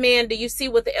 Son of man, do you see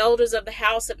what the elders of the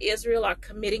house of Israel are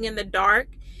committing in the dark?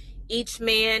 Each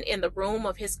man in the room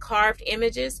of his carved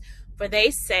images. For they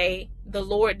say, the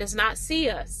Lord does not see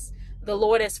us. The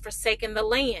Lord has forsaken the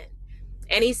land.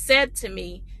 And he said to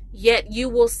me, Yet you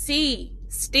will see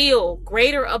still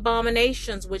greater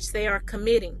abominations which they are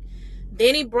committing.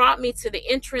 Then he brought me to the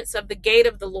entrance of the gate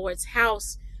of the Lord's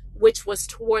house, which was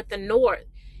toward the north.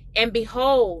 And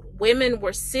behold, women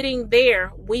were sitting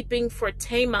there weeping for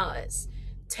Tammuz.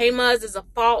 Tammuz is a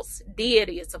false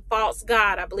deity. It's a false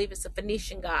god. I believe it's a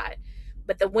Phoenician god.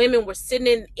 But the women were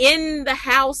sitting in the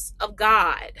house of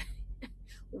God,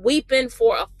 weeping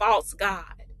for a false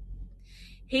god.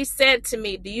 He said to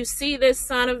me, Do you see this,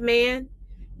 Son of man?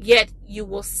 Yet you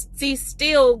will see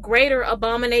still greater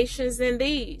abominations than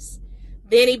these.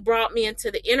 Then he brought me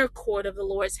into the inner court of the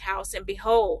Lord's house, and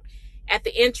behold, at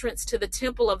the entrance to the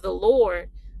temple of the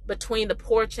Lord, between the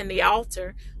porch and the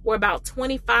altar, were about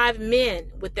 25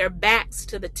 men with their backs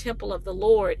to the temple of the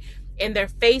Lord, and their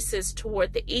faces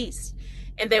toward the east.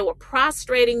 And they were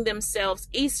prostrating themselves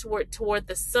eastward toward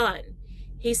the sun.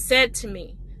 He said to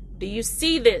me, "Do you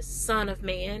see this, son of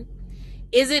man?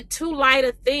 Is it too light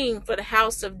a thing for the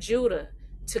house of Judah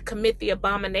to commit the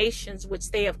abominations which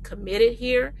they have committed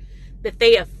here, that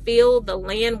they have filled the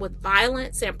land with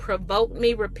violence and provoked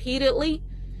me repeatedly?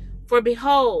 For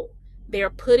behold, they are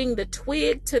putting the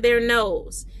twig to their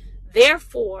nose.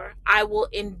 Therefore I will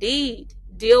indeed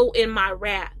deal in my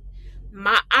wrath.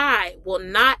 My eye will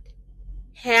not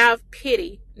have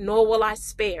pity, nor will I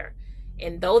spare.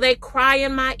 And though they cry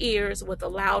in my ears with a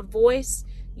loud voice,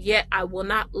 yet I will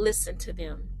not listen to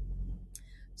them."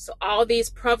 So all these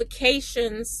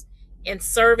provocations and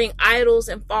serving idols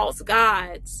and false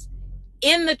gods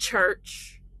in the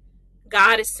church,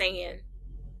 God is saying,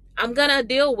 I'm going to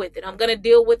deal with it. I'm going to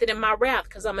deal with it in my wrath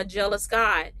because I'm a jealous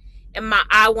God. And my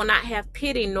eye will not have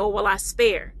pity, nor will I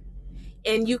spare.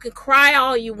 And you can cry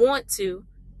all you want to.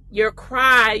 Your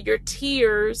cry, your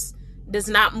tears does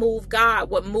not move God.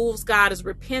 What moves God is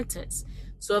repentance.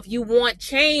 So if you want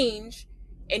change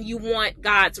and you want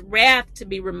God's wrath to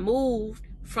be removed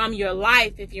from your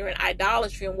life, if you're in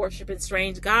idolatry and worshiping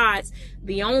strange gods,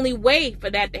 the only way for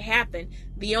that to happen,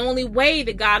 the only way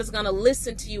that God is going to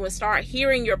listen to you and start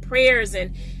hearing your prayers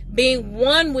and being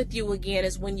one with you again,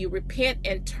 is when you repent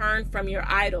and turn from your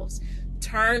idols,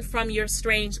 turn from your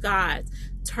strange gods,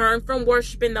 turn from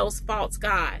worshiping those false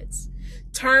gods,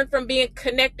 turn from being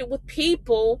connected with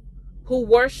people who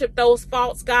worship those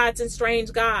false gods and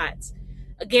strange gods.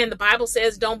 Again, the Bible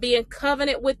says, don't be in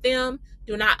covenant with them.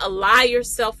 Do not ally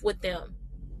yourself with them.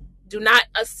 Do not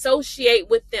associate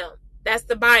with them. That's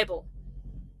the Bible.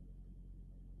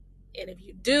 And if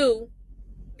you do,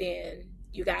 then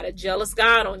you got a jealous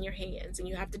God on your hands and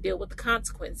you have to deal with the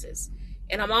consequences.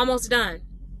 And I'm almost done.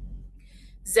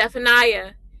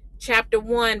 Zephaniah chapter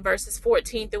 1, verses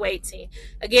 14 through 18.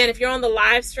 Again, if you're on the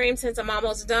live stream, since I'm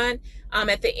almost done,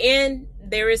 at the end,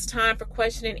 there is time for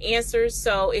question and answers.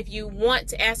 So if you want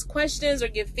to ask questions or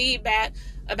give feedback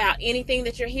about anything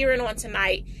that you're hearing on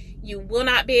tonight, you will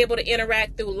not be able to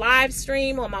interact through live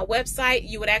stream on my website.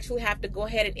 You would actually have to go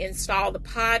ahead and install the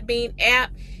Podbean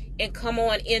app and come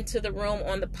on into the room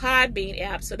on the Podbean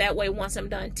app. So that way, once I'm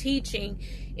done teaching,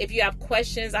 if you have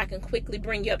questions, I can quickly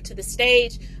bring you up to the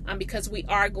stage, because we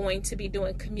are going to be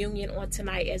doing communion on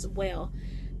tonight as well.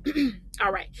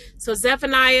 All right. So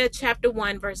Zephaniah chapter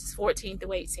 1, verses 14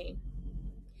 through 18.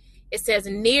 It says,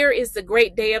 "Near is the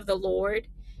great day of the Lord,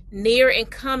 near and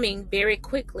coming very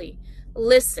quickly.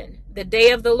 Listen, the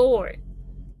day of the Lord.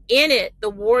 In it the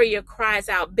warrior cries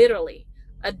out bitterly.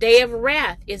 A day of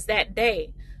wrath is that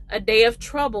day, a day of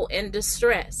trouble and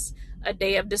distress, a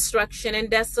day of destruction and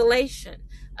desolation,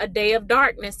 a day of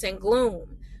darkness and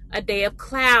gloom, a day of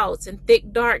clouds and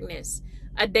thick darkness,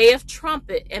 a day of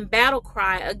trumpet and battle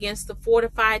cry against the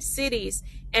fortified cities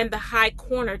and the high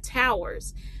corner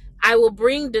towers. I will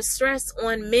bring distress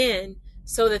on men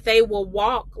so that they will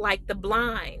walk like the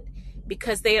blind,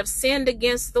 because they have sinned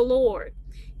against the Lord.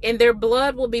 And their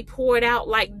blood will be poured out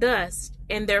like dust,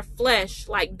 and their flesh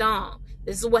like dung."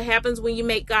 This is what happens when you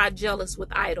make God jealous with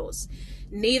idols.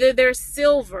 "Neither their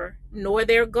silver nor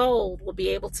their gold will be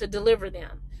able to deliver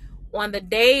them on the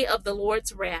day of the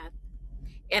Lord's wrath.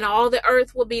 And all the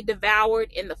earth will be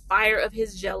devoured in the fire of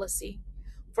his jealousy.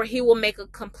 For he will make a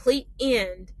complete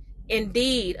end,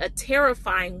 indeed a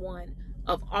terrifying one,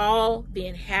 of all the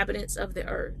inhabitants of the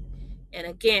earth." And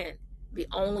again, the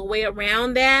only way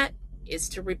around that is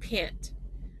to repent.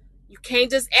 You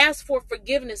can't just ask for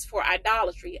forgiveness for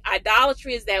idolatry.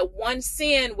 Idolatry is that one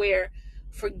sin where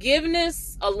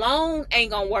forgiveness alone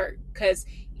ain't gonna work. Because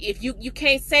if you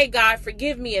can't say, "God,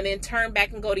 forgive me," and then turn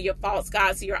back and go to your false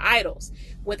gods or your idols.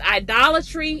 With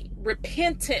idolatry,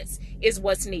 repentance is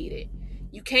what's needed.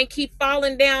 You can't keep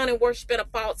falling down and worshiping a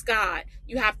false god.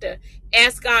 You have to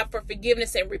ask God for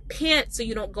forgiveness and repent so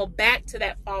you don't go back to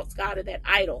that false god or that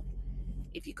idol.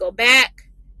 If you go back,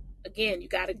 again, you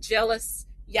got a jealous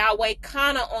Yahweh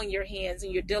Kanna on your hands,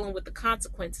 and you're dealing with the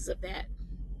consequences of that.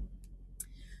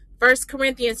 1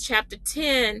 Corinthians chapter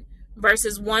 10,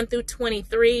 verses 1 through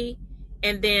 23.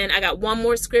 And then I got one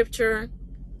more scripture,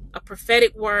 a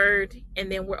prophetic word, and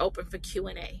then we're open for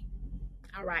Q&A.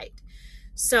 All right.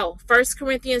 So 1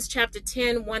 Corinthians chapter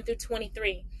 10, 1 through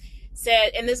 23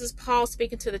 said, and this is Paul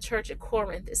speaking to the church at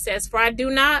Corinth. It says, "For I do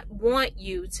not want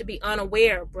you to be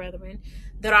unaware, brethren,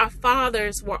 that our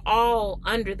fathers were all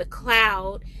under the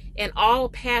cloud, and all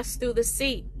passed through the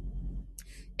sea,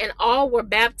 and all were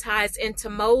baptized into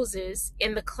Moses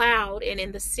in the cloud and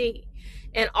in the sea,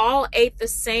 and all ate the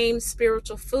same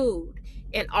spiritual food,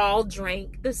 and all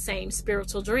drank the same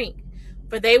spiritual drink.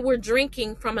 For they were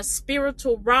drinking from a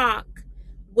spiritual rock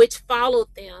which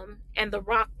followed them, and the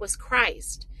rock was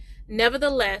Christ.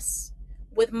 Nevertheless,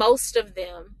 with most of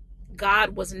them,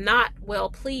 God was not well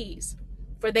pleased,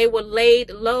 for they were laid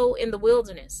low in the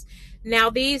wilderness. Now,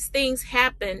 these things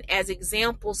happen as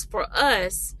examples for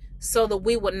us, so that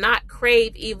we would not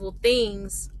crave evil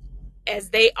things as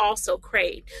they also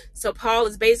craved. So Paul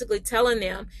is basically telling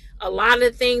them a lot of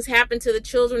the things happened to the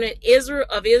children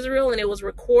of Israel, and it was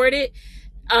recorded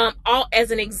all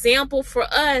as an example for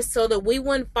us, so that we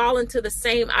wouldn't fall into the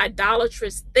same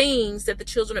idolatrous things that the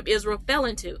children of Israel fell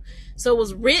into. So it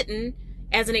was written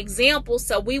as an example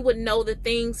so we would know the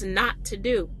things not to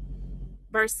do.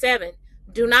 Verse 7,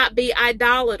 do not be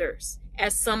idolaters,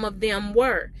 as some of them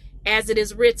were, as it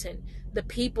is written, the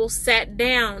people sat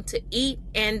down to eat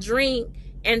and drink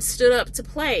and stood up to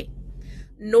play.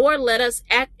 Nor let us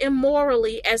act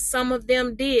immorally, as some of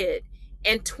them did,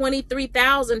 and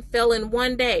 23,000 fell in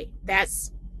one day.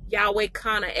 That's Yahweh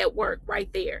Kanna at work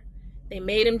right there. They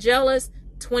made him jealous.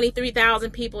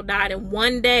 23,000 people died in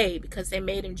one day because they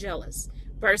made him jealous.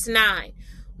 Verse 9,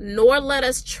 nor let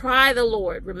us try the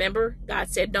Lord. Remember, God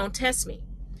said, don't test me.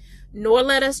 Nor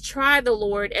let us try the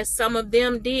Lord, as some of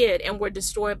them did and were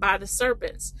destroyed by the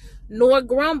serpents. Nor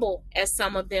grumble, as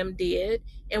some of them did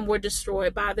and were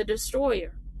destroyed by the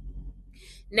destroyer.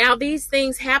 Now these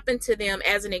things happened to them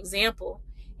as an example,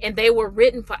 and they were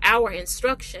written for our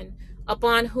instruction,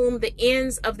 upon whom the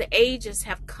ends of the ages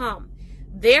have come.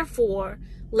 Therefore,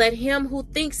 let him who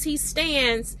thinks he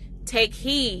stands take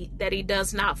heed that he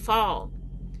does not fall.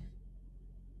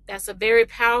 That's a very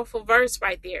powerful verse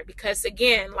right there, because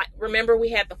again, like, remember we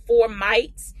had the 4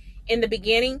 mights in the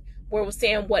beginning, where we're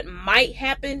saying what might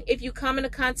happen if you come into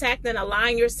contact and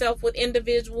align yourself with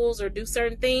individuals or do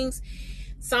certain things.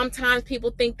 Sometimes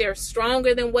people think they're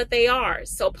stronger than what they are.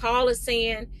 So Paul is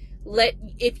saying,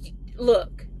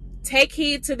 take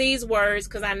heed to these words,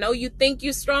 because I know you think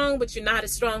you're strong, but you're not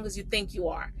as strong as you think you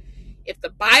are. If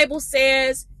the Bible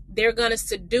says they're going to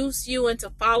seduce you into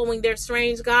following their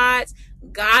strange gods,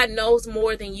 God knows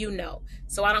more than you know.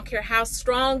 So I don't care how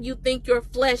strong you think your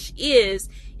flesh is.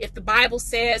 If the Bible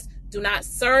says, do not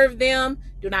serve them,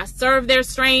 do not serve their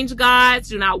strange gods,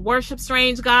 do not worship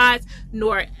strange gods,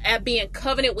 nor be in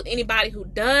covenant with anybody who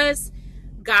does,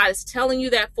 God is telling you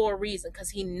that for a reason,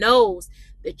 because he knows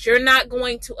that you're not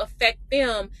going to affect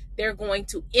them. They're going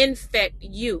to infect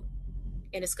you,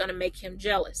 and it's going to make him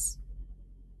jealous.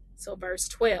 So verse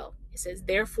 12, it says,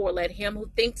 therefore let him who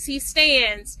thinks he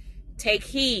stands take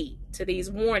heed to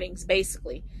these warnings,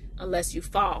 basically, unless you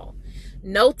fall.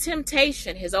 No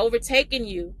temptation has overtaken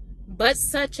you, but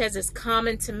such as is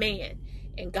common to man.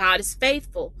 And God is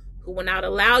faithful, who will not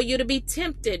allow you to be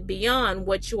tempted beyond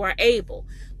what you are able,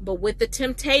 but with the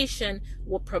temptation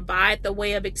will provide the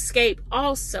way of escape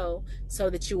also, so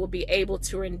that you will be able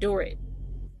to endure it.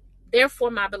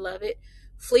 Therefore, my beloved,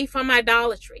 flee from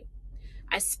idolatry.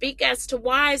 I speak as to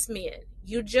wise men.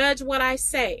 You judge what I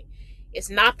say. Is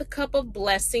not the cup of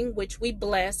blessing which we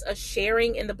bless a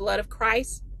sharing in the blood of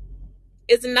Christ?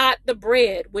 Is not the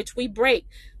bread which we break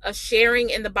a sharing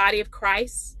in the body of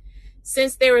Christ?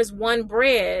 Since there is one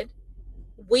bread,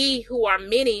 we who are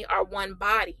many are one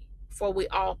body, for we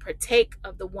all partake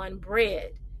of the one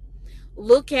bread.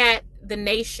 Look at the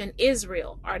nation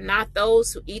Israel. Are not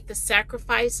those who eat the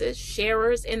sacrifices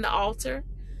sharers in the altar?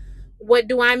 What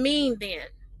do I mean then?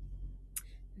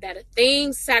 That a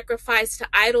thing sacrificed to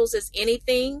idols is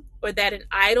anything, or that an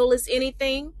idol is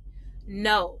anything?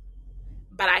 No.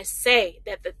 But I say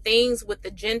that the things which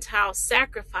the Gentiles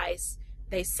sacrifice,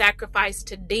 they sacrifice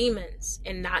to demons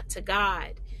and not to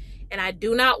God. And I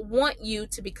do not want you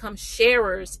to become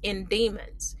sharers in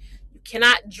demons. You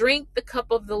cannot drink the cup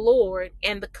of the Lord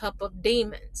and the cup of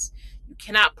demons. You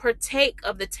cannot partake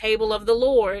of the table of the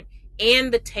Lord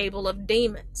and the table of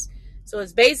demons. So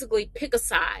it's basically pick a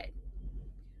side.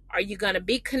 Are you going to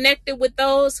be connected with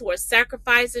those who are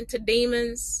sacrificing to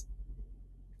demons,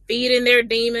 feeding their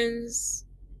demons,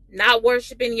 not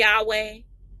worshiping Yahweh?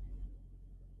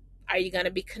 Are you going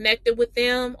to be connected with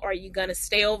them, or are you going to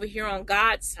stay over here on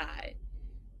God's side?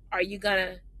 Are you going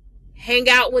to hang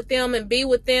out with them and be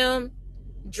with them,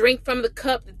 drink from the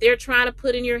cup that they're trying to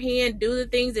put in your hand, do the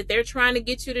things that they're trying to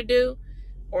get you to do?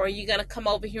 Or are you going to come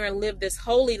over here and live this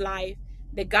holy life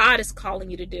that God is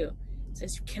calling you to do?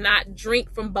 Since you cannot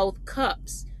drink from both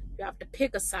cups, you have to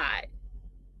pick a side,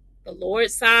 the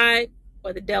Lord's side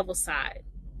or the devil's side.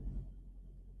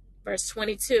 Verse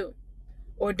 22,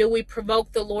 or do we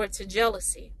provoke the Lord to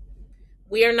jealousy?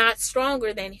 We are not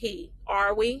stronger than he,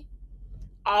 are we?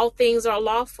 All things are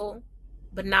lawful,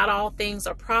 but not all things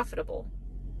are profitable.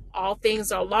 All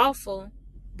things are lawful,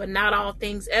 but not all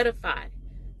things edify.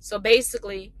 So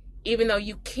basically, even though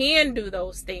you can do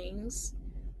those things,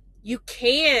 you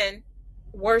can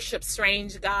worship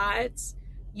strange gods,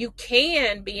 you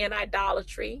can be in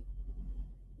idolatry,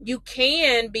 you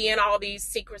can be in all these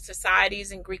secret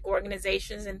societies and Greek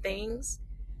organizations and things.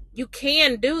 You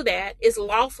can do that. It's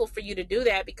lawful for you to do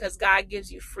that because God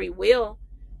gives you free will.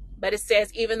 But it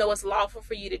says, even though it's lawful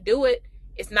for you to do it,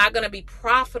 it's not going to be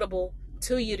profitable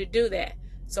to you to do that.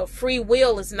 So free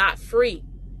will is not free.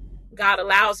 God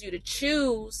allows you to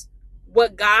choose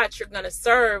what God you're going to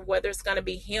serve, whether it's going to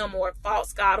be him or a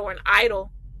false God or an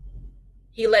idol.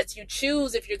 He lets you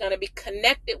choose if you're going to be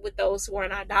connected with those who are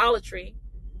in idolatry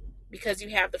because you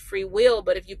have the free will.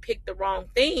 But if you pick the wrong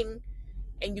thing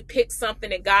and you pick something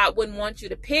that God wouldn't want you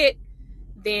to pick,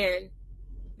 then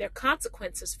there are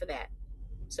consequences for that.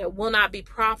 So it will not be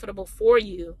profitable for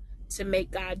you to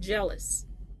make God jealous.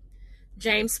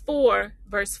 James 4,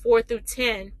 verse 4 through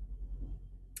 10,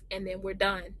 and then we're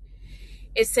done.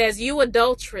 It says, "You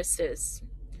adulteresses,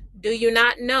 do you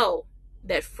not know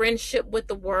that friendship with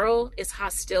the world is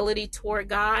hostility toward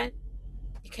God?"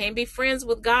 You can't be friends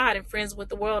with God and friends with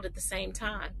the world at the same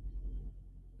time.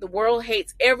 The world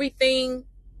hates everything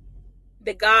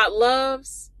that God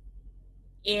loves,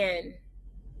 and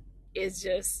it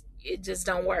just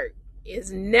don't work. It's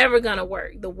never gonna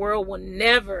work. The world will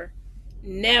never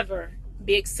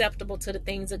be acceptable to the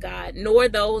things of God, nor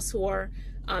those who are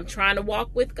trying to walk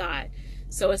with God.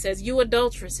 So it says, "You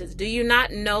adulteresses, do you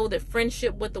not know that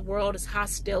friendship with the world is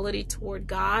hostility toward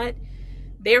God?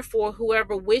 Therefore,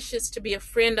 whoever wishes to be a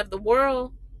friend of the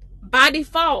world, by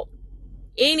default,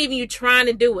 ain't even you trying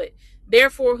to do it.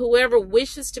 Therefore, whoever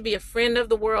wishes to be a friend of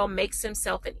the world makes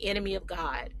himself an enemy of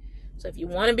God." So if you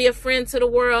want to be a friend to the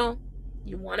world,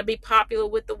 you want to be popular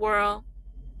with the world,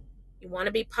 you want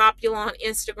to be popular on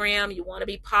Instagram, you want to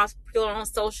be popular on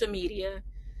social media,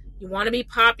 you want to be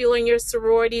popular in your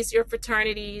sororities, your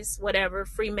fraternities, whatever,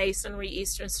 Freemasonry,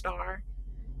 Eastern Star,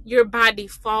 you're by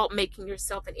default making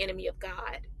yourself an enemy of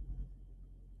God.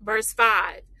 Verse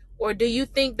 5, "Or do you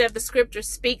think that the scripture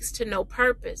speaks to no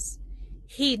purpose?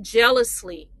 He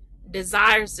jealously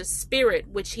desires the spirit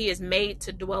which he has made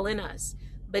to dwell in us,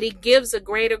 but he gives a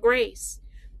greater grace.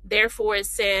 Therefore it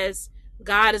says,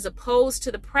 God is opposed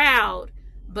to the proud,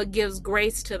 but gives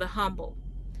grace to the humble.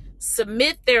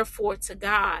 Submit therefore to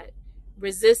God.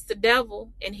 Resist the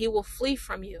devil, and he will flee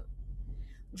from you.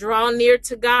 Draw near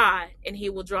to God, and he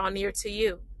will draw near to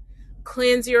you.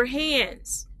 Cleanse your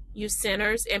hands, you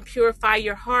sinners, and purify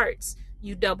your hearts,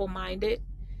 you double-minded."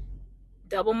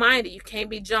 Double-minded. You can't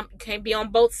be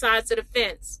on both sides of the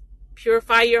fence.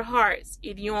 Purify your hearts.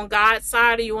 Either you're on God's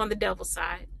side or you're on the devil's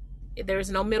side. There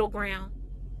is no middle ground.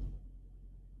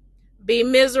 "Be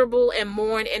miserable and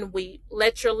mourn and weep.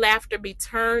 Let your laughter be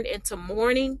turned into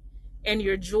mourning and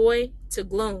your joy to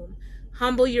gloom.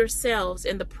 Humble yourselves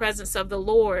in the presence of the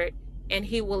Lord, and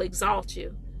he will exalt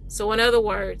you." So in other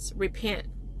words, repent.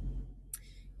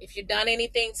 If you've done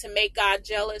anything to make God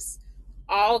jealous,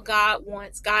 all God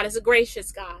wants, God is a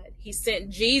gracious God. He sent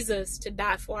Jesus to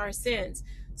die for our sins.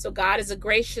 So God is a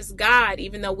gracious God,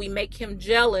 even though we make him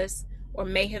jealous or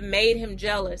may have made him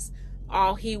jealous.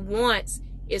 All he wants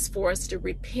is for us to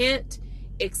repent,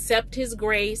 accept his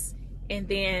grace, and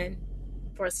then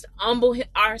for us to humble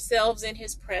ourselves in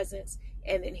his presence,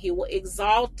 and then he will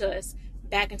exalt us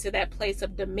back into that place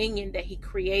of dominion that he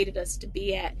created us to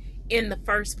be at in the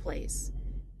first place.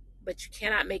 But you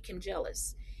cannot make him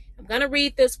jealous. I'm going to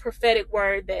read this prophetic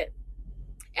word that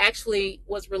actually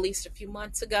was released a few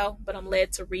months ago, but I'm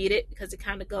led to read it because it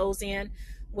kind of goes in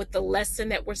with the lesson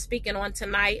that we're speaking on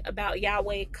tonight about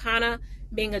Yahweh Kanna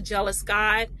being a jealous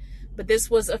God. But this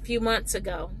was a few months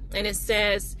ago, and it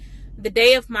says, "The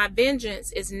day of my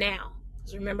vengeance is now."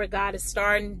 Because remember, God is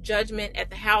starting judgment at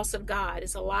the house of God.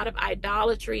 It's a lot of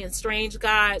idolatry and strange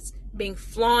gods being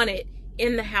flaunted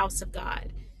in the house of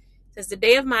God. It says, "The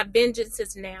day of my vengeance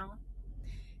is now.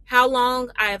 How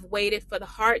long I have waited for the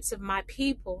hearts of my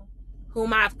people,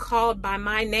 whom I have called by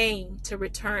my name, to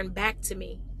return back to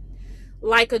me.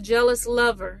 Like a jealous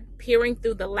lover peering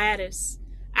through the lattice,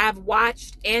 I have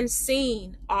watched and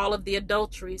seen all of the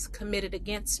adulteries committed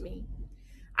against me.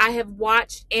 I have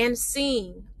watched and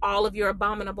seen all of your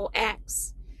abominable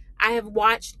acts. I have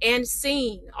watched and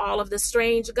seen all of the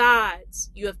strange gods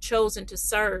you have chosen to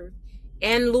serve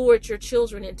and lured your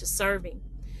children into serving.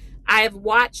 I have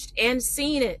watched and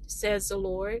seen it, says the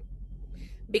Lord.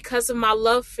 Because of my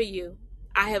love for you,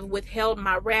 I have withheld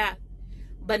my wrath,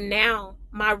 but now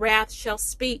my wrath shall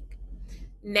speak.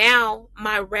 Now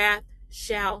my wrath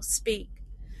shall speak.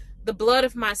 The blood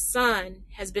of my son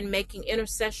has been making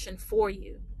intercession for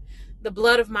you. The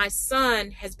blood of my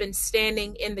son has been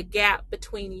standing in the gap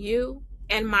between you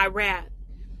and my wrath.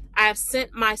 I have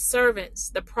sent my servants,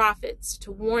 the prophets,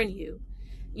 to warn you,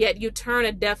 yet you turn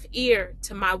a deaf ear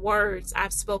to my words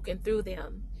I've spoken through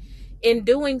them. In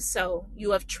doing so,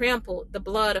 you have trampled the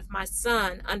blood of my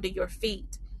son under your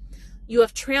feet. You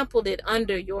have trampled it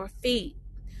under your feet,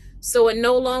 so it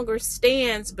no longer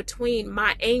stands between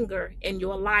my anger and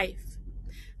your life.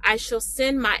 I shall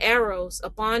send my arrows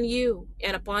upon you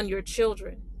and upon your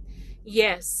children.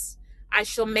 Yes, I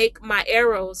shall make my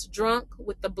arrows drunk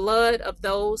with the blood of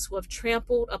those who have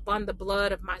trampled upon the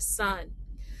blood of my son.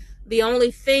 The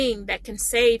only thing that can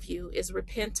save you is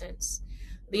repentance.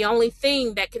 The only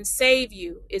thing that can save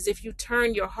you is if you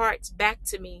turn your hearts back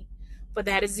to me, for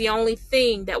that is the only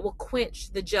thing that will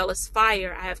quench the jealous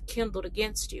fire I have kindled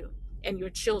against you and your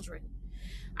children.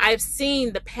 I have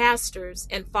seen the pastors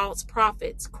and false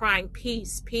prophets crying,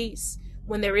 peace, peace,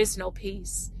 when there is no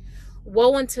peace.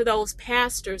 Woe unto those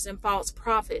pastors and false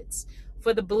prophets,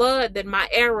 for the blood that my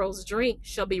arrows drink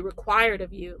shall be required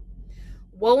of you.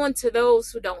 Woe unto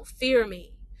those who don't fear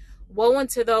me. Woe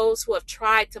unto those who have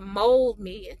tried to mold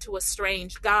me into a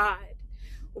strange god.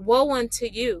 Woe unto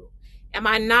you. Am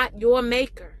I not your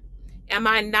maker? Am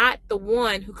I not the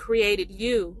one who created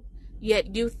you,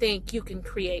 yet you think you can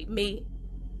create me?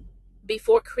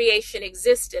 Before creation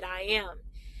existed, I am,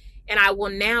 and I will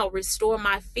now restore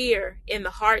my fear in the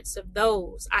hearts of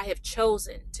those I have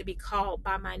chosen to be called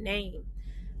by my name.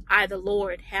 I, the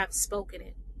Lord, have spoken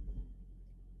it.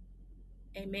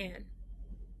 Amen.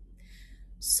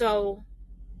 So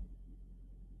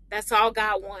that's all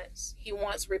God wants. He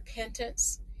wants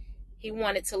repentance. He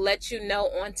wanted to let you know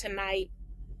on tonight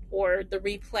or the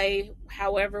replay,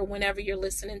 however, whenever you're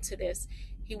listening to this.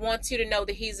 He wants you to know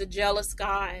that he's a jealous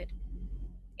God.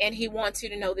 And he wants you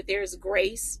to know that there is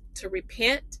grace to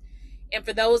repent. And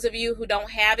for those of you who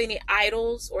don't have any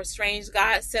idols or strange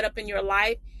gods set up in your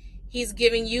life, he's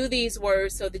giving you these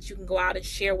words so that you can go out and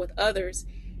share with others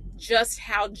just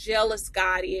how jealous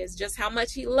God is, just how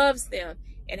much he loves them,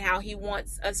 and how he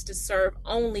wants us to serve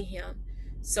only him.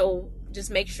 So just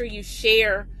make sure you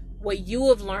share what you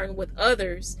have learned with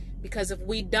others, because if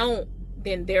we don't,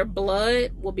 then their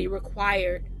blood will be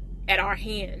required at our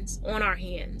hands, on our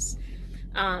hands.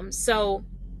 So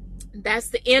that's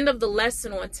the end of the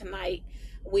lesson on tonight.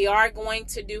 We are going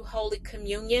to do Holy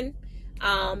Communion.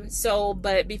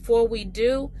 But before we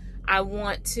do, I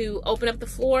want to open up the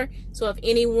floor. So if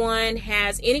anyone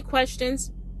has any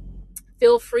questions,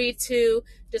 feel free to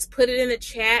just put it in the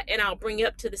chat and I'll bring you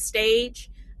up to the stage.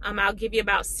 I'll give you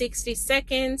about 60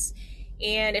 seconds.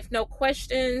 And if no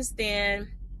questions,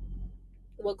 then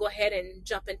we'll go ahead and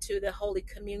jump into the Holy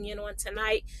Communion on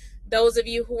tonight. Those of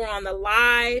you who are on the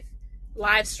live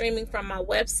streaming from my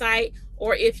website,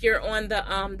 or if you're on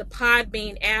the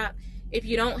Podbean app, if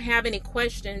you don't have any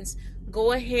questions,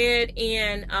 go ahead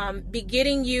and be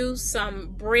getting you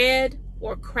some bread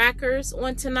or crackers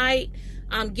on tonight.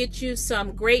 Get you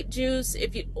some grape juice.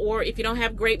 If you don't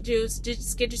have grape juice,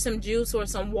 just get you some juice or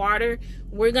some water.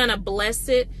 We're gonna bless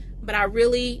it, but I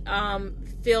really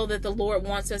feel that the Lord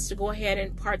wants us to go ahead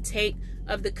and partake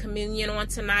of the communion on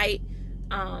tonight.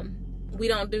 We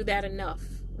don't do that enough.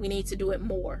 We need to do it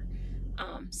more.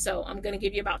 So I'm going to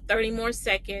give you about 30 more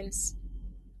seconds.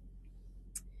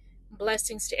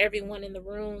 Blessings to everyone in the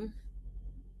room.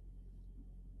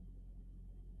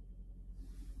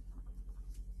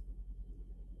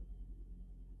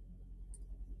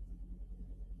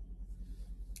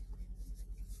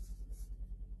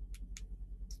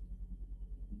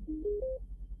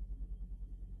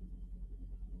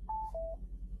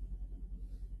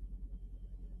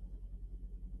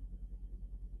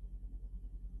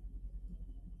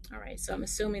 All right, so I'm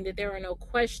assuming that there are no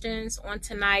questions on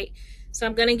tonight. So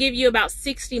I'm going to give you about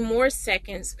 60 more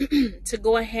seconds to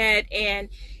go ahead and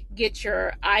get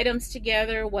your items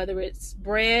together, whether it's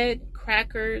bread,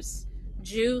 crackers,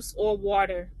 juice, or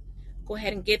water. Go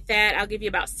ahead and get that. I'll give you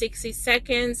about 60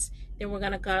 seconds. Then we're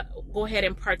going to go ahead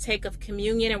and partake of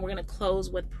communion, and we're going to close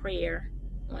with prayer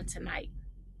on tonight.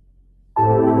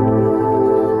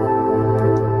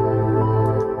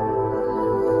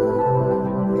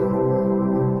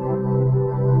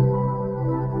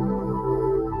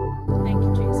 Thank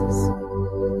you, Jesus.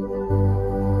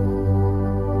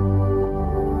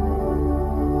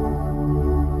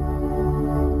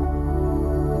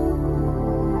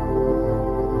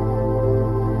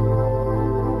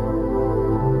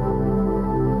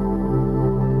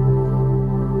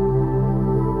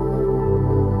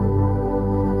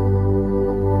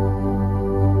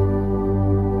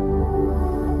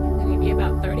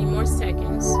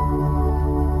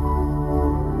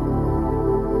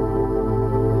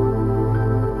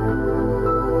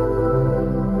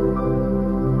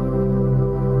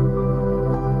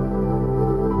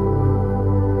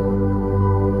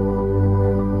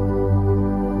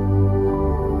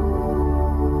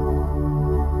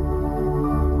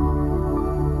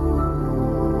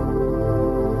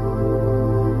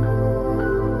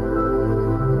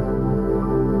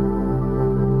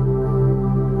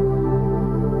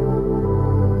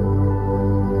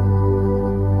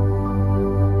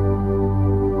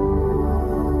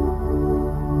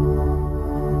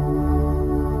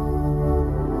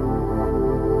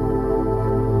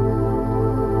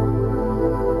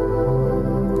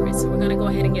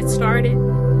 and get started.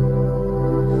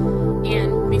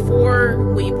 And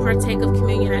before we partake of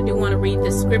communion, I do want to read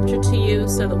this scripture to you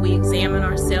so that we examine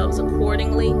ourselves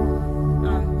accordingly.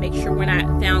 Make sure we're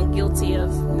not found guilty of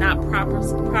not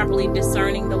properly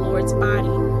discerning the Lord's body.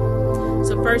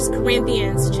 So 1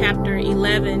 Corinthians chapter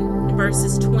 11,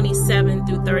 verses 27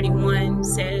 through 31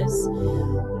 says,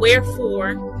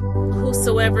 "Wherefore,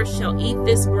 whosoever shall eat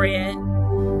this bread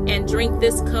and drink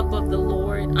this cup of the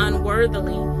Lord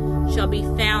unworthily shall be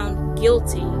found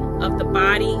guilty of the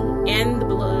body and the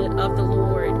blood of the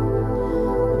Lord.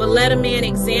 But let a man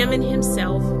examine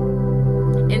himself,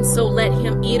 and so let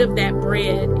him eat of that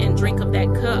bread and drink of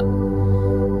that cup.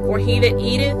 For he that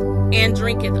eateth and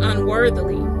drinketh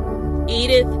unworthily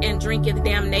eateth and drinketh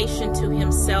damnation to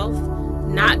himself,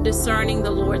 not discerning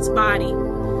the Lord's body.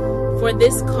 For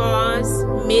this cause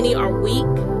many are weak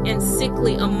and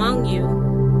sickly among you,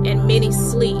 and many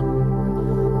sleep.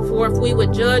 For if we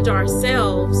would judge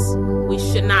ourselves, we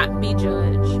should not be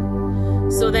judged."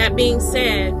 So that being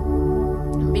said,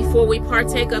 before we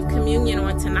partake of communion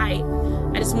on tonight,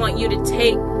 I just want you to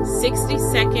take 60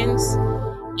 seconds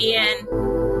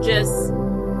and just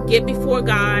get before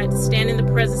God, stand in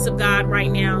the presence of God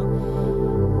right now.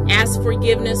 Ask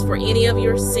forgiveness for any of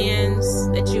your sins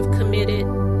that you've committed.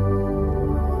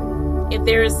 If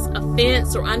there's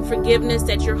offense or unforgiveness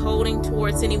that you're holding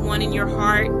towards anyone in your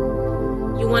heart,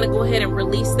 you want to go ahead and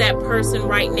release that person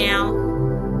right now,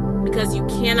 because you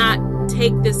cannot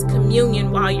take this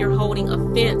communion while you're holding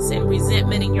offense and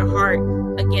resentment in your heart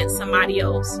against somebody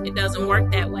else. It doesn't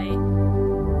work that way.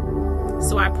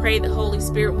 So I pray the Holy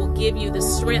Spirit will give you the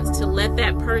strength to let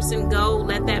that person go,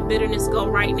 let that bitterness go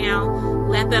right now,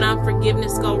 let that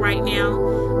unforgiveness go right now,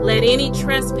 let any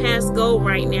trespass go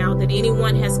right now that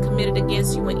anyone has committed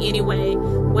against you in any way,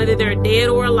 whether they're dead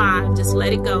or alive. Just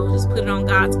let it go. Just put it on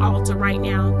God's altar right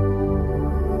now.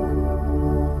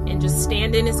 And just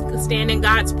stand in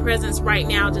God's presence right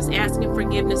now, just asking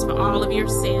forgiveness for all of your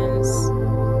sins.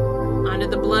 Under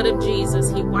the blood of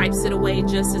Jesus, He wipes it away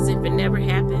just as if it never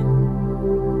happened.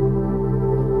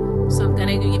 So I'm going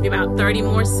to give you about 30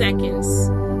 more seconds.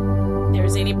 If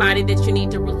there's anybody that you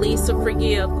need to release or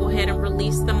forgive, go ahead and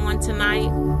release them on tonight.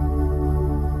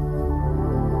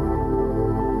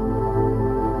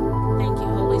 Thank you,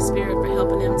 Holy Spirit, for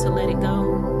helping them to let it go.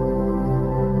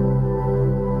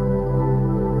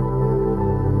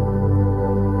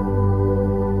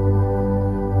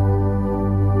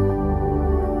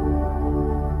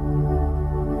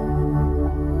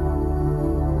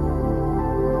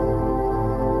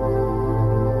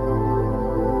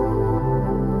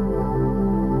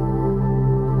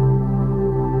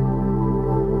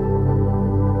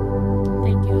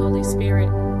 Spirit.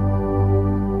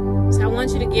 So I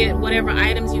want you to get whatever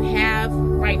items you have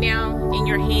right now in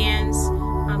your hands.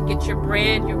 Get your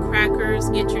bread, your crackers,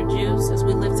 get your juice as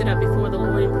we lift it up before the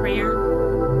Lord in prayer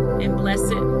and bless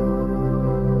it.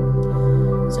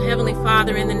 So Heavenly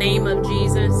Father, in the name of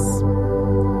Jesus,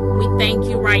 we thank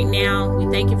you right now. We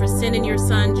thank you for sending your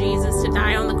Son Jesus to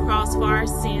die on the cross for our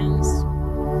sins.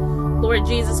 Lord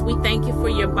Jesus, we thank you for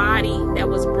your body that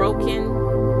was broken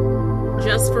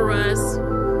just for us.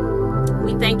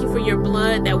 We thank you for your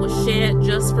blood that was shed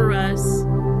just for us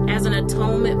as an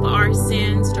atonement for our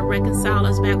sins to reconcile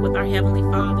us back with our Heavenly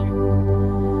Father.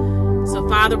 So,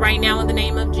 Father, right now in the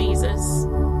name of Jesus,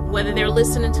 whether they're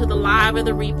listening to the live or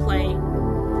the replay,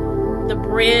 the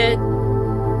bread,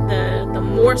 the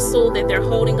morsel that they're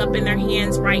holding up in their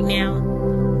hands right now,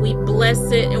 we bless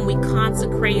it and we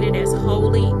consecrate it as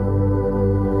holy.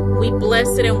 We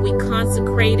bless it and we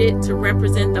consecrate it to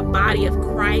represent the body of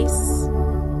Christ.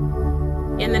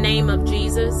 In the name of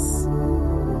Jesus,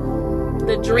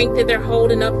 the drink that they're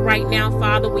holding up right now,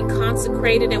 Father, we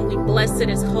consecrate it and we bless it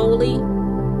as holy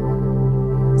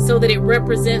so that it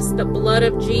represents the blood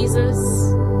of Jesus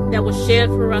that was shed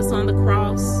for us on the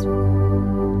cross.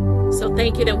 So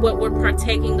thank you that what we're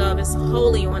partaking of is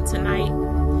holy on tonight.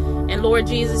 And Lord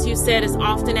Jesus, you said as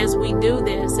often as we do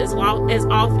this, as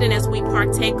often as we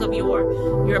partake of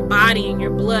your body and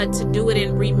your blood, to do it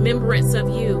in remembrance of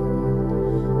you.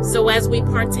 So as we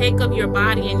partake of your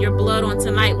body and your blood on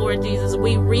tonight, Lord Jesus,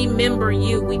 we remember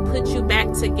you. We put you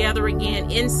back together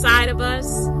again inside of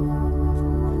us.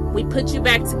 We put you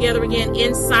back together again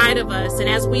inside of us. And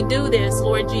as we do this,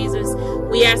 Lord Jesus,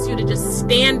 we ask you to just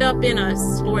stand up in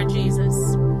us, Lord Jesus.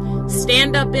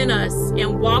 Stand up in us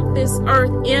and walk this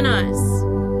earth in us.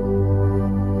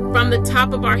 From the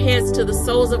top of our heads to the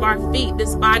soles of our feet,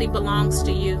 this body belongs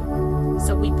to you.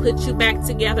 So we put you back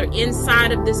together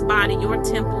inside of this body, your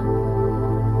temple.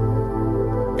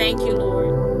 Thank you, Lord.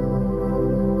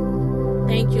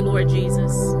 Thank you, Lord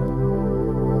Jesus.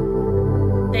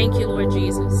 Thank you, Lord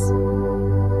Jesus.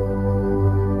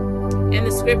 And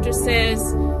the scripture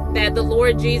says that the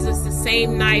Lord Jesus, the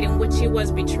same night in which he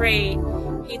was betrayed,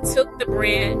 he took the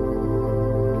bread,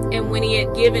 and when he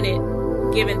had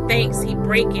given thanks, he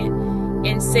brake it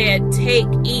and said, "Take,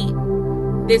 eat.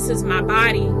 This is my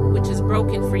body, which is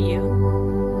broken for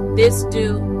you. This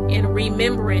do in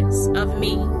remembrance of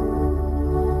me."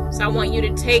 So I want you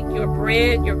to take your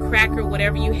bread, your cracker,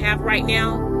 whatever you have right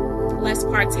now. Let's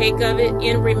partake of it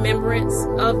in remembrance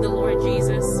of the Lord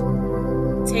Jesus.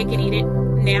 Take and eat it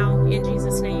now in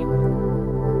Jesus' name.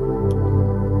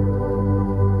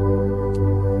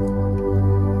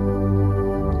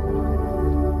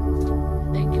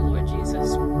 Thank you, Lord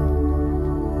Jesus.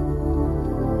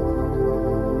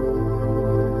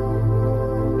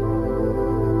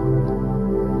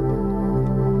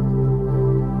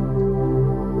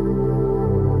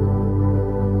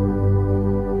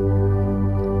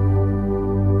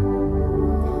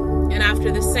 And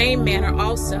after the same manner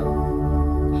also,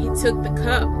 he took the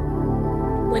cup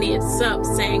when he had supped,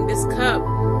 saying, "This cup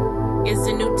is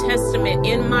the New Testament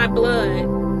in my blood.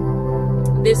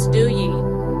 This do ye,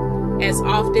 as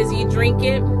oft as ye drink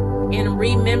it, in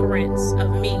remembrance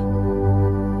of me."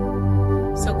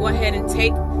 So go ahead and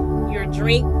take your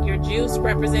drink, your juice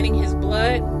representing his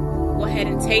blood. Go ahead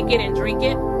and take it and drink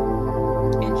it.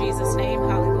 In Jesus' name,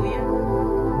 hallelujah.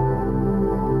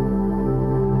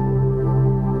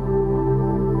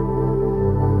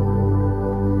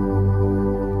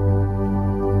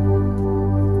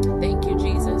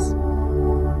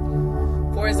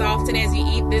 As often as ye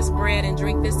eat this bread and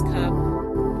drink this cup,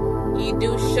 ye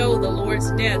do show the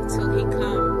Lord's death till he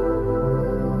come.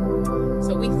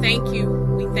 So we thank you.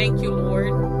 We thank you,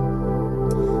 Lord.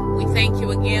 We thank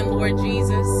you again, Lord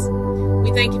Jesus.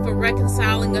 We thank you for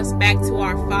reconciling us back to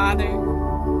our Father.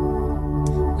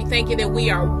 We thank you that we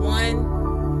are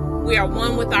one. We are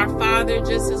one with our Father,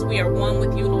 just as we are one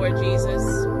with you, Lord Jesus.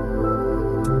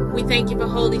 We thank you for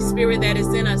Holy Spirit that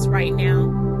is in us right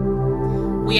now.